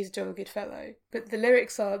For He's a Jolly Good Fellow, but the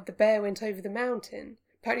lyrics are "The bear went over the mountain."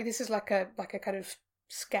 Apparently this is like a kind of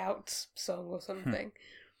Scouts song or something.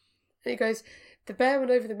 And it goes, "The bear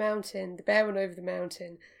went over the mountain, the bear went over the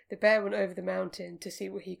mountain, the bear went over the mountain to see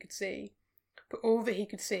what he could see. But all that he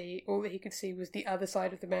could see was the other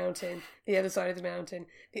side of the mountain, the other side of the mountain,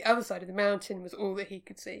 the other side of the mountain was all that he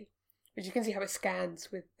could see." Which you can see how it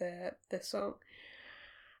scans with the song.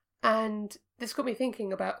 And this got me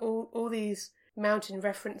thinking about all these mountain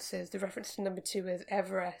references. The reference to number 2 as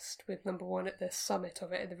Everest, with number 1 at the summit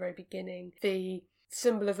of it at the very beginning. The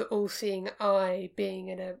symbol of the all-seeing eye being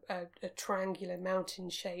in a triangular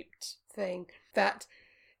mountain-shaped thing. That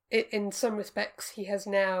in some respects he has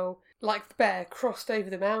now, like the bear, crossed over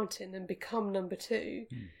the mountain and become number 2.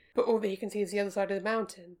 But all that he can see is the other side of the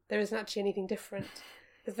mountain. There isn't actually anything different.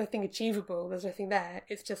 There's nothing achievable, there's nothing there,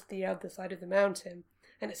 it's just the other side of the mountain.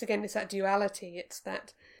 And it's that duality, it's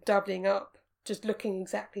that doubling up, just looking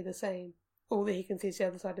exactly the same. All that he can see is the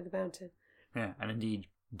other side of the mountain. Yeah, and indeed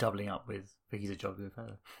doubling up with For He's a Jolly Good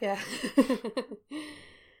Fellow. Yeah.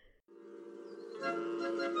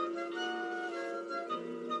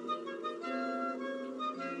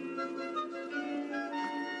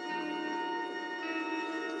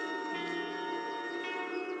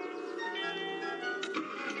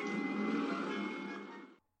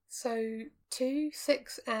 So 2,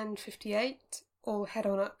 6 and 58 all head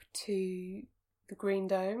on up to the Green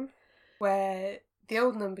Dome, where the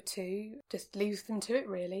old number 2 just leaves them to it,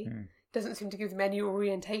 really. Doesn't seem to give them any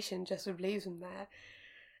orientation, just sort of leaves them there.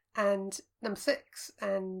 And number 6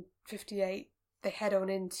 and 58, they head on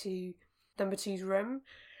into number 2's room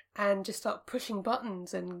and just start pushing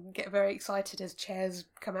buttons and get very excited as chairs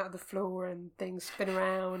come out of the floor and things spin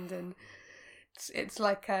around, and it's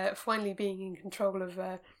like finally being in control of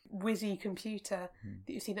a whizzy computer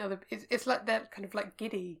that you've seen other. It's like they're kind of like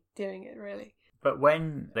giddy doing it, really. But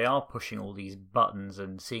when they are pushing all these buttons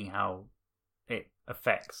and seeing how it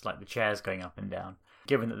affects, like the chairs going up and down,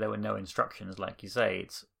 given that there were no instructions, like you say,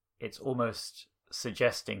 it's almost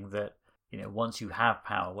suggesting that, once you have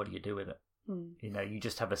power, what do you do with it? You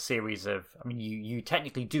just have a series of, you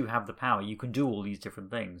technically do have the power. You can do all these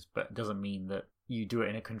different things, but it doesn't mean that you do it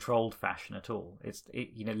in a controlled fashion at all.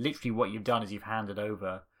 Literally what you've done is you've handed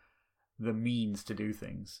over the means to do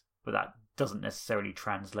things, but that doesn't necessarily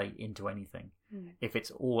translate into anything if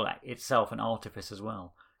it's all itself an artifice as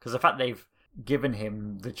well. Because the fact they've given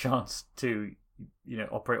him the chance to,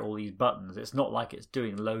 operate all these buttons, it's not like it's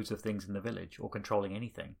doing loads of things in the village or controlling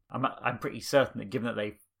anything. I'm pretty certain that given that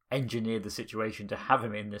they've engineered the situation to have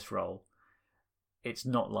him in this role, it's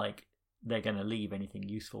not like they're going to leave anything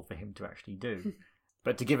useful for him to actually do.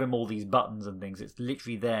 But to give him all these buttons and things, it's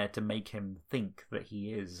literally there to make him think that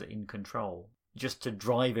he is in control, just to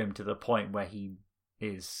drive him to the point where he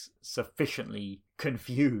is sufficiently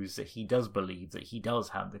confused that he does believe that he does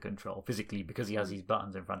have the control physically, because he has these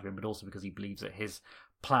buttons in front of him, but also because he believes that his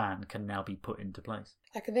plan can now be put into place.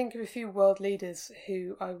 I can think of a few world leaders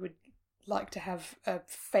who I would like to have a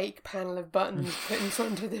fake panel of buttons put in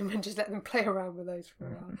front of them and just let them play around with those for a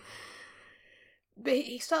while. But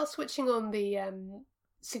he starts switching on the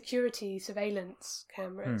security surveillance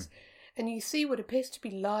cameras, and you see what appears to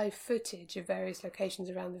be live footage of various locations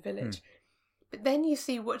around the village. But then you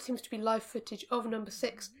see what seems to be live footage of number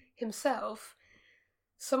 6 himself,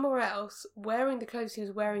 somewhere else, wearing the clothes he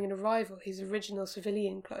was wearing in Arrival, his original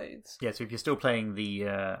civilian clothes. Yeah, so if you're still playing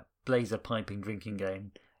the blazer piping drinking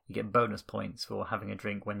game, you get bonus points for having a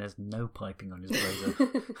drink when there's no piping on his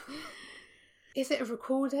blazer. Is it a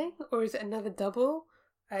recording or is it another double?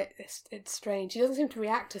 It's strange. He doesn't seem to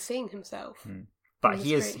react to seeing himself. But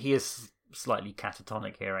he is slightly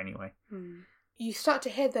catatonic here anyway. You start to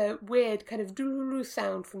hear the weird kind of doo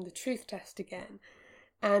sound from the truth test again,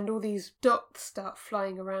 and all these dots start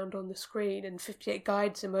flying around on the screen, and 58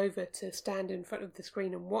 guides him over to stand in front of the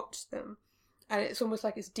screen and watch them. And it's almost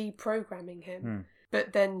like it's deprogramming him.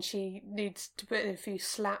 But then she needs to put in a few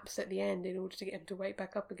slaps at the end in order to get him to wake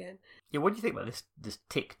back up again. Yeah, what do you think about this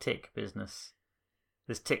tick-tick business?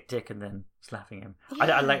 This tick-tick and then slapping him.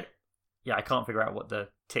 Yeah. I can't figure out what the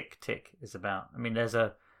tick-tick is about. I mean,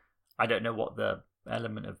 I don't know what the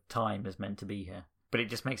element of time is meant to be here, but it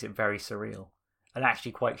just makes it very surreal and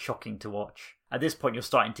actually quite shocking to watch. At this point, you're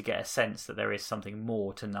starting to get a sense that there is something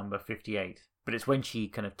more to number 58, but it's when she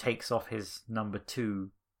kind of takes off his number 2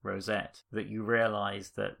 rosette that you realise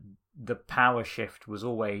that the power shift was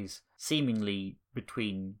always seemingly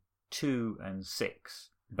between 2 and 6.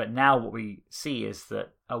 But now what we see is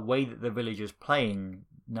that a way that the villagers playing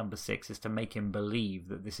number 6 is to make him believe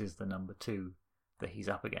that this is the number 2 that he's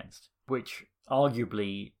up against. Which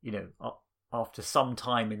arguably, after some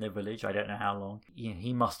time in the village, I don't know how long,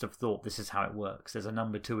 he must have thought this is how it works. There's a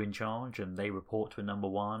number 2 in charge and they report to a number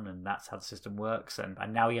 1 and that's how the system works. And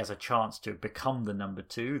now he has a chance to become the number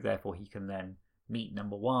 2, therefore he can then meet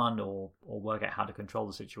number 1 or work out how to control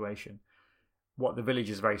the situation. What the village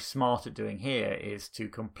is very smart at doing here is to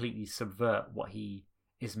completely subvert what he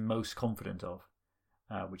is most confident of,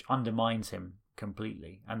 which undermines him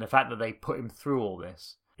completely. And the fact that they put him through all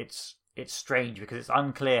this, it's strange because it's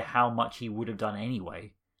unclear how much he would have done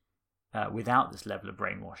anyway without this level of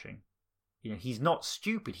brainwashing. He's not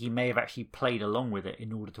stupid. He may have actually played along with it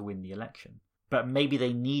in order to win the election. But maybe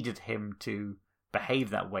they needed him to behave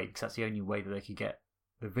that way because that's the only way that they could get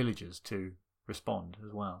the villagers to respond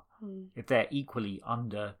as well. If they're equally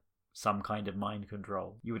under some kind of mind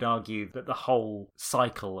control, you would argue that the whole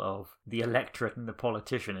cycle of the electorate and the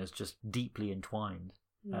politician is just deeply entwined.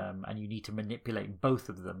 And you need to manipulate both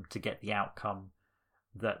of them to get the outcome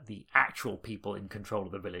that the actual people in control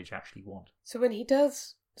of the village actually want. So when he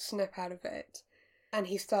does snap out of it and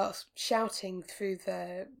he starts shouting through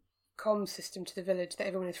the comm system to the village that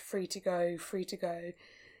everyone is free to go,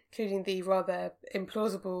 including the rather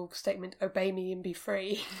implausible statement, "Obey me and be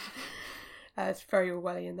free." It's very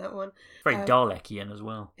Orwellian, that one. Very Dalekian as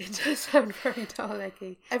well. It does sound very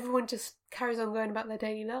Dalek-y. Everyone just carries on going about their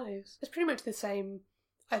daily lives. It's pretty much the same,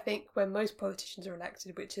 I think, when most politicians are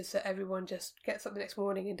elected, which is that everyone just gets up the next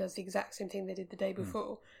morning and does the exact same thing they did the day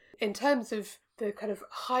before. In terms of the kind of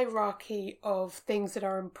hierarchy of things that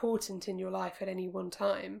are important in your life at any one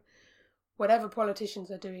time, whatever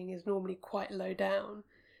politicians are doing is normally quite low down,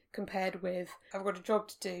 compared with, I've got a job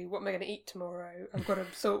to do, what am I going to eat tomorrow? I've got to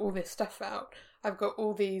sort all this stuff out. I've got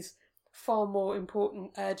all these far more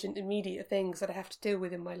important, urgent, immediate things that I have to deal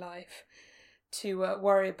with in my life to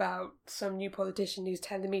worry about some new politician who's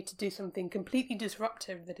telling me to do something completely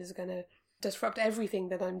disruptive that is going to disrupt everything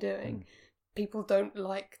that I'm doing. People don't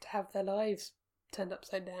like to have their lives turned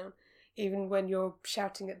upside down, even when you're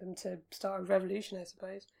shouting at them to start a revolution, I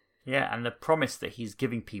suppose. Yeah, and the promise that he's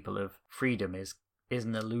giving people of freedom is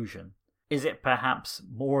an illusion. Is it perhaps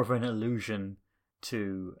more of an illusion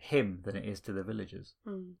to him than it is to the villagers?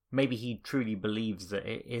 Maybe he truly believes that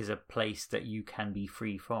it is a place that you can be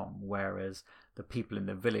free from, whereas the people in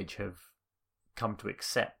the village have come to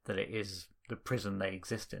accept that it is the prison they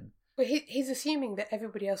exist in. But he's assuming that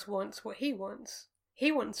everybody else wants what he wants.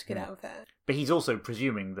 He wants to get out of there. But he's also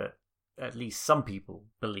presuming that at least some people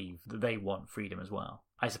believe that they want freedom as well.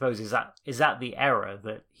 I suppose is that the error,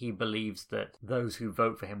 that he believes that those who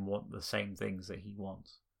vote for him want the same things that he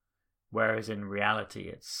wants, whereas in reality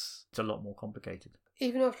it's a lot more complicated.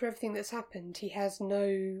 Even after everything that's happened, he has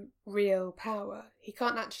no real power. He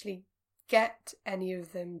can't actually get any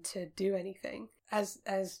of them to do anything.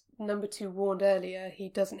 As number 2 warned earlier, he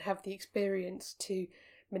doesn't have the experience to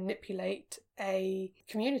manipulate a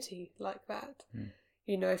community like that.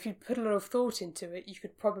 You know, if you put a lot of thought into it, you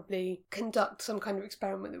could probably conduct some kind of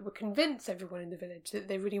experiment that would convince everyone in the village that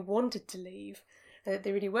they really wanted to leave, and that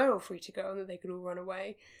they really were all free to go, and that they could all run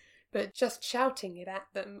away. But just shouting it at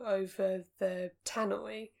them over the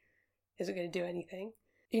tannoy isn't going to do anything.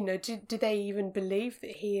 You know, do they even believe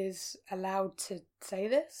that he is allowed to say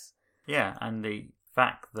this? Yeah, and the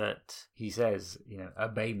fact that he says, you know,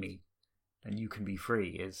 obey me and you can be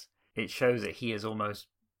free, it shows that he has almost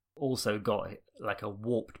also got like a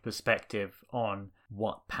warped perspective on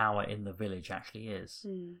what power in the village actually is.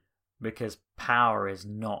 Because power is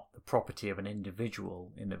not the property of an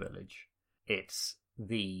individual in the village. It's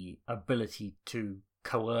the ability to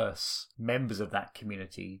coerce members of that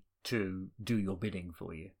community to do your bidding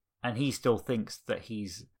for you. And he still thinks that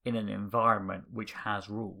he's in an environment which has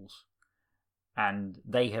rules. And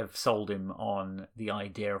they have sold him on the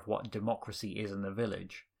idea of what democracy is in the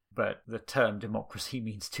village. But the term democracy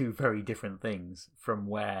means two very different things from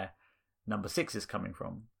where number 6 is coming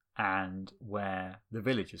from and where the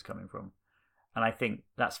village is coming from. And I think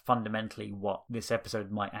that's fundamentally what this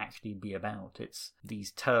episode might actually be about. It's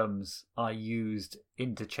these terms are used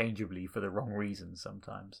interchangeably for the wrong reasons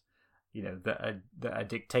sometimes. You know, that a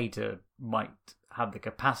dictator might have the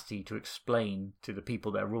capacity to explain to the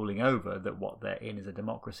people they're ruling over that what they're in is a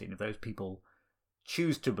democracy. And if those people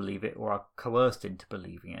choose to believe it or are coerced into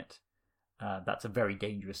believing it, that's a very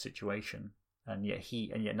dangerous situation. And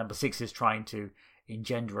yet number 6 is trying to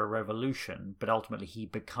engender a revolution, but ultimately he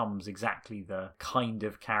becomes exactly the kind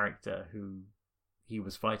of character who he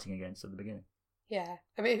was fighting against at the beginning. Yeah,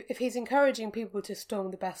 I mean, if he's encouraging people to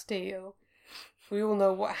storm the Bastille, we all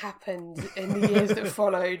know what happened in the years that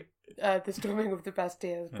followed the storming of the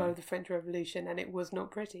Bastille as part of the French Revolution, and it was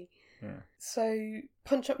not pretty. Yeah. So,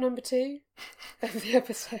 punch-up number 2 of the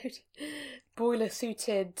episode.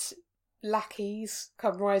 Boiler-suited lackeys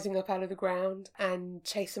come rising up out of the ground and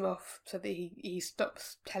chase him off so that he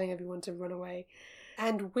stops telling everyone to run away.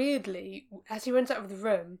 And weirdly, as he runs out of the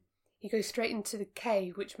room, he goes straight into the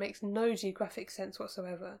cave, which makes no geographic sense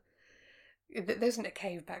whatsoever. There isn't a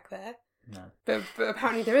cave back there. No. But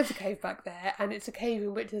apparently there is a cave back there, and it's a cave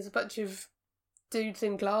in which there's a bunch of dudes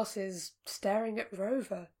in glasses staring at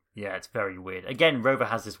Rover. Yeah, it's very weird. Again, Rover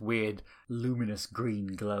has this weird luminous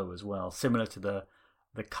green glow as well, similar to the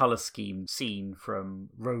colour scheme seen from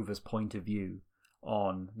Rover's point of view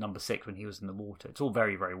on number 6 when he was in the water. It's all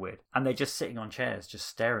very, very weird. And they're just sitting on chairs, just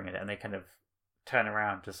staring at it, and they kind of turn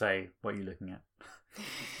around to say, what are you looking at?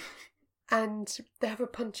 And they have a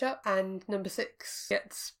punch-up, and number 6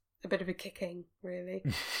 gets a bit of a kicking, really.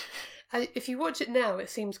 And if you watch it now,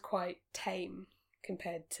 it seems quite tame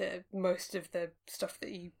compared to most of the stuff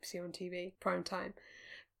that you see on TV, prime time.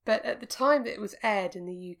 But at the time that it was aired in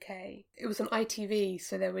the UK, it was on ITV,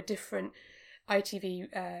 so there were different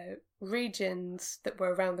ITV regions that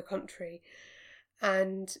were around the country.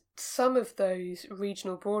 And some of those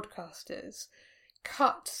regional broadcasters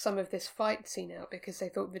cut some of this fight scene out because they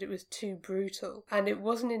thought that it was too brutal. And it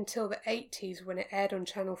wasn't until the 80s, when it aired on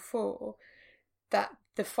Channel 4, that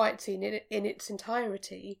the fight scene in its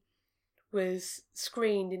entirety was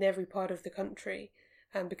screened in every part of the country,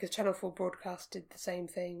 because Channel 4 broadcasted the same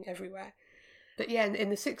thing everywhere. But yeah, in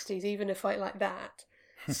the 60s, even a fight like that,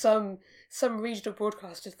 some regional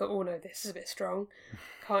broadcasters thought, oh no, this is a bit strong.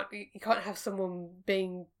 You can't have someone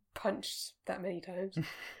being punched that many times.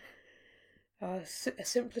 A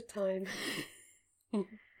simpler time.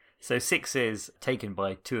 So 6 is taken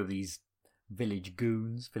by 2 of these village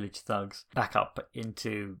goons, village thugs, back up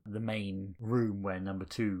into the main room where number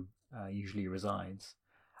 2 usually resides.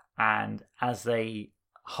 And as they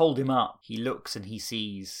hold him up, he looks and he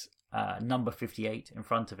sees number 58 in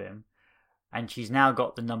front of him. And she's now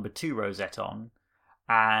got the number 2 rosette on.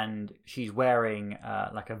 And she's wearing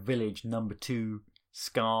like a village number 2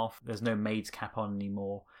 scarf. There's no maid's cap on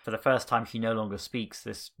anymore. For the first time, she no longer speaks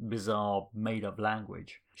this bizarre made-up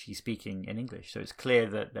language. She's speaking in English. So it's clear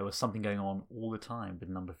that there was something going on all the time with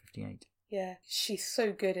number 58. Yeah, she's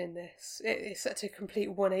so good in this. It's such a complete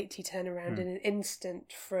 180 turnaround in an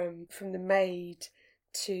instant from the maid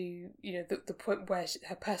to, you know, the point where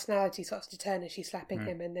her personality starts to turn as she's slapping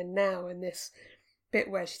him, and then now in this bit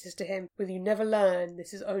where she says to him, "Will you never learn?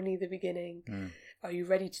 This is only the beginning. Are you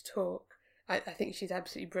ready to talk?" I think she's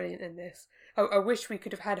absolutely brilliant in this. I wish we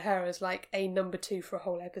could have had her as like a number 2 for a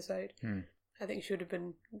whole episode. I think she would have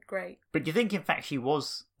been great. But do you think, in fact, she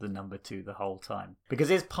was the number 2 the whole time?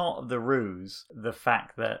 Because is part of the ruse the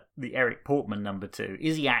fact that the Eric Portman number 2,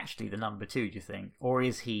 is he actually the number 2, do you think? Or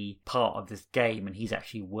is he part of this game and he's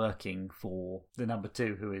actually working for the number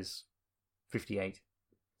 2, who is 58?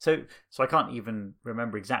 So I can't even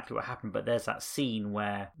remember exactly what happened, but there's that scene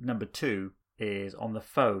where number 2 is on the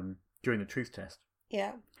phone during the truth test.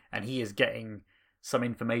 Yeah. And he is getting some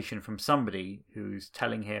information from somebody who's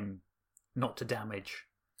telling him not to damage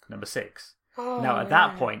number 6. Oh, now, at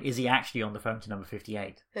that point, is he actually on the phone to number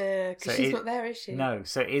 58? Because she's not there, is she? No.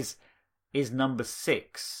 So is number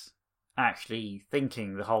 6 actually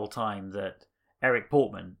thinking the whole time that Eric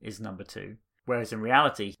Portman is number 2? Whereas in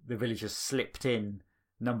reality, the villagers slipped in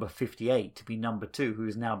number 58 to be number 2, who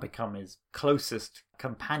has now become his closest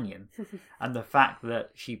companion. And the fact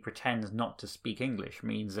that she pretends not to speak English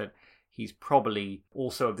means that he's probably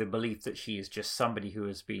also of the belief that she is just somebody who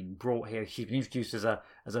has been brought here. She's been introduced as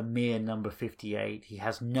a mere number 58. He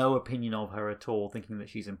has no opinion of her at all, thinking that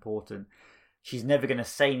she's important. She's never going to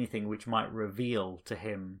say anything which might reveal to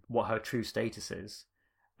him what her true status is.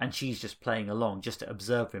 And she's just playing along, just to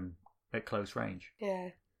observe him at close range. Yeah.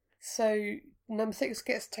 So number 6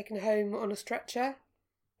 gets taken home on a stretcher.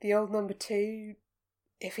 The old number 2,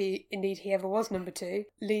 if he ever was number 2,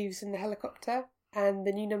 leaves in the helicopter. And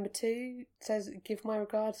the new number 2 says, "Give my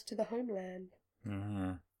regards to the homeland."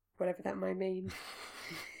 Yeah. Whatever that might mean.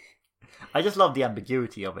 I just love the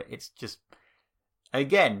ambiguity of it. It's just,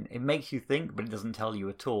 again, it makes you think, but it doesn't tell you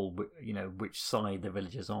at all, you know, which side the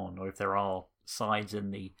village is on, or if there are sides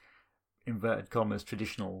in the inverted commas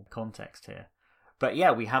traditional context here. But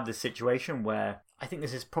yeah, we have this situation where I think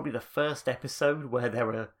this is probably the first episode where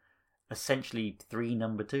there are essentially 3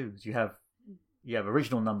 number 2s. You have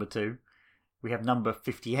original number 2. We have number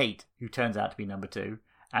 58, who turns out to be number 2.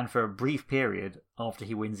 And for a brief period after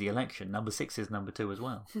he wins the election, number 6 is number 2 as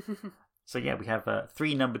well. So yeah, we have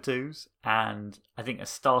 3 number 2s, and I think a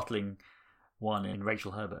startling one in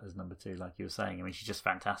Rachel Herbert as number 2, like you were saying. I mean, she's just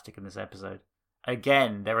fantastic in this episode.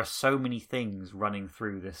 Again, there are so many things running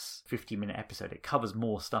through this 50-minute episode. It covers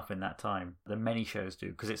more stuff in that time than many shows do,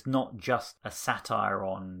 because it's not just a satire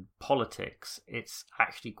on politics. It's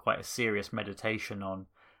actually quite a serious meditation on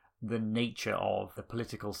the nature of the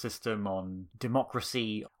political system, on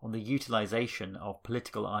democracy, on the utilization of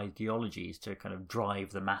political ideologies to kind of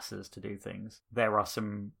drive the masses to do things. There are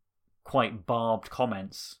some quite barbed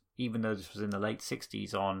comments, even though this was in the late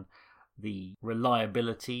 60s, on the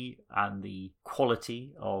reliability and the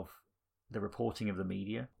quality of the reporting of the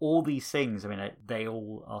media. All these things, I mean, they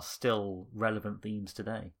all are still relevant themes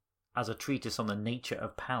today. As a treatise on the nature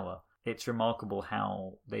of power, it's remarkable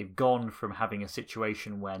how they've gone from having a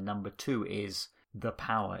situation where number 2 is the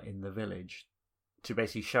power in the village to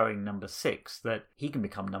basically showing number 6 that he can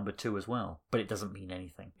become number 2 as well, but it doesn't mean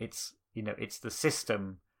anything. It's, you know, it's the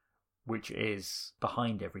system which is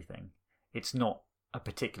behind everything. It's not a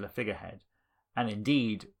particular figurehead. And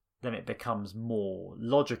indeed, then it becomes more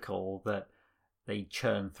logical that they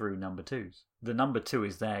churn through number 2s. The number 2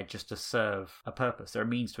 is there just to serve a purpose. There are a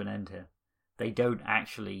means to an end here. They don't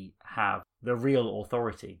actually have the real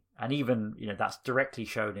authority. And even, you know, that's directly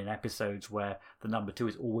shown in episodes where the number 2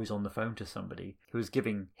 is always on the phone to somebody who is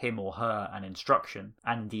giving him or her an instruction,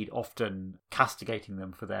 and indeed often castigating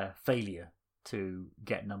them for their failure to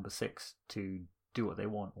get number 6 to do what they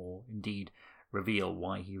want, or indeed reveal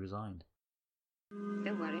why he resigned.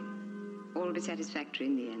 Don't worry. All will be satisfactory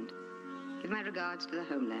in the end. Give my regards to the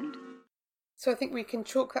homeland. So I think we can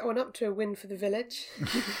chalk that one up to a win for the village.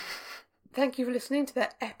 Thank you for listening to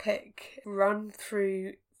that epic run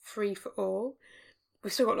through Free for All.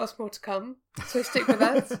 We've still got lots more to come, so stick with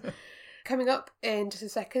us. Coming up in just a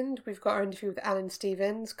second, we've got our interview with Alan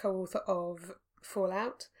Stevens, co-author of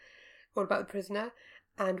Fallout. all about The Prisoner,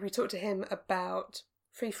 and we talked to him about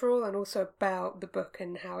Free For All and also about the book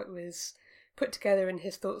and how it was put together and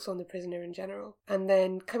his thoughts on The Prisoner in general. And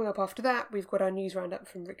then coming up after that, we've got our news roundup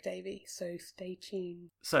from Rick Davey, so stay tuned.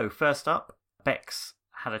 So first up, Bex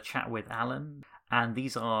had a chat with Alan, and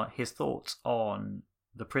these are his thoughts on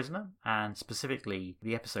The Prisoner, and specifically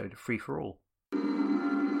the episode Free For All.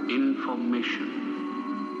 Information.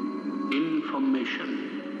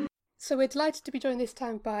 So we're delighted to be joined this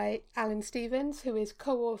time by Alan Stevens, who is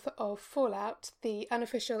co-author of Fallout, the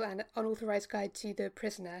unofficial and unauthorised guide to The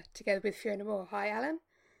Prisoner, together with Fiona Moore. Hi, Alan.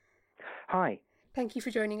 Hi. Thank you for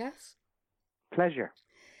joining us. Pleasure.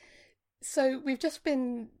 So we've just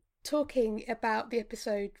been talking about the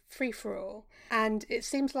episode Free For All, and it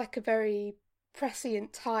seems like a very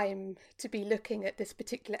prescient time to be looking at this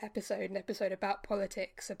particular episode, an episode about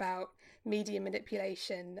politics, about media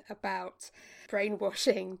manipulation, about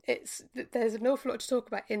brainwashing. There's an awful lot to talk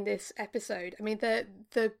about in this episode. I mean, the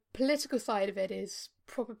political side of it is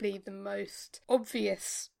probably the most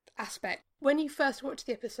obvious aspect. When you first watched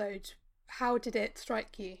the episode, how did it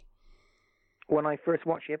strike you? When I first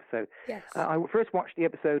watched the episode? Yes. I first watched the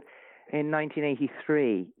episode in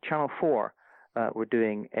 1983. Channel 4 were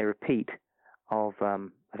doing a repeat of, I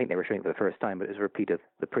think they were showing it for the first time, but it was a repeat of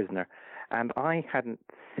The Prisoner. And I hadn't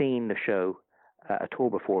seen the show at all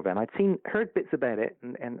before then. I'd heard bits about it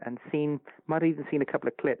and might have even seen a couple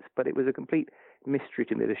of clips, but it was a complete mystery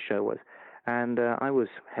to me, this show was. And how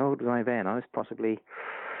old was I then? I was possibly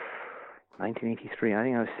 1983. I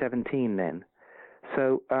think I was 17 then.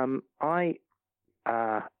 So I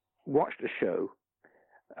watched the show.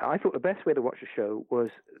 I thought the best way to watch the show was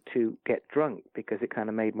to get drunk because it kind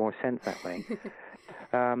of made more sense that way.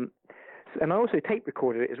 And I also tape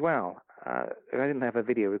recorded it as well. I didn't have a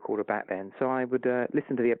video recorder back then, so I would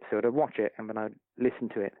listen to the episode, I'd watch it, and then I'd listen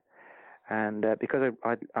to it. And because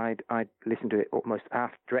I'd listened to it almost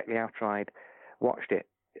directly after I'd watched it,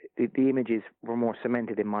 the images were more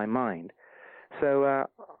cemented in my mind. So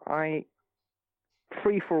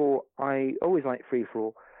Free For All, I always liked Free For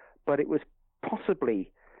All, but it was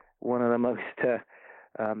possibly one of the most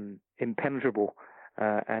impenetrable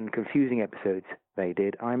and confusing episodes they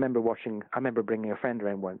did. I remember bringing a friend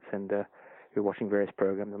around once, and we were watching various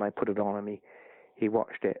programs, and I put it on, and he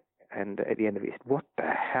watched it, and at the end of it, he said, "What the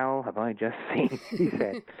hell have I just seen?" he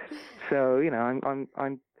said. So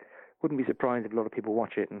I wouldn't be surprised if a lot of people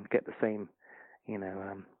watch it and get the same,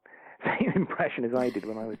 same impression as I did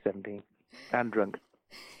when I was 17 and drunk.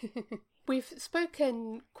 We've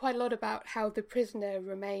spoken quite a lot about how The Prisoner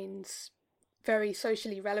remains very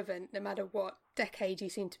socially relevant no matter what decade you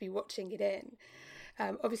seem to be watching it in.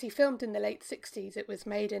 Obviously filmed in the late 60s, it was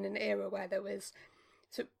made in an era where there was,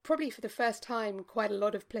 so probably for the first time, quite a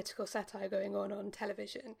lot of political satire going on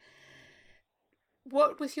television.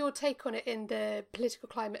 What was your take on it in the political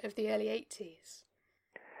climate of the early 80s?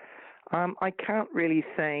 I can't really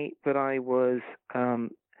say that I was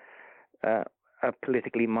a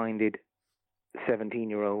politically minded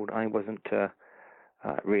 17-year-old. I wasn't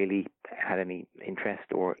really had any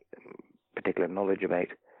interest or particular knowledge about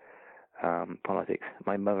politics.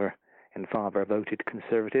 My mother and father voted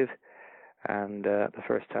Conservative, and the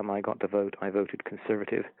first time I got to vote, I voted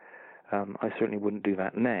Conservative. I certainly wouldn't do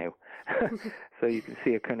that now. So you can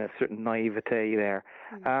see a kind of certain naivete there.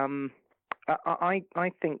 I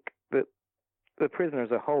think that The Prisoner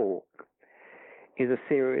as a whole is a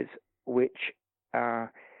series which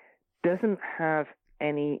doesn't have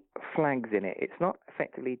any flags in it. It's not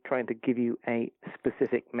effectively trying to give you a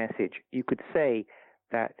specific message. You could say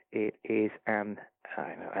that it is an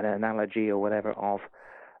analogy or whatever of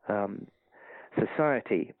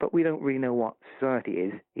society, but we don't really know what society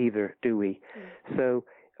is either, do we? So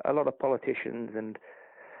a lot of politicians and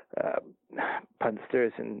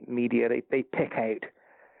punsters and media, they pick out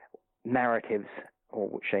narratives, or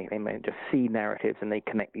which they may just see narratives, and they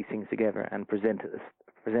connect these things together and present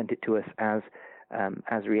it to us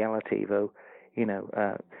as reality. Though,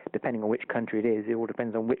 depending on which country it is, it all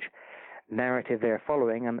depends on which narrative they're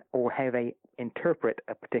following or how they interpret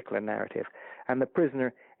a particular narrative. And The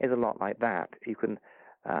Prisoner is a lot like that. You can.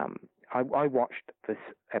 I watched this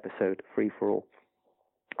episode, Free For All,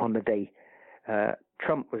 on the day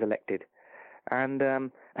Trump was elected,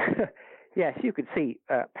 and yes, you could see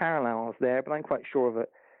parallels there. But I'm quite sure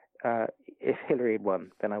that if Hillary had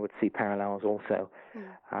won, then I would see parallels also.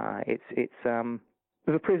 It's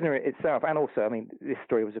The Prisoner itself, and also, I mean, this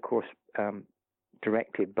story was, of course,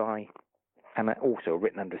 directed by, and also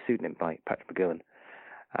written under pseudonym by Patrick McGowan.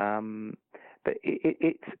 But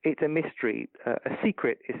it's a mystery. A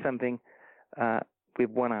secret is something with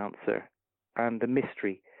one answer, and the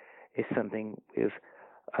mystery is something with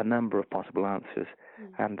a number of possible answers,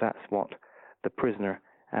 and that's what The Prisoner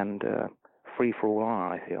and Free for All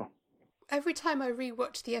are, I feel. Every time I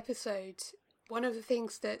rewatch the episode, one of the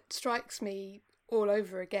things that strikes me all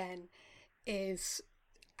over again is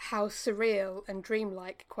how surreal and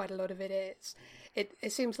dreamlike quite a lot of it is.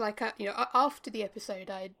 It seems like, after the episode,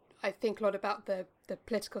 I think a lot about the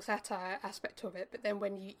political satire aspect of it, but then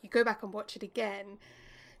when you go back and watch it again,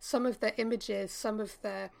 some of the images, some of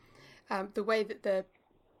the way that the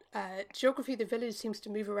geography of the village seems to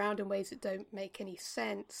move around in ways that don't make any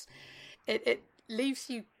sense, it leaves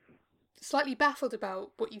you slightly baffled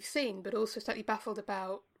about what you've seen, but also slightly baffled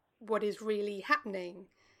about what is really happening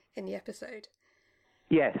in the episode.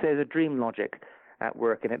 Yes, there's a dream logic at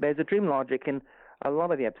work in it. There's a dream logic in a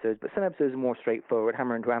lot of the episodes, but some episodes are more straightforward.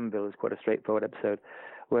 Hammer into Anvil is quite a straightforward episode,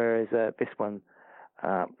 whereas this one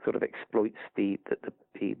sort of exploits the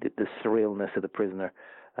surrealness of The Prisoner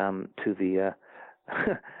to the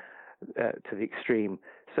to the extreme.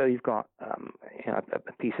 So you've got a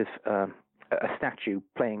piece of a statue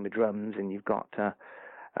playing the drums, and you've got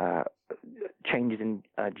changes in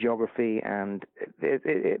geography, and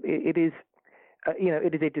it is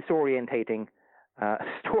it is a disorientating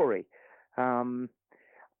story. How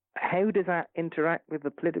does that interact with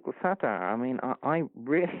the political satire? I mean, I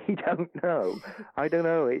really don't know. I don't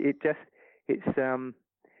know. It's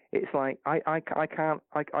like I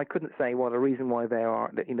couldn't say the reason why there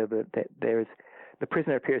are that there's The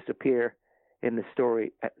Prisoner appears to appear in the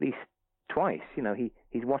story at least twice.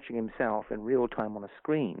 He's watching himself in real time on a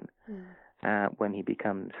screen when he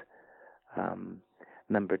becomes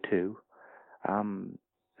number 2,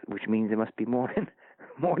 which means there must be more than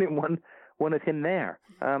one of him there.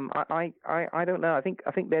 I don't know. I think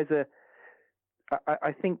there's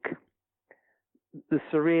I think the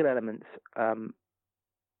surreal elements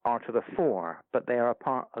are to the fore, but they are a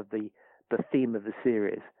part of the theme of the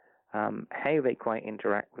series. How they quite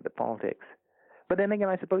interact with the politics. But then again,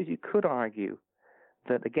 I suppose you could argue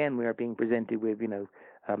that, again, we are being presented with,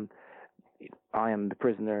 I am the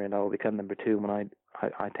prisoner and I will become number 2 when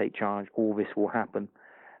I take charge. All this will happen.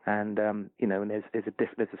 And, and there's a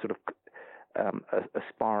sort of a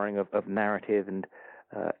sparring of narrative and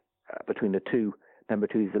between the two number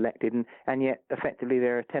 2s elected. And yet, effectively,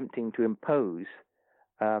 they're attempting to impose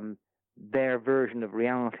their version of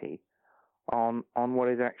reality on what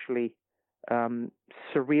is actually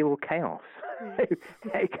surreal chaos.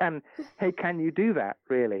 How can you do that,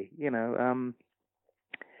 really?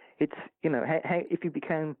 It's how, if you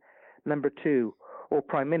became number 2 or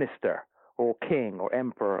prime minister or king or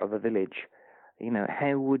emperor of a village,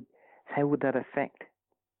 how would that affect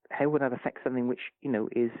something which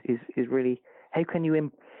is really, how can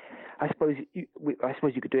you I suppose you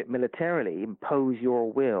could do it militarily, impose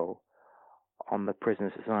your will on the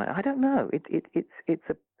prisoner society. I don't know. It's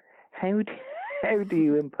a how do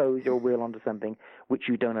you impose your will onto something which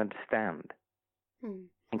you don't understand and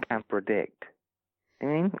can't predict? I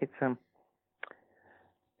mean, it's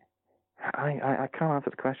I can't answer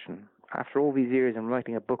the question. After all these years and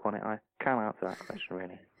writing a book on it, I can't answer that question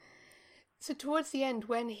really. So towards the end,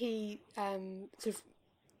 when he sort of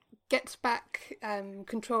gets back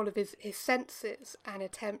control of his senses and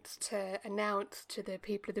attempts to announce to the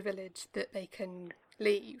people of the village that they can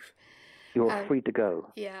leave. You're free to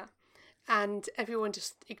go. Yeah. And everyone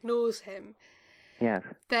just ignores him. Yes.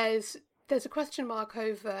 There's a question mark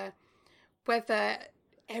over whether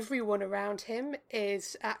everyone around him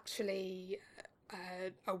is actually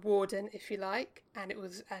a warden, if you like, and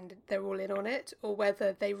they're all in on it, or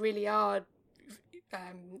whether they really are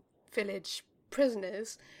village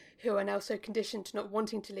prisoners who are now so conditioned to not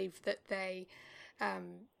wanting to leave that they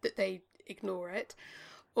ignore it.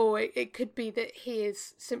 Or it could be that he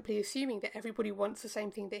is simply assuming that everybody wants the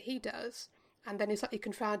same thing that he does, and then is slightly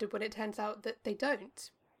confounded when it turns out that they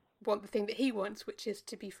don't want the thing that he wants, which is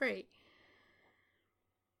to be free.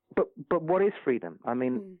 But what is freedom? I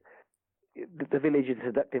mean, the village is a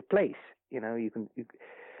seductive place.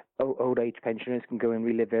 Old age pensioners can go and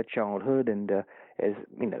relive their childhood, and as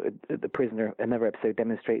the prisoner, another episode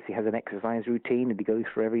demonstrates, he has an exercise routine that he goes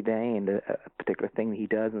for every day, and a particular thing that he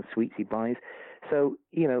does and sweets he buys. So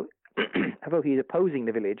although he's opposing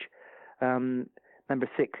the village, number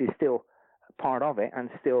 6 is still part of it and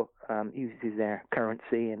still uses their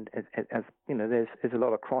currency, and as there's a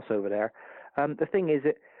lot of crossover there. The thing is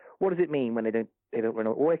that, what does it mean when they don't run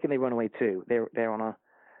away? Where can they run away to? They're on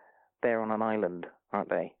an island, aren't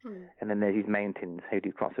they? And then there's these mountains. How do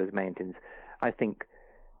you cross those mountains? I think,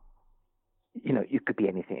 it could be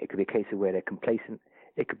anything. It could be a case of where they're complacent.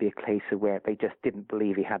 It could be a case of where they just didn't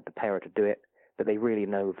believe he had the power to do it, but they really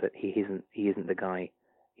know that he isn't the guy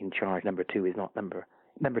in charge. Number 2 is not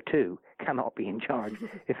number 2 cannot be in charge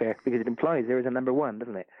because it implies there is a number 1,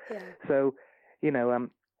 doesn't it? Yeah. So,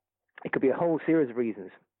 it could be a whole series of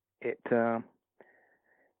reasons. He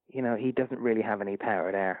doesn't really have any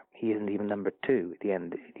power there. He isn't even number 2 at the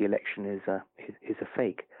end. The election is a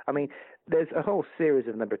fake. I mean, there's a whole series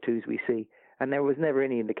of number 2s we see, and there was never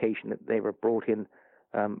any indication that they were brought in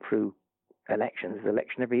through elections. There's an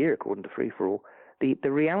election every year, according to Free for All.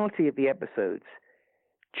 The reality of the episodes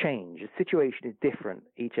change. The situation is different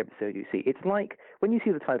each episode you see. It's like when you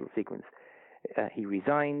see the title sequence, he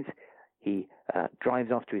resigns, he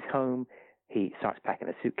drives off to his home, he starts packing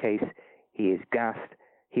a suitcase, he is gassed,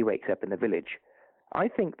 he wakes up in the village. I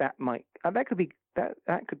think that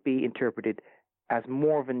could be interpreted as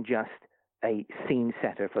more than just a scene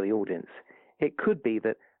setter for the audience. It could be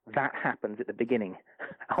that happens at the beginning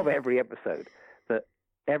of every episode. That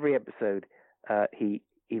every episode he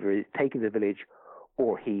either is taken to the village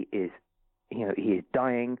or he is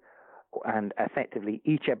dying, and effectively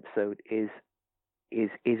each episode is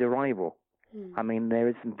a rival. I mean, there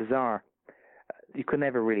is some bizarre. You could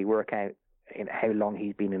never really work out how long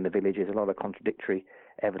he's been in the village. There's a lot of contradictory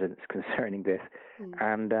evidence concerning this,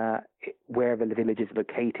 and where the village is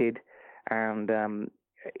located, and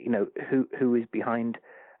who is behind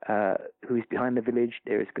the village.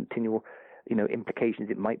 There is continual implications.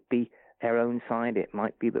 It might be their own side, it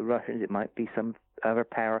might be the Russians, it might be some other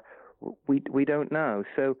power. We don't know.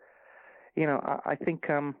 So I think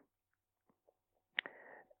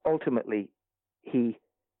ultimately he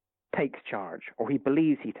takes charge, or he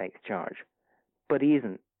believes he takes charge, but he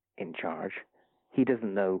isn't in charge. He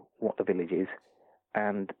doesn't know what the village is,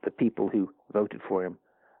 and the people who voted for him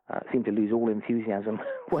seem to lose all enthusiasm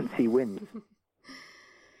once he wins.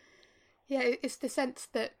 Yeah, it's the sense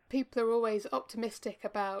that people are always optimistic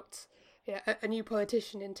about a new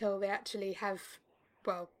politician until they actually have,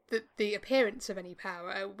 the appearance of any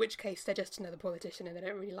power, in which case they're just another politician and they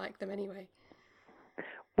don't really like them anyway.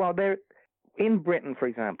 Well, in Britain, for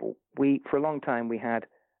example, for a long time we had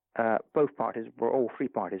both parties, all three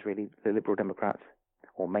parties really, the Liberal Democrats,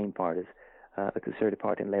 or main parties, the Conservative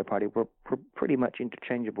Party and Labour Party, were pretty much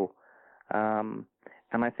interchangeable. And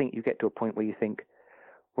I think you get to a point where you think,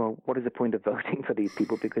 well, what is the point of voting for these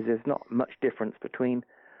people? Because there's not much difference between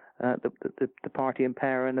the party in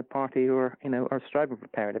power and the party who are striving for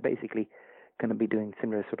power. They're basically going to be doing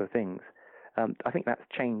similar sort of things. I think that's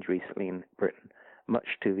changed recently in Britain,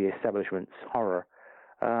 much to the establishment's horror.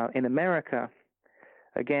 In America,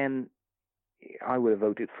 again, I would have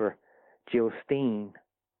voted for Jill Stein.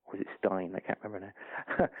 Was it Stein? I can't remember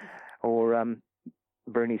now. Or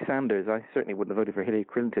Bernie Sanders. I certainly wouldn't have voted for Hillary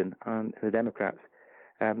Clinton and the Democrats.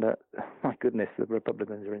 And my goodness, the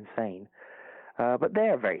Republicans are insane. But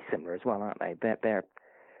they're very similar as well, aren't they? They're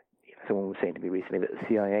someone was saying to me recently that the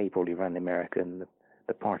CIA probably ran America, and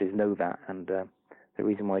the parties know that. And the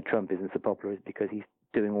reason why Trump isn't so popular is because he's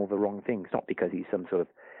doing all the wrong things, not because he's some sort of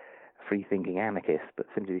free-thinking anarchist, but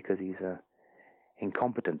simply because he's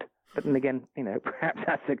incompetent. But then again, perhaps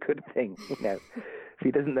that's a good thing. If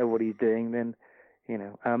he doesn't know what he's doing, then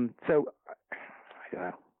So I don't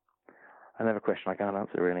know. Another question I can't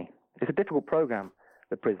answer really. It's a difficult program,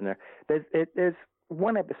 The Prisoner. There's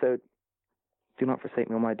one episode, Do Not Forsake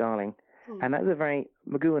Me, My Darling, and that was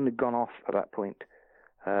McGoohan had gone off at that point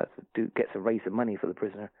to get some raise some money for The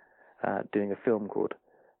Prisoner, doing a film called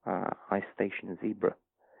Ice Station Zebra,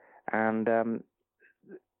 and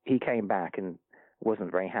he came back and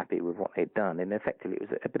wasn't very happy with what they'd done, and effectively it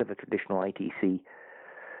was a bit of a traditional ITC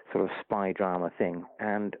sort of spy drama thing,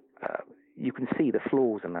 and you can see the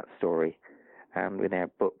flaws in that story, and in our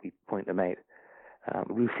book we point them out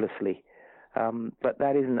ruthlessly. But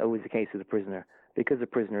that isn't always the case with The Prisoner, because The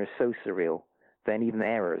Prisoner is so surreal. Then even the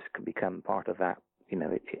errors can become part of that.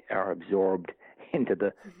 Are absorbed into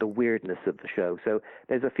the weirdness of the show. So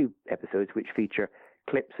there's a few episodes which feature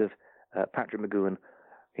clips of Patrick McGoohan.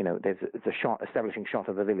 There's a establishing shot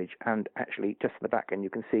of the village, and actually just in the background you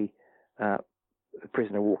can see the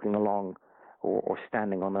prisoner walking along or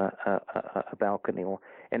standing on a balcony,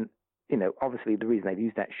 and obviously the reason they've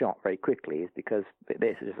used that shot very quickly is because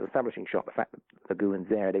this is just an establishing shot. The fact that the McGoohan's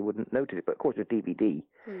there, they wouldn't notice it, but of course with DVD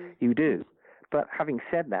you do. But having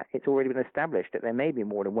said that, it's already been established that there may be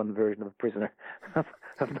more than one version of The Prisoner of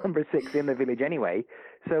number 6 in the village anyway.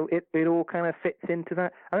 So it all kind of fits into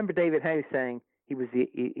that. I remember David Howe saying he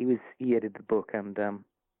edited the book, and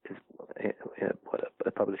is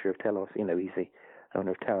a publisher of Telos. He's the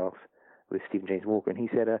owner of Telos with Stephen James Walker, and he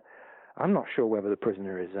said, I'm not sure whether The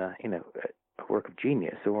Prisoner is a work of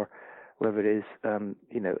genius or whether it is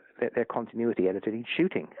their continuity editor needs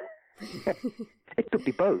shooting. It could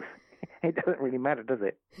be both. It doesn't really matter, does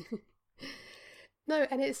it? No,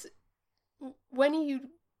 and it's when you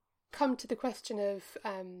come to the question of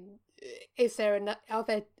are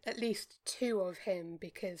there at least two of him,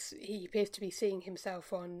 because he appears to be seeing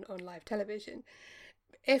himself on live television.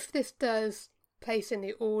 If this does place in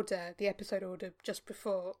the episode order just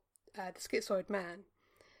before the Schizoid Man,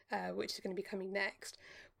 which is going to be coming next,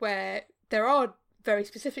 where there are very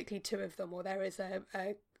specifically two of them, or there is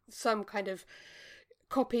some kind of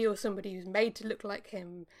copy or somebody who's made to look like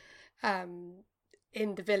him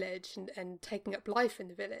in the village and taking up life in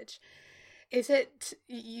the village. Is it,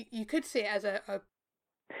 you could see it as a...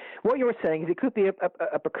 What you were saying is it could be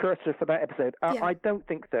a precursor for that episode. Yeah. I don't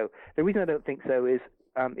think so. The reason I don't think so is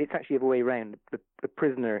it's actually the other way around. The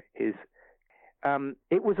prisoner is...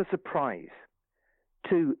 it was a surprise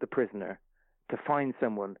to the prisoner to find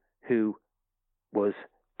someone who was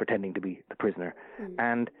pretending to be the prisoner. Mm.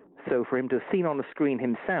 And so for him to have seen on the screen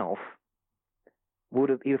himself would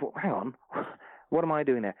have... He thought, hang on, what am I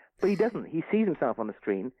doing there? But he doesn't. He sees himself on the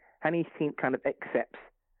screen, and he kind of accepts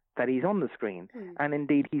that he's on the screen. Mm. And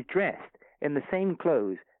indeed, he's dressed in the same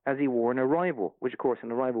clothes as he wore in Arrival, which, of course,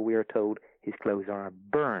 in Arrival, we are told his clothes are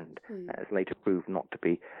burned, as later proved not to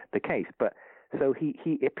be the case. But so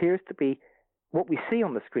he appears to be, what we see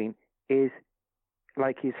on the screen is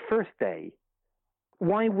like his first day.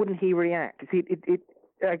 Why wouldn't he react? See,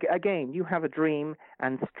 again, you have a dream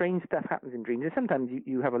and strange stuff happens in dreams. And sometimes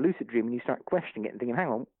you have a lucid dream and you start questioning it and thinking, hang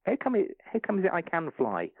on, how come is it I can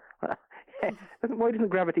fly? Why doesn't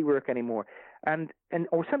gravity work anymore?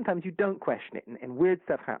 Or sometimes you don't question it and weird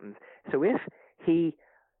stuff happens. So if he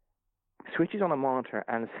switches on a monitor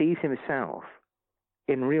and sees himself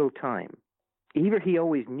in real time, either he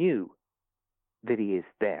always knew that he is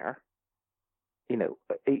there,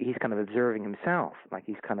 he's kind of observing himself, like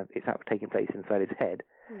it's out taking place inside his head,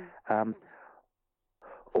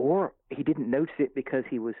 or he didn't notice it because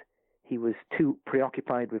he was too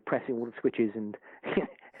preoccupied with pressing all the switches and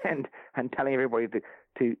and telling everybody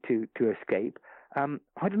to escape. I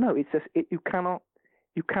don't know. It's just you cannot.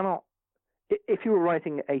 If you were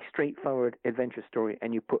writing a straightforward adventure story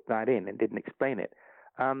and you put that in and didn't explain it,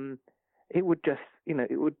 it would just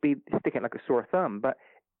it would be sticking like a sore thumb. But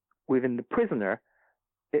within The Prisoner,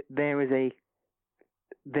 there is a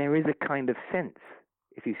kind of sense,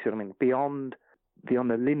 if you see what I mean, beyond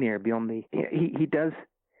the linear, beyond the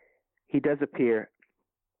he does appear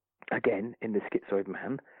again in The Schizoid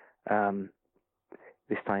Man,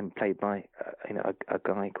 this time played by a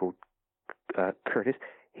guy called Curtis.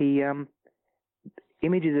 He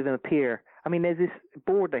images of him appear. I mean, there's this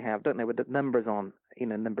board they have, don't they, with the numbers on,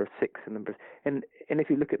 number 6 and numbers, and if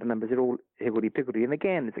you look at the numbers, they're all higgledy-piggledy. And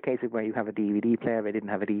again, it's a case of where you have a DVD player. They didn't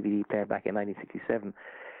have a DVD player back in 1967.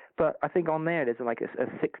 But I think on there's like a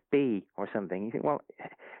 6B or something. You think, well,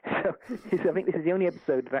 so I think this is the only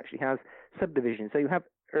episode that actually has subdivisions. So you have,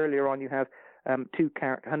 earlier on, you have two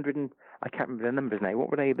characters, I can't remember the numbers now. What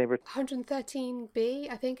were they? They were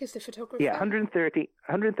 113B, I think, is the photographer. Yeah, 130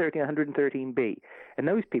 and 113B. And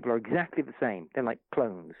those people are exactly the same. They're like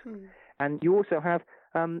clones. And you also have,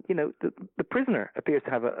 the prisoner appears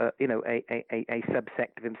to have a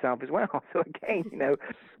subsect of himself as well. So again,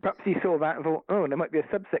 perhaps he saw that and thought, oh, there might be a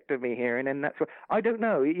subsect of me here. And then that's what, I don't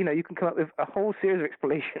know. You can come up with a whole series of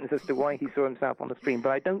explanations as to why he saw himself on the screen.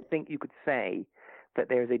 But I don't think you could say that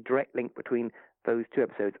there is a direct link between those two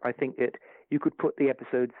episodes. I think that you could put the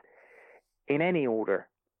episodes in any order,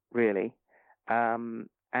 really,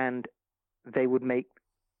 and they would make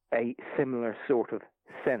a similar sort of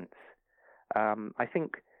sense. I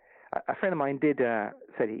think a friend of mine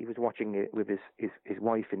said he was watching it with his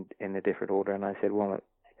wife in a different order, and I said, well,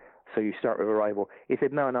 so you start with Arrival. He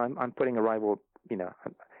said, no, I'm putting Arrival,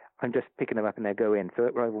 I'm just picking them up and they go in. So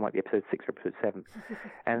Arrival might be episode 6 or episode 7.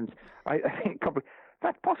 And I think probably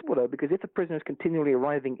that's possible, though, because if the prisoner is continually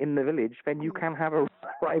arriving in the village, then you can have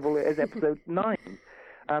Arrival as episode 9.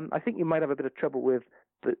 I think you might have a bit of trouble with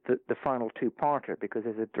the final two-parter because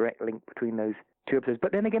there's a direct link between those two episodes.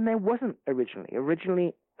 But then again, there wasn't originally.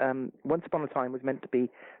 Originally, Once Upon a Time was meant to be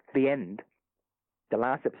the end, the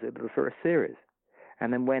last episode of the first series.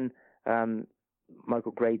 And then when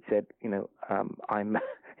Michael Grade said, you're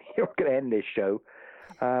going to end this show,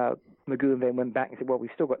 McGoohan then went back and said, well, we've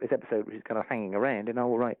still got this episode which is kind of hanging around, and I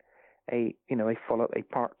will write a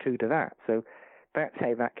part 2 to that. So that's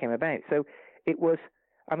how that came about. So it was,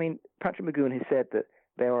 Patrick McGoohan has said that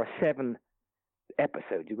there are 7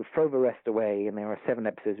 episodes. You could throw the rest away, and there are 7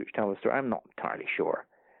 episodes which tell the story. I'm not entirely sure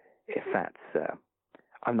if that's.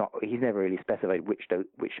 He's never really specified which of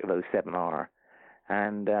those 7 are,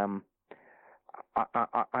 and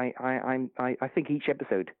I think each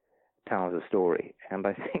episode tells a story, and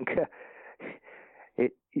I think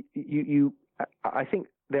I think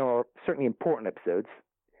there are certainly important episodes.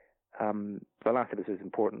 The last episode is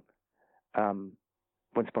important.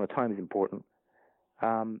 Once Upon a Time is important.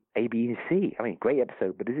 A, B, and C. I mean, great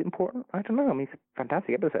episode, but is it important? I don't know. I mean, it's a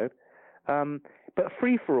fantastic episode. But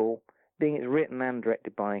Free for All, being it's written and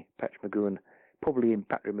directed by Patrick McGoohan, probably in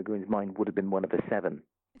Patrick McGoohan's mind would have been one of the 7.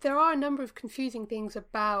 There are a number of confusing things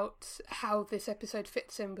about how this episode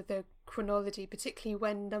fits in with the chronology, particularly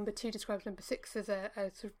when number 2 describes number 6 as a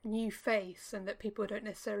sort of new face and that people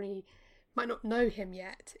might not know him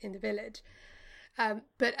yet in the village.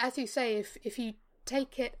 But as you say, if you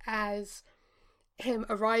take it as him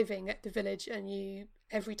arriving at the village and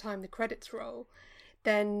every time the credits roll,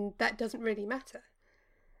 then that doesn't really matter.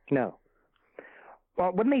 No.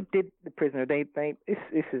 Well, when they did The Prisoner, this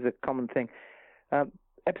is a common thing.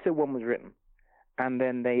 Episode 1 was written, and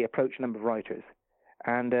then they approached a number of writers,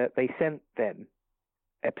 and they sent them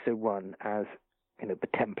episode 1 as the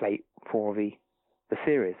template for the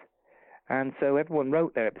series. And so everyone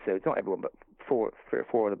wrote their episodes, not everyone, but 3 or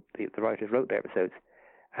 4 of the writers wrote their episodes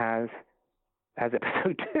as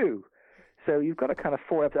episode 2. So you've got a kind of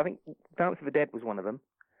 4 episodes. I think Dance of the Dead was one of them.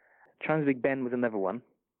 Trans-Big Ben was another one.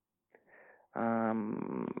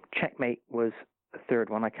 Checkmate was the 3rd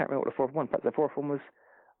one. I can't remember what the 4th one. But the 4th one was,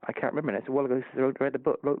 I can't remember. It's a while ago since I read the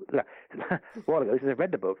book. A while ago since I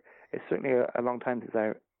read the book. It's certainly a long time since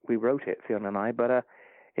we wrote it, Fiona and I. But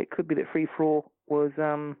it could be that Free for All was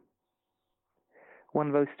one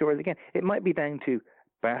of those stories again. It might be down to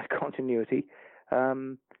bad continuity,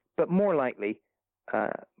 but more likely,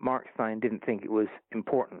 Mark Stein didn't think it was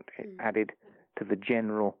important. It added to the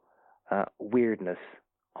general weirdness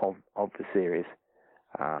of the series.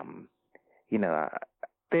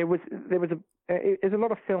 There's a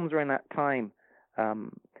lot of films around that time,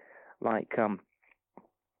 like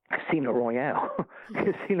Casino Royale.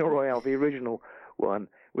 Casino Royale, the original one,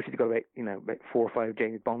 which has got about 4 or 5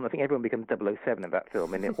 James Bond. I think everyone becomes 007 in that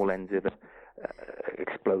film, and it all ends with an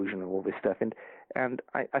explosion and all this stuff. And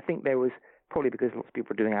I think there was, probably because lots of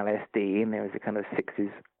people were doing LSD, and there was a kind of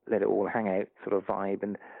 60s let it all hang out sort of vibe,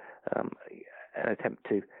 and an attempt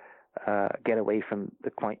to get away from the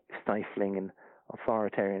quite stifling and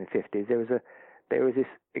authoritarian 50s. There was this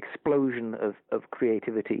explosion of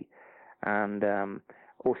creativity, and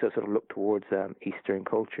also sort of look towards Eastern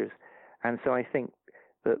cultures. And so I think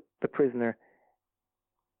that The Prisoner,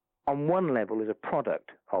 on one level, is a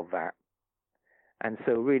product of that, and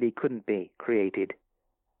so really couldn't be created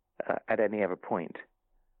at any other point.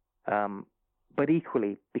 But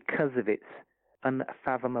equally, because of its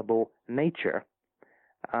unfathomable nature,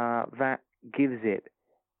 that gives it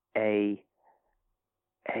a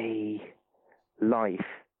life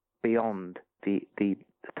beyond the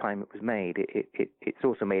time it was made. It's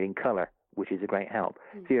also made in colour, which is a great help.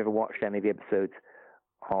 If you ever watched any of the episodes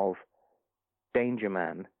of Danger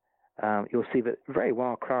Man, you'll see that very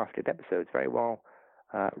well crafted episodes, very well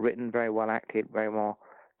written, very well acted, very well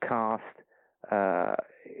cast,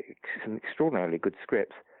 some extraordinarily good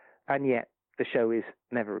scripts, and yet the show is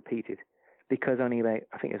never repeated because I think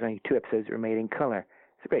there's only 2 episodes that were made in colour.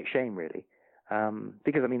 It's a great shame, really,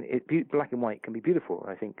 because I mean, black and white can be beautiful.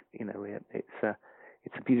 I think it's a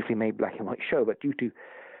beautifully made black and white show, but due to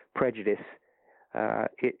prejudice,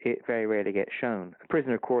 it very rarely gets shown.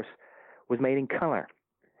 Prisoner, of course, was made in colour,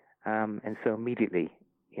 and so immediately,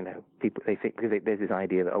 people they think, because there's this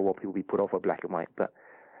idea that people will be put off by black and white, but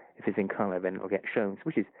if it's in colour, then it'll get shown,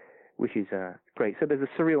 which is great. So there's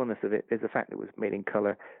a surrealness of it. There's the fact that it was made in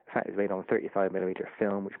colour, the fact it was made on 35mm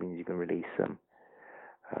film, which means you can release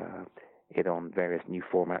it on various new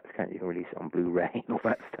formats. You can release it on Blu-ray and all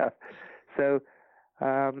that stuff. So,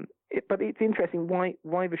 but it's interesting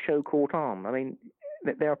why the show caught on. I mean,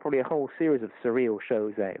 there are probably a whole series of surreal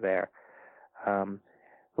shows out there,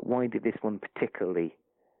 but why did this one particularly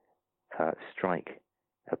strike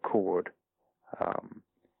a chord?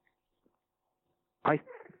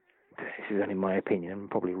 This is only my opinion, I'm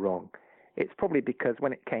probably wrong. It's probably because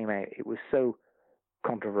when it came out, it was so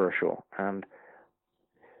controversial, and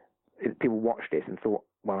people watched this and thought,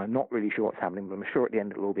 well, I'm not really sure what's happening, but I'm sure at the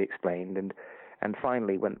end it'll all be explained. And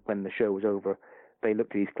finally, when the show was over, they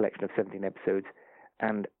looked at this collection of 17 episodes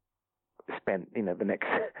and spent, the next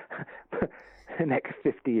the next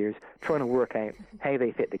 50 years trying to work out how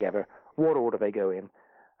they fit together, what order they go in,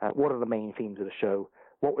 what are the main themes of the show,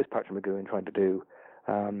 what was Patrick McGoohan trying to do,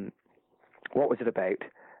 what was it about,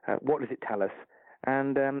 what does it tell us,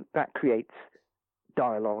 and that creates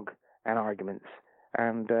dialogue and arguments.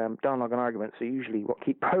 And dialogue and arguments are usually what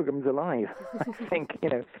keep programs alive. I think,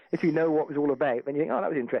 if you know what it was all about, then you think, oh, that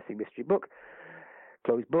was an interesting mystery book.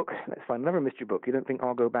 Closed book, let's find another mystery book. You don't think,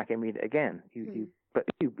 I'll go back and read it again. You But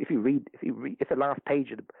if the last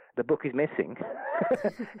page of the book is missing,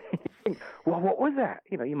 you think, well, what was that?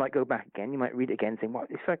 You know, you might go back again, you might read it again, saying, well,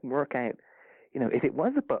 if I can work out, you know, if it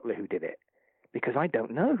was the butler who did it, because I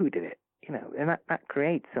don't know who did it, you know, and that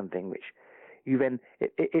creates something which you then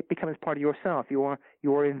it becomes part of yourself.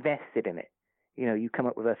 You're invested in it. You know, you come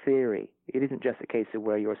up with a theory. It isn't just a case of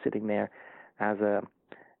where you're sitting there as a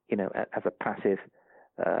passive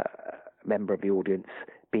member of the audience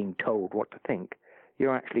being told what to think.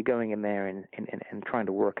 You're actually going in there and trying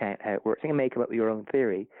to work out how it works. You can make up your own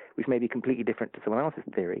theory, which may be completely different to someone else's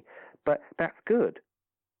theory, but that's good,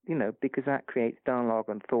 you know, because that creates dialogue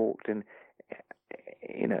and thought and,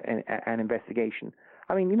 you know, and investigation.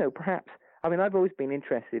 I mean, you know, I've always been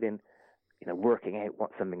interested in, you know, working out what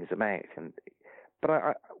something is about,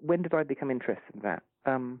 but when did I become interested in that?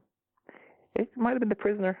 It might have been The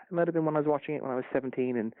Prisoner. It might have been when I was watching it when I was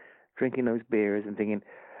 17 and drinking those beers and thinking,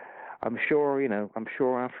 I'm sure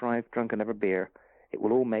after I've drunk another beer, it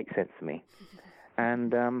will all make sense to me.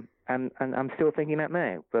 And I'm still thinking that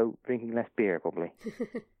now, though drinking less beer probably.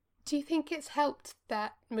 Do you think it's helped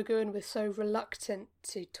that McGoohan was so reluctant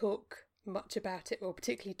to talk much about it, or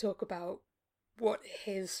particularly talk about what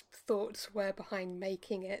his thoughts were behind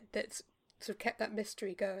making it, that's sort of kept that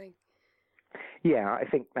mystery going? Yeah, I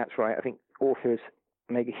think that's right. I think authors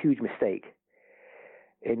make a huge mistake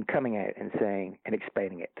in coming out and saying and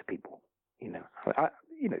explaining it to people. You know,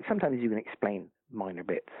 sometimes you can explain minor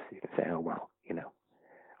bits. You can say, oh well, you know,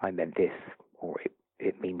 I meant this, or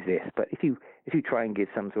it means this. But if you try and give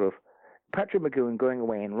some sort of Patrick McGoohan going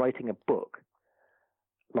away and writing a book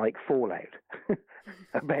like Fallout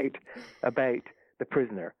about The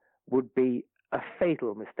Prisoner would be a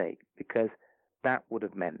fatal mistake, because that would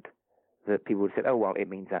have meant that people would have said, oh well, it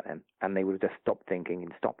means that then, and they would have just stopped thinking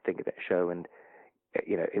and stopped thinking of that show, and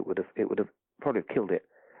you know, it would have probably killed it.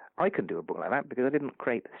 I couldn't do a book like that because I didn't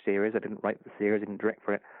create the series, I didn't write the series, I didn't direct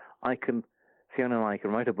for it. Fiona and I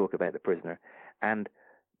can write a book about The Prisoner and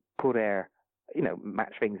put you know,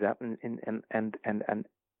 match things up and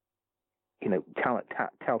you know,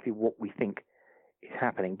 tell people what we think is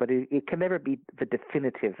happening. But it can never be the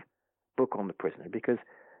definitive book on The Prisoner because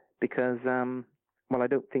well, I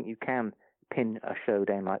don't think you can pin a show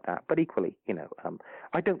down like that. But equally, you know,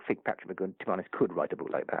 I don't think Patrick McGoohan, to be honest, could write a book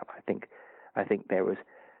like that. I think there was,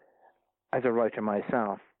 as a writer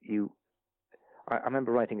myself, I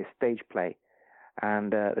remember writing a stage play,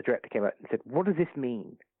 and the director came out and said, "What does this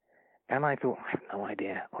mean?" And I thought, I have no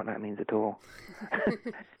idea what that means at all.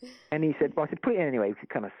 And he said, well, I said, put it in anyway,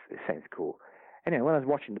 because it sounds cool. Anyway, when I was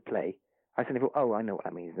watching the play, I suddenly thought, oh, I know what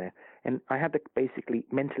that means now. And I had to basically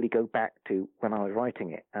mentally go back to when I was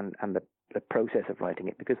writing it and the process of writing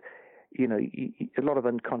it, because, you know, a lot of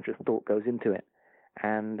unconscious thought goes into it.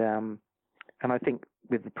 And I think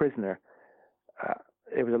with The Prisoner,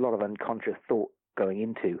 there was a lot of unconscious thought going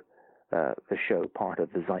into the show, part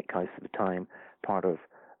of the zeitgeist of the time, part of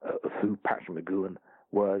who Patrick McGoohan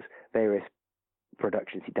was, various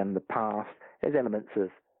productions he'd done in the past. There's elements of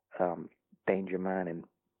Danger Man and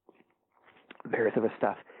various other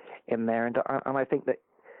stuff in there, and I think that,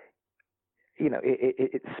 you know,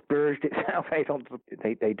 it spurged itself out onto.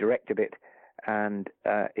 They directed it, and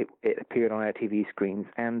it appeared on our TV screens,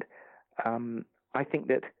 and I think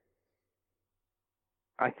that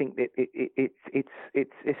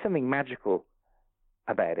it's something magical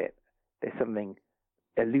about it. There's something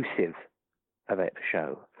elusive about the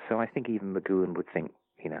show. So I think even McGoohan would think,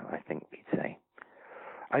 you know, I think he'd say,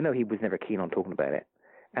 I know he was never keen on talking about it,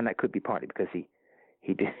 and that could be partly because he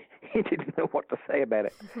didn't know what to say about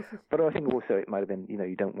it. But I think also it might have been, you know,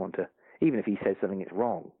 you don't want to, even if he says something it's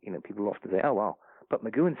wrong, you know, people often say, oh well, but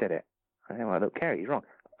McGoohan said it. I don't care, he's wrong.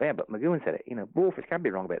 Yeah, but McGoohan said it. You know, authors can be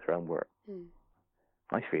wrong about their own work.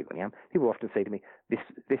 I frequently am. People often say to me, this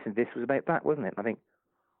and this was about that, wasn't it? And I think,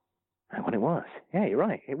 well, it was. Yeah, you're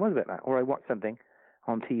right. It was about that. Or I watched something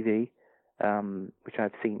on TV, which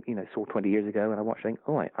I'd seen, you know, saw 20 years ago, and I watched and think,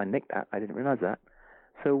 oh, I nicked that. I didn't realize that.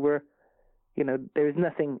 So you know, there's no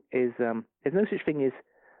such thing as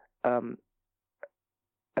an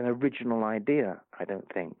original idea, I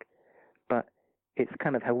don't think. But it's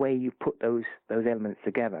kind of how way you put those elements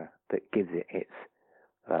together that gives it its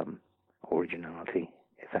originality,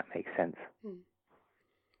 if that makes sense.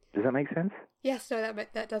 Does that make sense? Yes, no,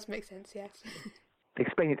 that does make sense, yes.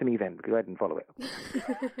 Explain it to me then, because I didn't follow it.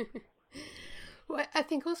 Well, I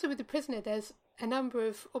think also with The Prisoner, there's a number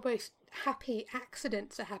of almost happy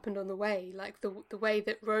accidents that happened on the way, like the way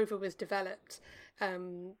that Rover was developed,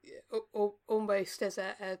 almost as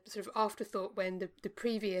a sort of afterthought when the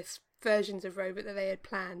previous versions of Rover that they had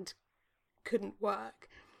planned couldn't work.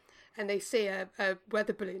 And they see a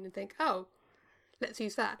weather balloon and think, oh, let's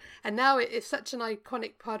use that. And now it's such an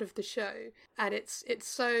iconic part of the show, and it's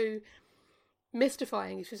so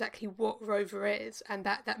mystifying is exactly what Rover is, and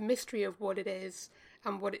that mystery of what it is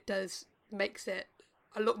and what it does makes it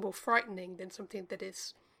a lot more frightening than something that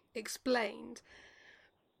is explained.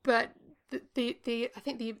 But the I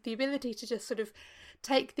think the ability to just sort of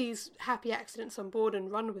take these happy accidents on board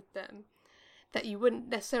and run with them, that you wouldn't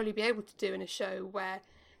necessarily be able to do in a show where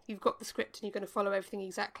you've got the script and you're going to follow everything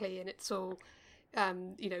exactly, and it's all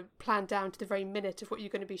planned down to the very minute of what you're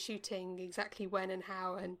going to be shooting, exactly when and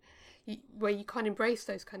how, and where you can't embrace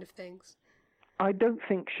those kind of things. I don't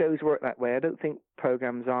think shows work that way. I don't think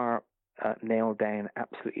programs are nailed down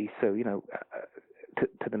absolutely so,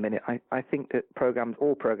 to the minute. I think that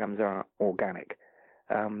all programs are organic.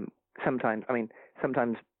 Sometimes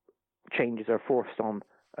changes are forced on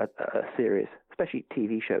a series, especially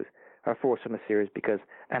TV shows, are forced on a series because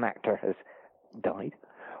an actor has died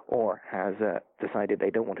or has decided they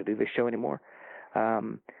don't want to do this show anymore.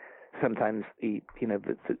 Sometimes the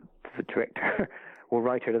director or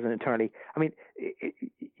writer doesn't entirely. I mean,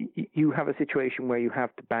 you have a situation where you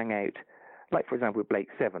have to bang out, like for example with Blake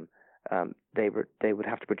 7, they would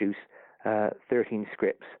have to produce 13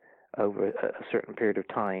 scripts over a certain period of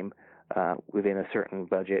time within a certain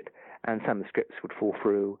budget, and some scripts would fall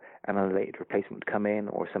through, and a later replacement would come in,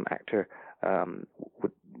 or some actor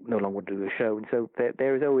would no longer do the show, and so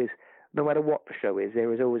there is always, no matter what the show is,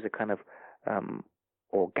 there is always a kind of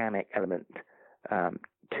organic element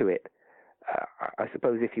to it. I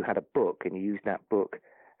suppose if you had a book and you used that book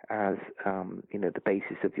as the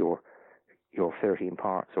basis of your 13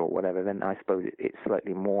 parts or whatever, then I suppose it's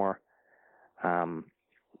slightly more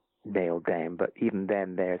nailed down. But even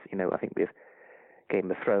then, there's I think with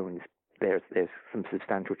Game of Thrones, there's some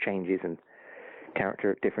substantial changes and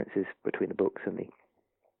character differences between the books and the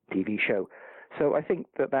TV show. So I think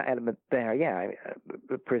that element there,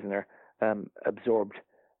 the Prisoner absorbed.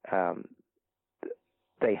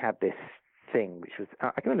 They had this thing which was,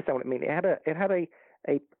 I can understand what it means. It had a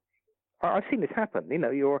I've seen this happen.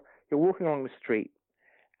 You're walking along the street,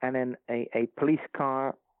 and then a police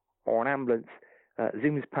car or an ambulance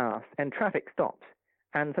zooms past, and traffic stops,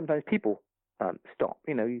 and sometimes people stop.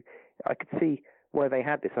 I could see where they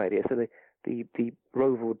had this idea. So the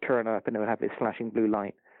rover would turn up, and it would have this flashing blue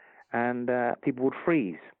light, and people would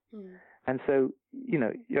freeze. Mm. And so,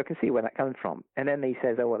 I can see where that comes from. And then he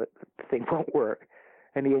says, the thing won't work,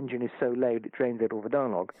 and the engine is so loud it drains out all the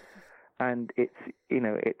dialogue, and it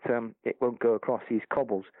won't go across these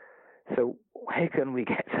cobbles. So how can we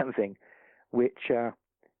get something which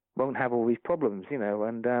won't have all these problems,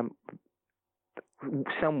 and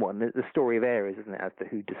someone, the story there is, isn't it, as to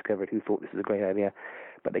who thought this was a great idea,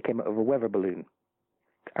 but they came up with a weather balloon.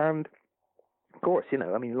 And, of course, as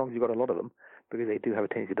long as you've got a lot of them, because they do have a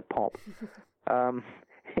tendency to pop,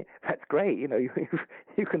 that's great, you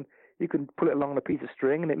can pull it along a piece of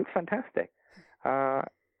string and it looks fantastic.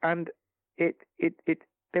 And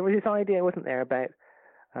there was this idea, wasn't there, about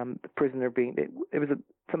the Prisoner being,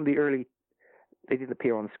 some of the early, they didn't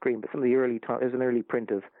appear on screen, but some of the early time, there's an early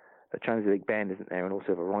print of Chinese Big Ben, isn't there, and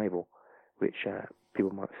also of Arrival, which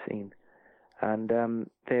people might have seen. And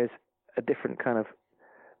there's a different kind of,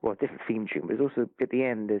 different theme tune, but there's also, at the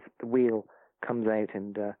end, there's the wheel comes out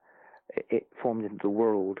and it forms into the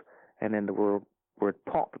world, and then the word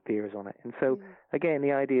pop appears on it. And so, again,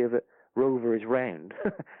 the idea that Rover is round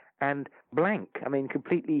and blank,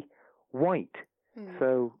 completely white. Mm.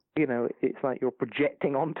 So, it's like you're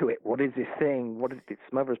projecting onto it. What is this thing? What is it? It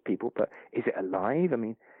smothers people, but is it alive?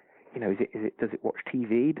 Is it? Does it watch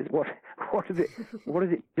TV? What does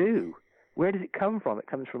it do? Where does it come from? It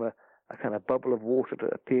comes from a kind of bubble of water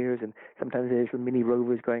that appears, and sometimes there's some mini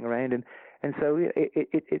rovers going around, and so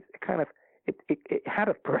it kind of it had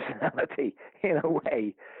a personality in a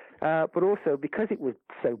way, but also because it was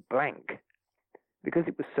so blank, because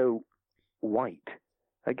it was so white.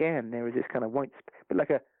 Again, there was this kind of white, but like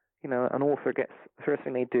an author gets, the first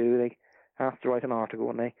thing they do, they have to write an now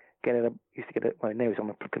it's on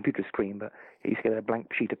a computer screen, but you used to get a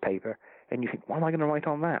blank sheet of paper, and you think, what am I going to write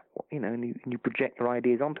on that? And you project your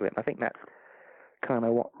ideas onto it. And I think that's kind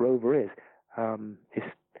of what Rover is.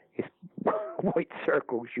 It's white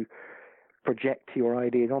circles you project your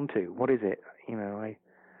ideas onto. What is it? I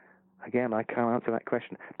can't answer that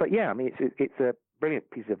question. But it's a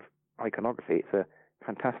brilliant piece of iconography. It's a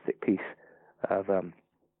fantastic piece of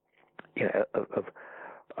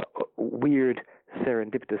weird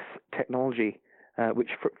serendipitous technology, which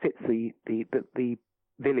fits the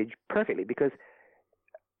village perfectly, because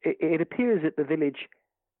it appears that the village,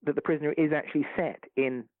 that the Prisoner is actually set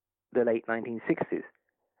in the late 1960s,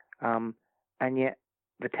 and yet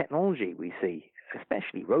the technology we see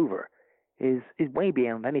especially Rover, is way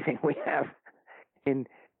beyond anything we have in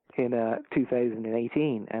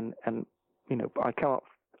 2018, and I cannot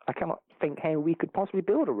think how we could possibly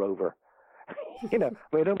build a Rover. I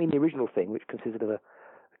don't mean the original thing, which consisted of a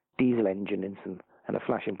diesel engine and a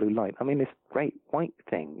flashing blue light. I mean this great white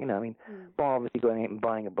thing. Bar obviously going out and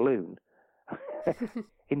buying a balloon,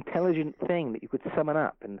 intelligent thing that you could summon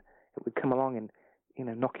up and it would come along and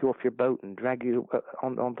knock you off your boat and drag you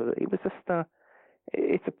onto the. It was just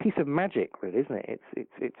it's a piece of magic, really, isn't it?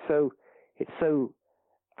 It's so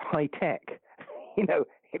high tech.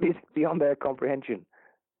 It is beyond their comprehension.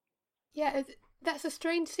 Yeah, that's a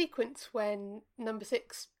strange sequence when Number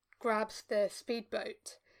 6 grabs the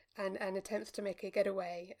speedboat and attempts to make a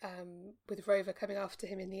getaway, with Rover coming after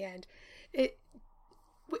him in the end.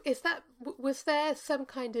 Was there some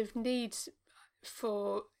kind of need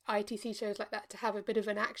for ITC shows like that to have a bit of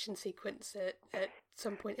an action sequence at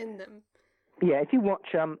some point in them? Yeah, if you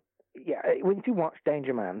watch when you watch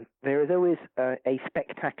Danger Man, there is always a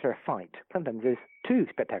spectacular fight. Sometimes there's two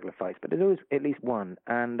spectacular fights, but there's always at least one.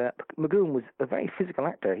 And Magoon was a very physical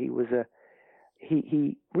actor. He was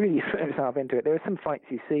he really threw himself into it. There are some fights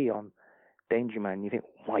you see on Danger Man, you think,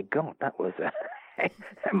 oh my God, that was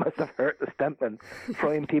that must have hurt the stuntman,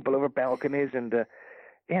 throwing people over balconies, and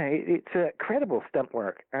it's credible stunt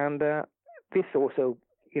work. And this also,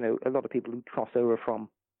 a lot of people who cross over from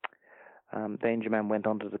Danger Man went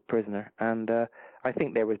on to The Prisoner, and I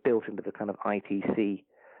think there was built into the kind of ITC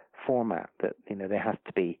format that there has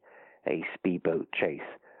to be a speedboat chase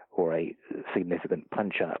or a significant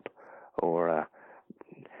punch up or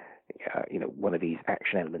one of these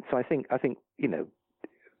action elements. So I think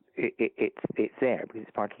it's there because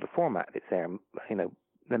it's part of the format. It's there.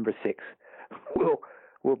 Number 6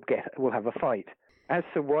 will have a fight. As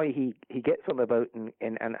to why he gets on the boat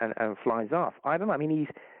and flies off, I don't know. I mean,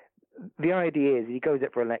 the idea is he goes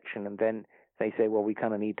up for election, and then they say, well, we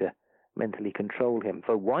kind of need to mentally control him.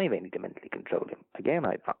 So why they need to mentally control him? Again,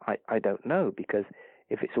 I don't know, because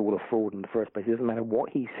if it's all a fraud in the first place, it doesn't matter what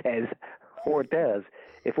he says or does.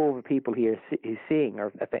 If all the people he's seeing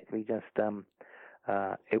are effectively just,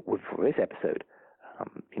 it would for this episode,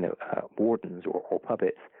 wardens or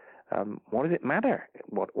puppets, what does it matter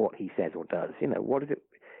what he says or does? What is it?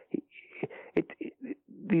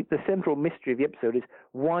 The central mystery of the episode is,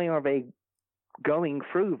 why are they going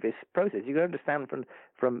through this process? You can understand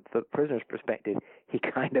from the prisoner's perspective, he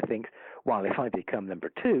kind of thinks, well, if I become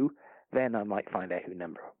number 2, then I might find out who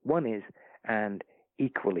number 1 is, and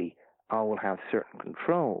equally, I will have certain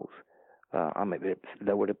controls. I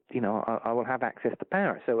will have access to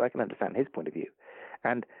power, so I can understand his point of view.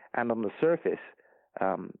 And on the surface,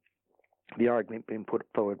 the argument being put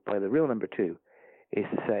forward by the real number 2 is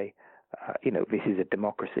to say, this is a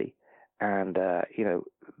democracy, and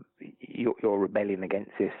your rebellion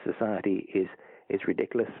against this society is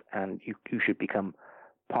ridiculous, and you should become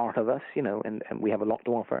part of us, and we have a lot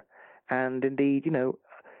to offer, and indeed,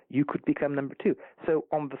 you could become number 2. So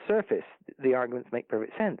on the surface, the arguments make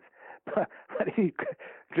perfect sense, but if you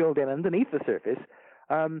drill down underneath the surface,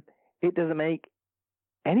 it doesn't make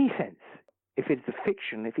any sense. If it's a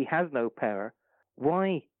fiction, if he has no power,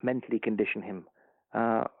 why mentally condition him?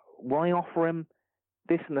 Why offer him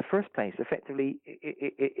this in the first place? Effectively,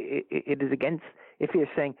 it is against. If you're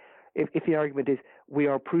saying, if the argument is, we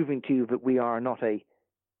are proving to you that we are not a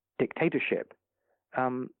dictatorship,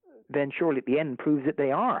 then surely at the end proves that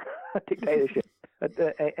they are a dictatorship,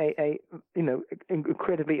 a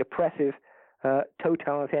incredibly oppressive,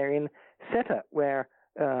 totalitarian setup where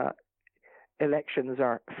elections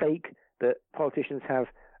are fake, that politicians have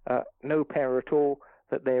no power at all,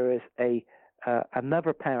 that there is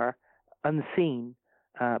another power unseen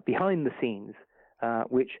behind the scenes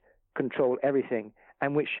which control everything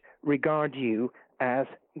and which regard you as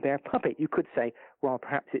their puppet. You could say, well,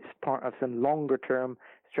 perhaps it's part of some longer term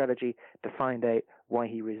strategy to find out why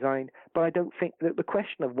he resigned, but I don't think that the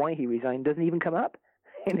question of why he resigned doesn't even come up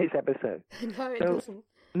in this episode. No, it doesn't.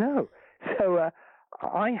 No. So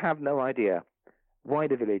I have no idea why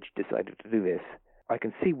the village decided to do this. I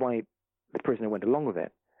can see why the prisoner went along with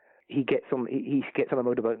it. He gets on a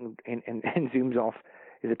motorboat and zooms off,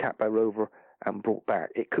 is attacked by Rover and brought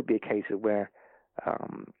back. It could be a case of where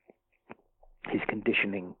his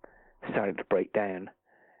conditioning started to break down,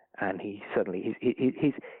 and he suddenly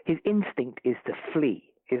his instinct is to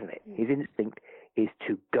flee, isn't it? His instinct is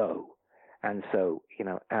to go, and so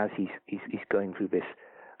as he's going through this,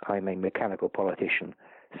 I'm a mechanical politician,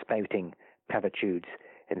 spouting platitudes,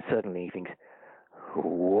 and suddenly he thinks,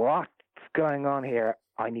 what's going on here?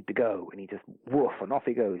 I need to go, and he just woof, and off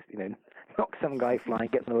he goes. knocks some guy flying,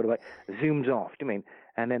 gets on the motorbike, zooms off. Do you mean?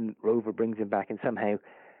 And then Rover brings him back and somehow,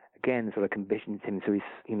 again, sort of conditions him so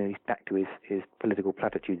he's back to his political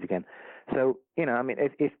platitudes again. So I mean,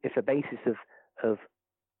 if the basis of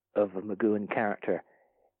a McGoohan character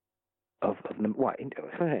I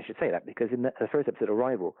should say that because in the first episode of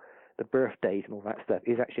Arrival, the birthdays and all that stuff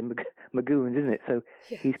is actually McGoohan's, isn't it? So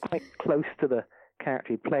he's quite close to the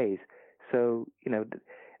character he plays. So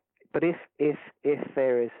but if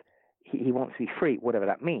there is he wants to be free, whatever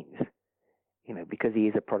that means, because he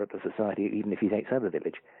is a product of society, even if he's outside the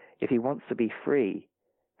village. If he wants to be free,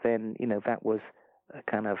 then that was a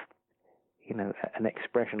kind of an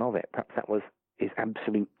expression of it. Perhaps that was his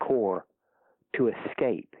absolute core to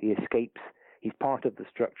escape. He escapes. He's part of the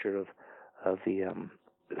structure of the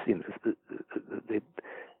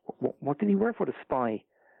what did he work for? The spy,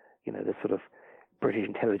 the sort of British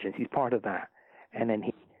intelligence. He's part of that, and then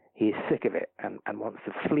he is sick of it and wants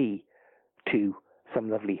to flee to some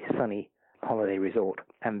lovely sunny holiday resort,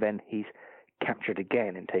 and then he's captured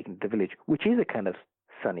again and taken to the village, which is a kind of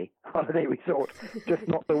sunny holiday resort, just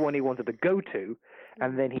not the one he wanted to go to.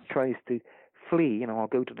 And then he tries to flee. I'll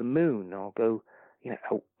go to the moon. I'll go,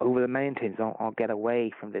 over the mountains. I'll get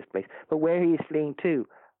away from this place. But where he is fleeing to,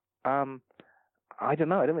 I don't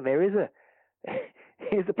know. I don't think there is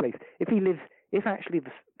here's the place. If actually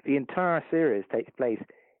the entire series takes place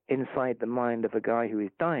inside the mind of a guy who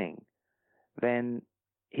is dying, then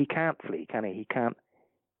he can't flee, can he?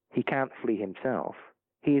 He can't flee himself.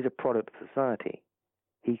 He is a product of society.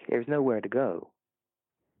 There's nowhere to go.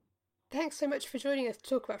 Thanks so much for joining us to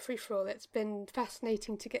talk about Free For All. It's been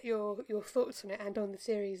fascinating to get your thoughts on it and on the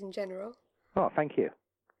series in general. Oh, thank you.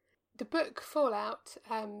 The book Fallout,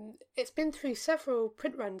 it's been through several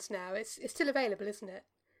print runs now. It's still available, isn't it?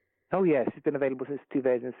 Oh yes, it's been available since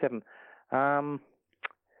 2007.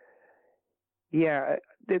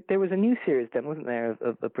 There was a new series then, wasn't there,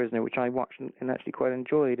 of The Prisoner, which I watched and actually quite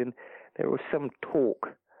enjoyed. And there was some talk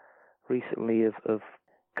recently of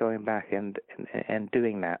going back and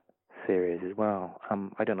doing that series as well.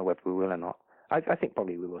 I don't know whether we will or not. I think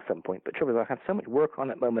probably we will at some point. But trouble is, I have so much work on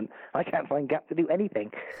at the moment, I can't find gap to do anything.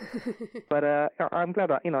 But I'm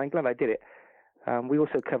glad I did it. We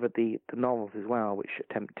also covered the novels as well, which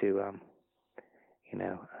attempt to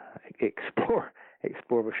explore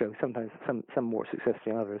the show. Sometimes some more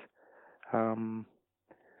successfully than others.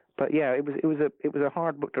 But yeah, it was a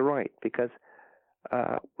hard book to write because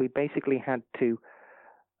we basically had to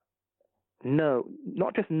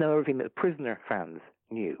not just know everything that the Prisoner fans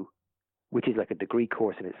knew, which is like a degree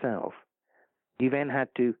course in itself. You then had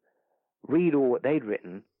to read all what they'd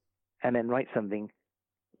written and then write something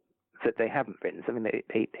that they haven't written, something that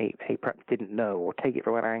they perhaps didn't know, or take it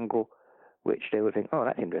from an angle which they would think, oh,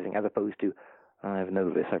 that's interesting, as opposed to, I've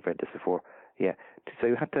known this, I've read this before. Yeah. So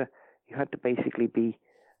you had to basically be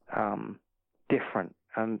different,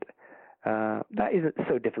 and that isn't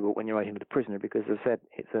so difficult when you're writing The Prisoner, because as I said,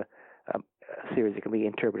 it's a series that can be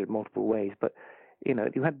interpreted multiple ways. But you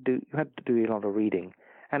had to do a lot of reading,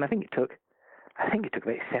 and I think it took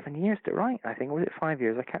about 7 years to write. I think, or was it 5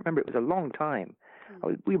 years? I can't remember. It was a long time.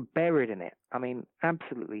 We were buried in it. I mean,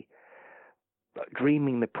 absolutely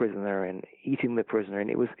dreaming The Prisoner and eating The Prisoner, and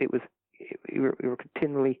we were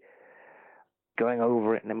continually going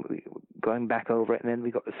over it, and then going back over it, and then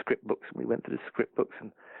we got the script books, and we went through the script books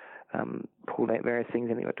and pulled out various things,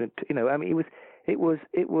 and we got to, I mean, it was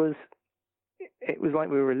like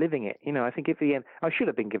we were living it. I think at the end, I should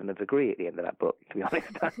have been given a degree at the end of that book, to be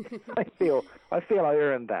honest. I feel I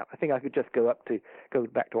earned that. I think I could just go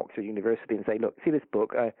back to Oxford University and say, look, see this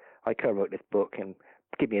book, I co-wrote this book, and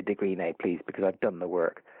give me a degree now, please, because I've done the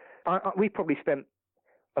work. We probably spent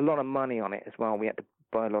a lot of money on it as well. We had to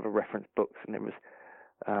buy a lot of reference books, and there was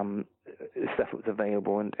stuff that was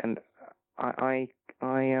available, and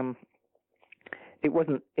it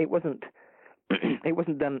wasn't it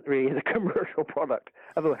wasn't done really as a commercial product,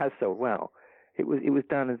 although it has sold well. It was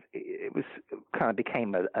done as, it was kind of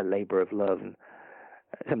became a labor of love, and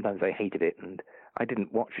sometimes I hated it, and I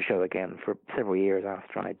didn't watch the show again for several years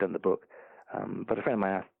after I'd done the book. But a friend of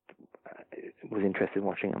mine was interested in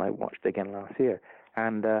watching it, and I watched it again last year,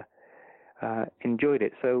 and enjoyed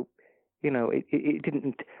it. So, it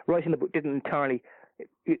didn't, writing the book didn't entirely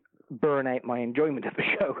burn out my enjoyment of the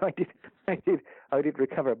show. I did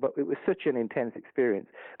recover, but it was such an intense experience.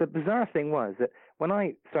 The bizarre thing was that when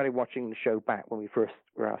I started watching the show back, when we first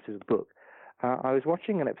were asked to do the book, I was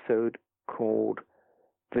watching an episode called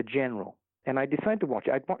The General, and I decided to watch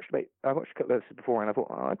it. I watched a couple of episodes before, and I thought,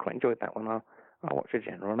 I quite enjoyed that one. I'll watch The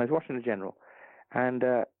General. And I was watching The General, and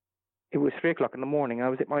it was 3:00 in the morning. I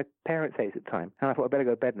was at my parents' house at the time, and I thought, I better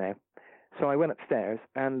go to bed now. So I went upstairs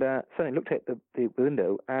and suddenly looked out the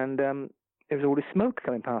window, and there was all this smoke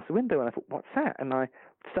coming past the window, and I thought, what's that? And I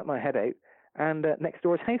stuck my head out, and next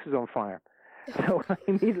door's house was on fire. So I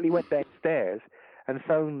immediately went downstairs and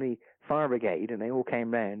phoned the fire brigade, and they all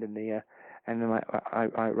came round, and then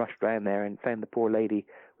I rushed round there and found the poor lady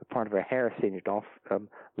with part of her hair singed off,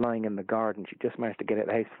 lying in the garden. She just managed to get out of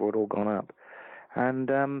the house before it all gone up. And,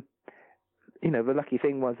 the lucky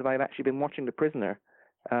thing was that I'd actually been watching The Prisoner,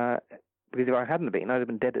 because if I hadn't been, I'd have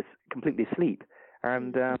been dead completely asleep.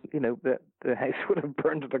 And, the house would have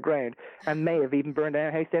burned to the ground and may have even burned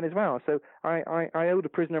our house down as well. So I owe The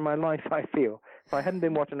Prisoner my life, I feel. If I hadn't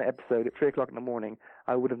been watching the episode at 3 o'clock in the morning,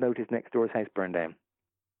 I would have noticed next door's house burned down.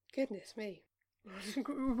 Goodness me.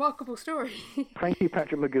 Remarkable story. Thank you,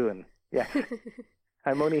 Patrick McGowan. Yes.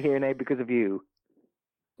 I'm only here now because of you.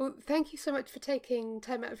 Well, thank you so much for taking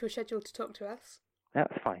time out of your schedule to talk to us.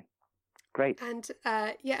 That's fine. Great. And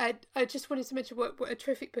I just wanted to mention what a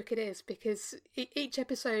terrific book it is, because each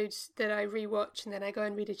episode that I rewatch and then I go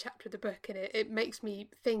and read a chapter of the book, and it makes me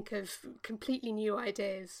think of completely new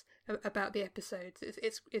ideas about the episodes.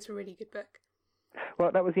 It's a really good book.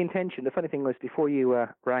 Well, that was the intention. The funny thing was, before you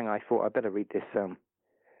rang, I thought I'd better read this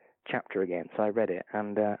chapter again. So I read it,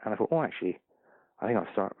 and I thought, oh, actually, I think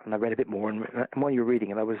I'll start. And I read a bit more, and while you were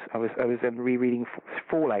reading it, I was rereading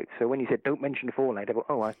Fallout. So when you said don't mention Fallout, I thought,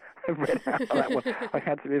 oh, I've read that one. I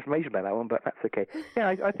had some information about that one, but that's okay. Yeah,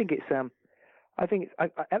 I think it's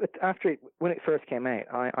when it first came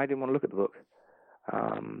out, I didn't want to look at the book.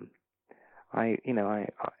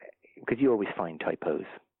 Because you always find typos.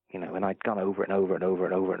 And I'd gone over it and over and over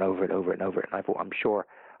and over and over and over and over it, and I thought, I'm sure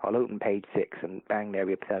I'll open page 6 and bang, there'll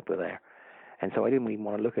be a typo there. And so I didn't even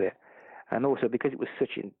want to look at it. And also because it was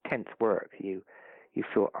such intense work, you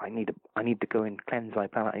thought, I need to go and cleanse my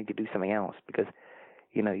palate. I need to do something else, because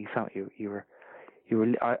you felt you were.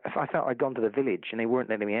 I felt I'd gone to the village and they weren't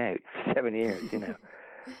letting me out for 7 years.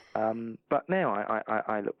 But now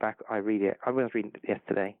I look back, I read it. I was reading it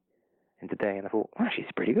yesterday and today, and I thought, well, actually,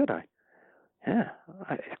 it's pretty good.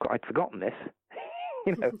 I'd forgotten this.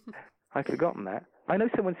 I'd forgotten that. I know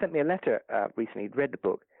someone sent me a letter recently, read the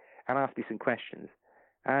book, and asked me some questions.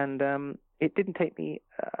 And it didn't take me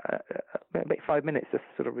about 5 minutes to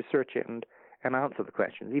sort of research it and answer the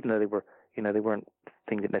questions, even though they weren't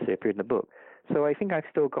things that necessarily appeared in the book. So I think I've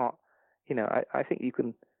still got, I think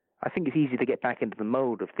it's easy to get back into the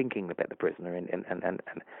mode of thinking about The Prisoner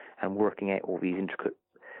and working out all these intricate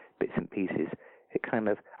bits and pieces. It kind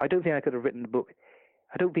of, I don't think I could have written the book.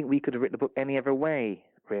 I don't think we could have written the book any other way,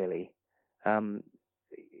 really.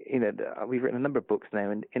 We've written a number of books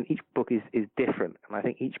now, and each book is different, and I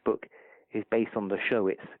think each book is based on the show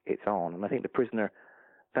it's on. And I think The Prisoner,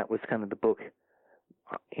 that was kind of the book.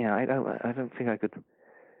 I don't think I could.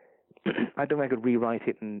 I don't think I could rewrite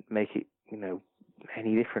it and make it,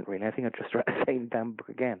 any different, really. I think I'd just write the same damn book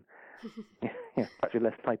again. Perhaps with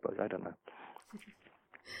less typos. I don't know.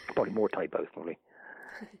 Probably more typos, probably.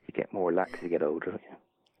 You get more lax as you get older. Yeah.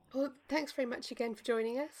 Well, thanks very much again for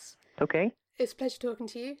joining us. Okay. It's a pleasure talking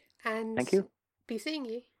to you, and thank you. Be seeing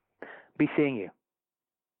you. Be seeing you.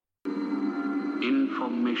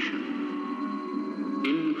 Information.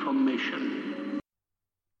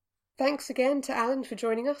 Thanks again to Alan for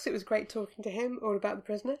joining us. It was great talking to him all about The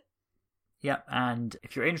Prisoner. Yeah, and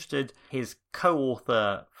if you're interested, his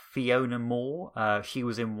co-author Fiona Moore, she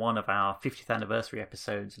was in one of our 50th anniversary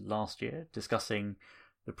episodes last year discussing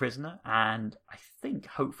The Prisoner, and I think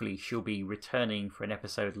hopefully she'll be returning for an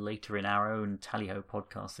episode later in our own Tally-Ho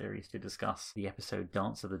podcast series to discuss the episode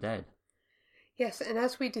Dance of the Dead. Yes, and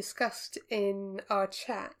as we discussed in our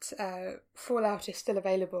chat, Fallout is still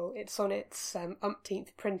available. It's on its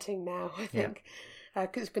umpteenth printing now, I think.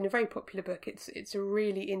 Because it's been a very popular book. It's a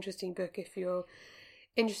really interesting book if you're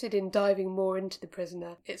interested in diving more into The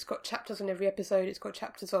Prisoner. It's got chapters on every episode. It's got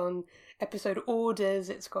chapters on episode orders.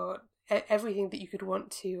 It's got everything that you could want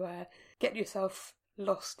to get yourself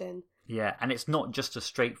lost in. Yeah, and it's not just a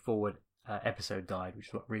straightforward episode guide, which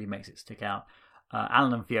is what really makes it stick out.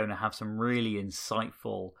 Alan and Fiona have some really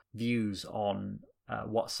insightful views on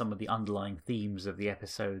what some of the underlying themes of the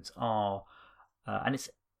episodes are. And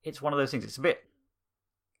it's one of those things. It's a bit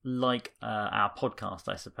like our podcast,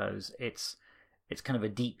 I suppose. It's kind of a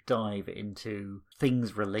deep dive into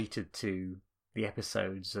things related to the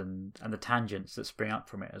episodes and the tangents that spring up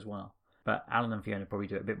from it as well. But Alan and Fiona probably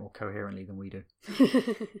do it a bit more coherently than we do.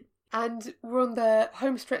 And we're on the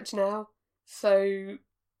home stretch now, so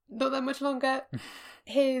not that much longer.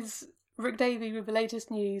 Here's Rick Davey with the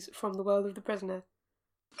latest news from the world of The Prisoner.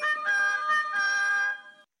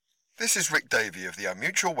 This is Rick Davey of the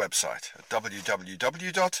Unmutual website at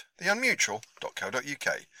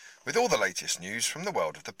www.theunmutual.co.uk with all the latest news from the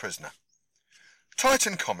world of The Prisoner.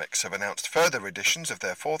 Titan Comics have announced further editions of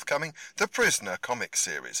their forthcoming The Prisoner comic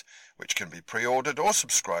series, which can be pre-ordered or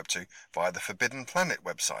subscribed to via the Forbidden Planet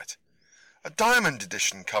website. A diamond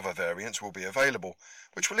edition cover variant will be available,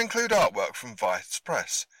 which will include artwork from Vice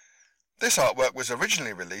Press. This artwork was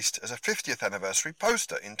originally released as a 50th anniversary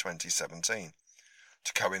poster in 2017.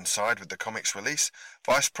 To coincide with the comic's release,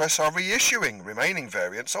 Vice Press are reissuing remaining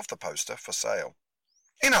variants of the poster for sale.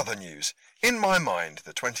 In other news, In My Mind,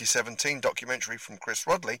 the 2017 documentary from Chris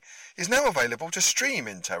Rodley, is now available to stream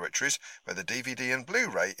in territories where the DVD and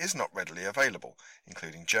Blu-ray is not readily available,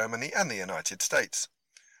 including Germany and the United States.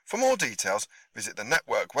 For more details, visit the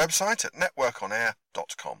network website at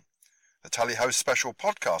networkonair.com. The Tally-Ho special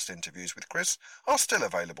podcast interviews with Chris are still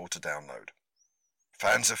available to download.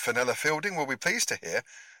 Fans of Fenella Fielding will be pleased to hear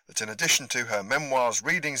that in addition to her memoirs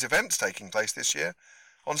readings events taking place this year,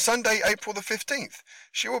 on Sunday, April the 15th,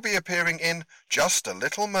 she will be appearing in Just a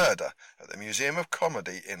Little Murder at the Museum of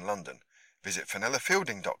Comedy in London. Visit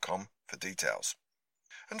fenellafielding.com for details.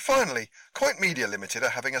 And finally, Coit Media Limited are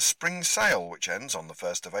having a spring sale which ends on the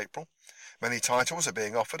 1st of April. Many titles are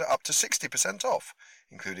being offered at up to 60% off,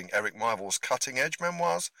 including Eric Marvel's Cutting Edge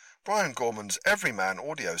memoirs, Brian Gorman's Everyman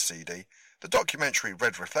audio CD, the documentary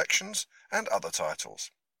Red Reflections, and other titles.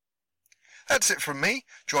 That's it from me.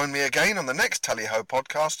 Join me again on the next Tally-Ho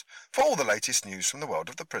podcast for all the latest news from the world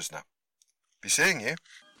of The Prisoner. Be seeing you.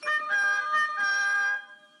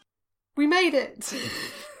 We made it!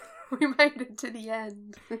 We made it to the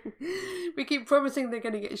end. We keep promising they're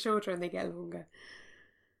going to get shorter and they get longer.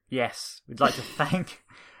 Yes, we'd like to thank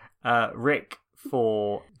Rick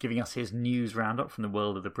for giving us his news roundup from the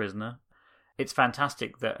world of The Prisoner. It's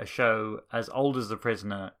fantastic that a show as old as The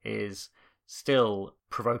Prisoner is still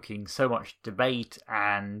provoking so much debate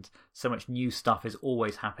and so much new stuff is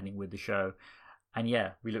always happening with the show. And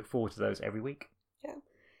yeah, we look forward to those every week. Yeah.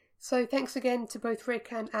 So thanks again to both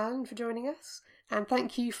Rick and Alan for joining us. And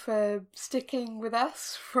thank you for sticking with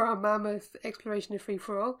us for our mammoth exploration of Free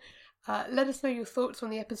For All. Let us know your thoughts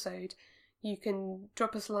on the episode. You can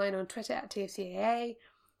drop us a line on Twitter at TFCAA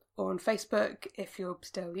or on Facebook if you're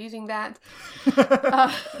still using that.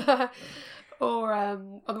 Or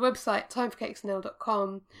on the website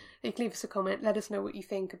timeforcakesandale.com. You can leave us a comment. Let us know what you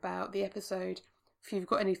think about the episode. If you've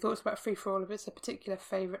got any thoughts about Free For All, if it's a particular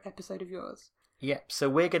favourite episode of yours. Yep, so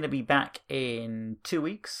we're going to be back in 2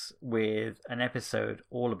 weeks with an episode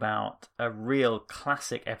all about a real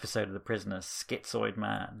classic episode of The Prisoner, Schizoid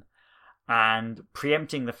Man. And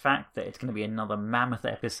preempting the fact that it's going to be another mammoth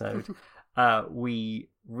episode, we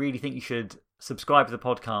really think you should subscribe to the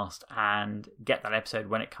podcast and get that episode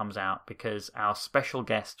when it comes out, because our special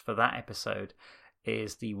guest for that episode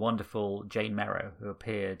is the wonderful Jane Merrow, who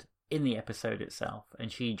appeared in the episode itself,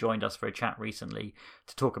 and she joined us for a chat recently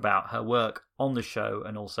to talk about her work on the show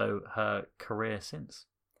and also her career since.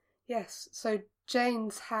 Yes, so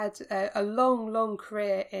Jane's had a long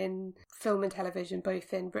career in film and television,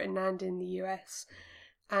 both in Britain and in the US,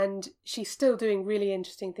 and she's still doing really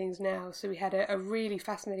interesting things now. So we had a really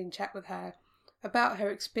fascinating chat with her about her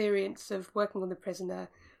experience of working on The Prisoner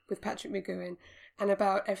with Patrick McGoohan and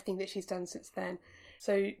about everything that she's done since then.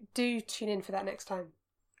 So do tune in for that next time.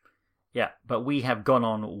 Yeah, but we have gone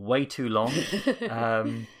on way too long.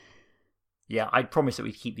 Yeah, I'd promise that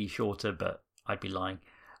we'd keep these shorter, but I'd be lying.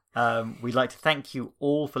 We'd like to thank you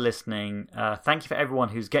all for listening. Thank you for everyone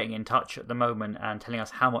who's getting in touch at the moment and telling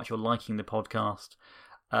us how much you're liking the podcast.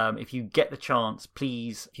 If you get the chance,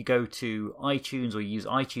 please, if you go to iTunes or use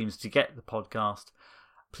iTunes to get the podcast,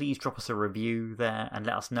 please drop us a review there and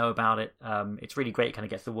let us know about it. It's really great. It kind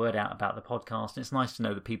of gets the word out about the podcast. And it's nice to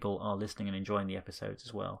know that people are listening and enjoying the episodes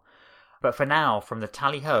as well. But for now, from the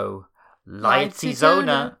Tally-Ho, Light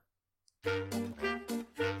Zona.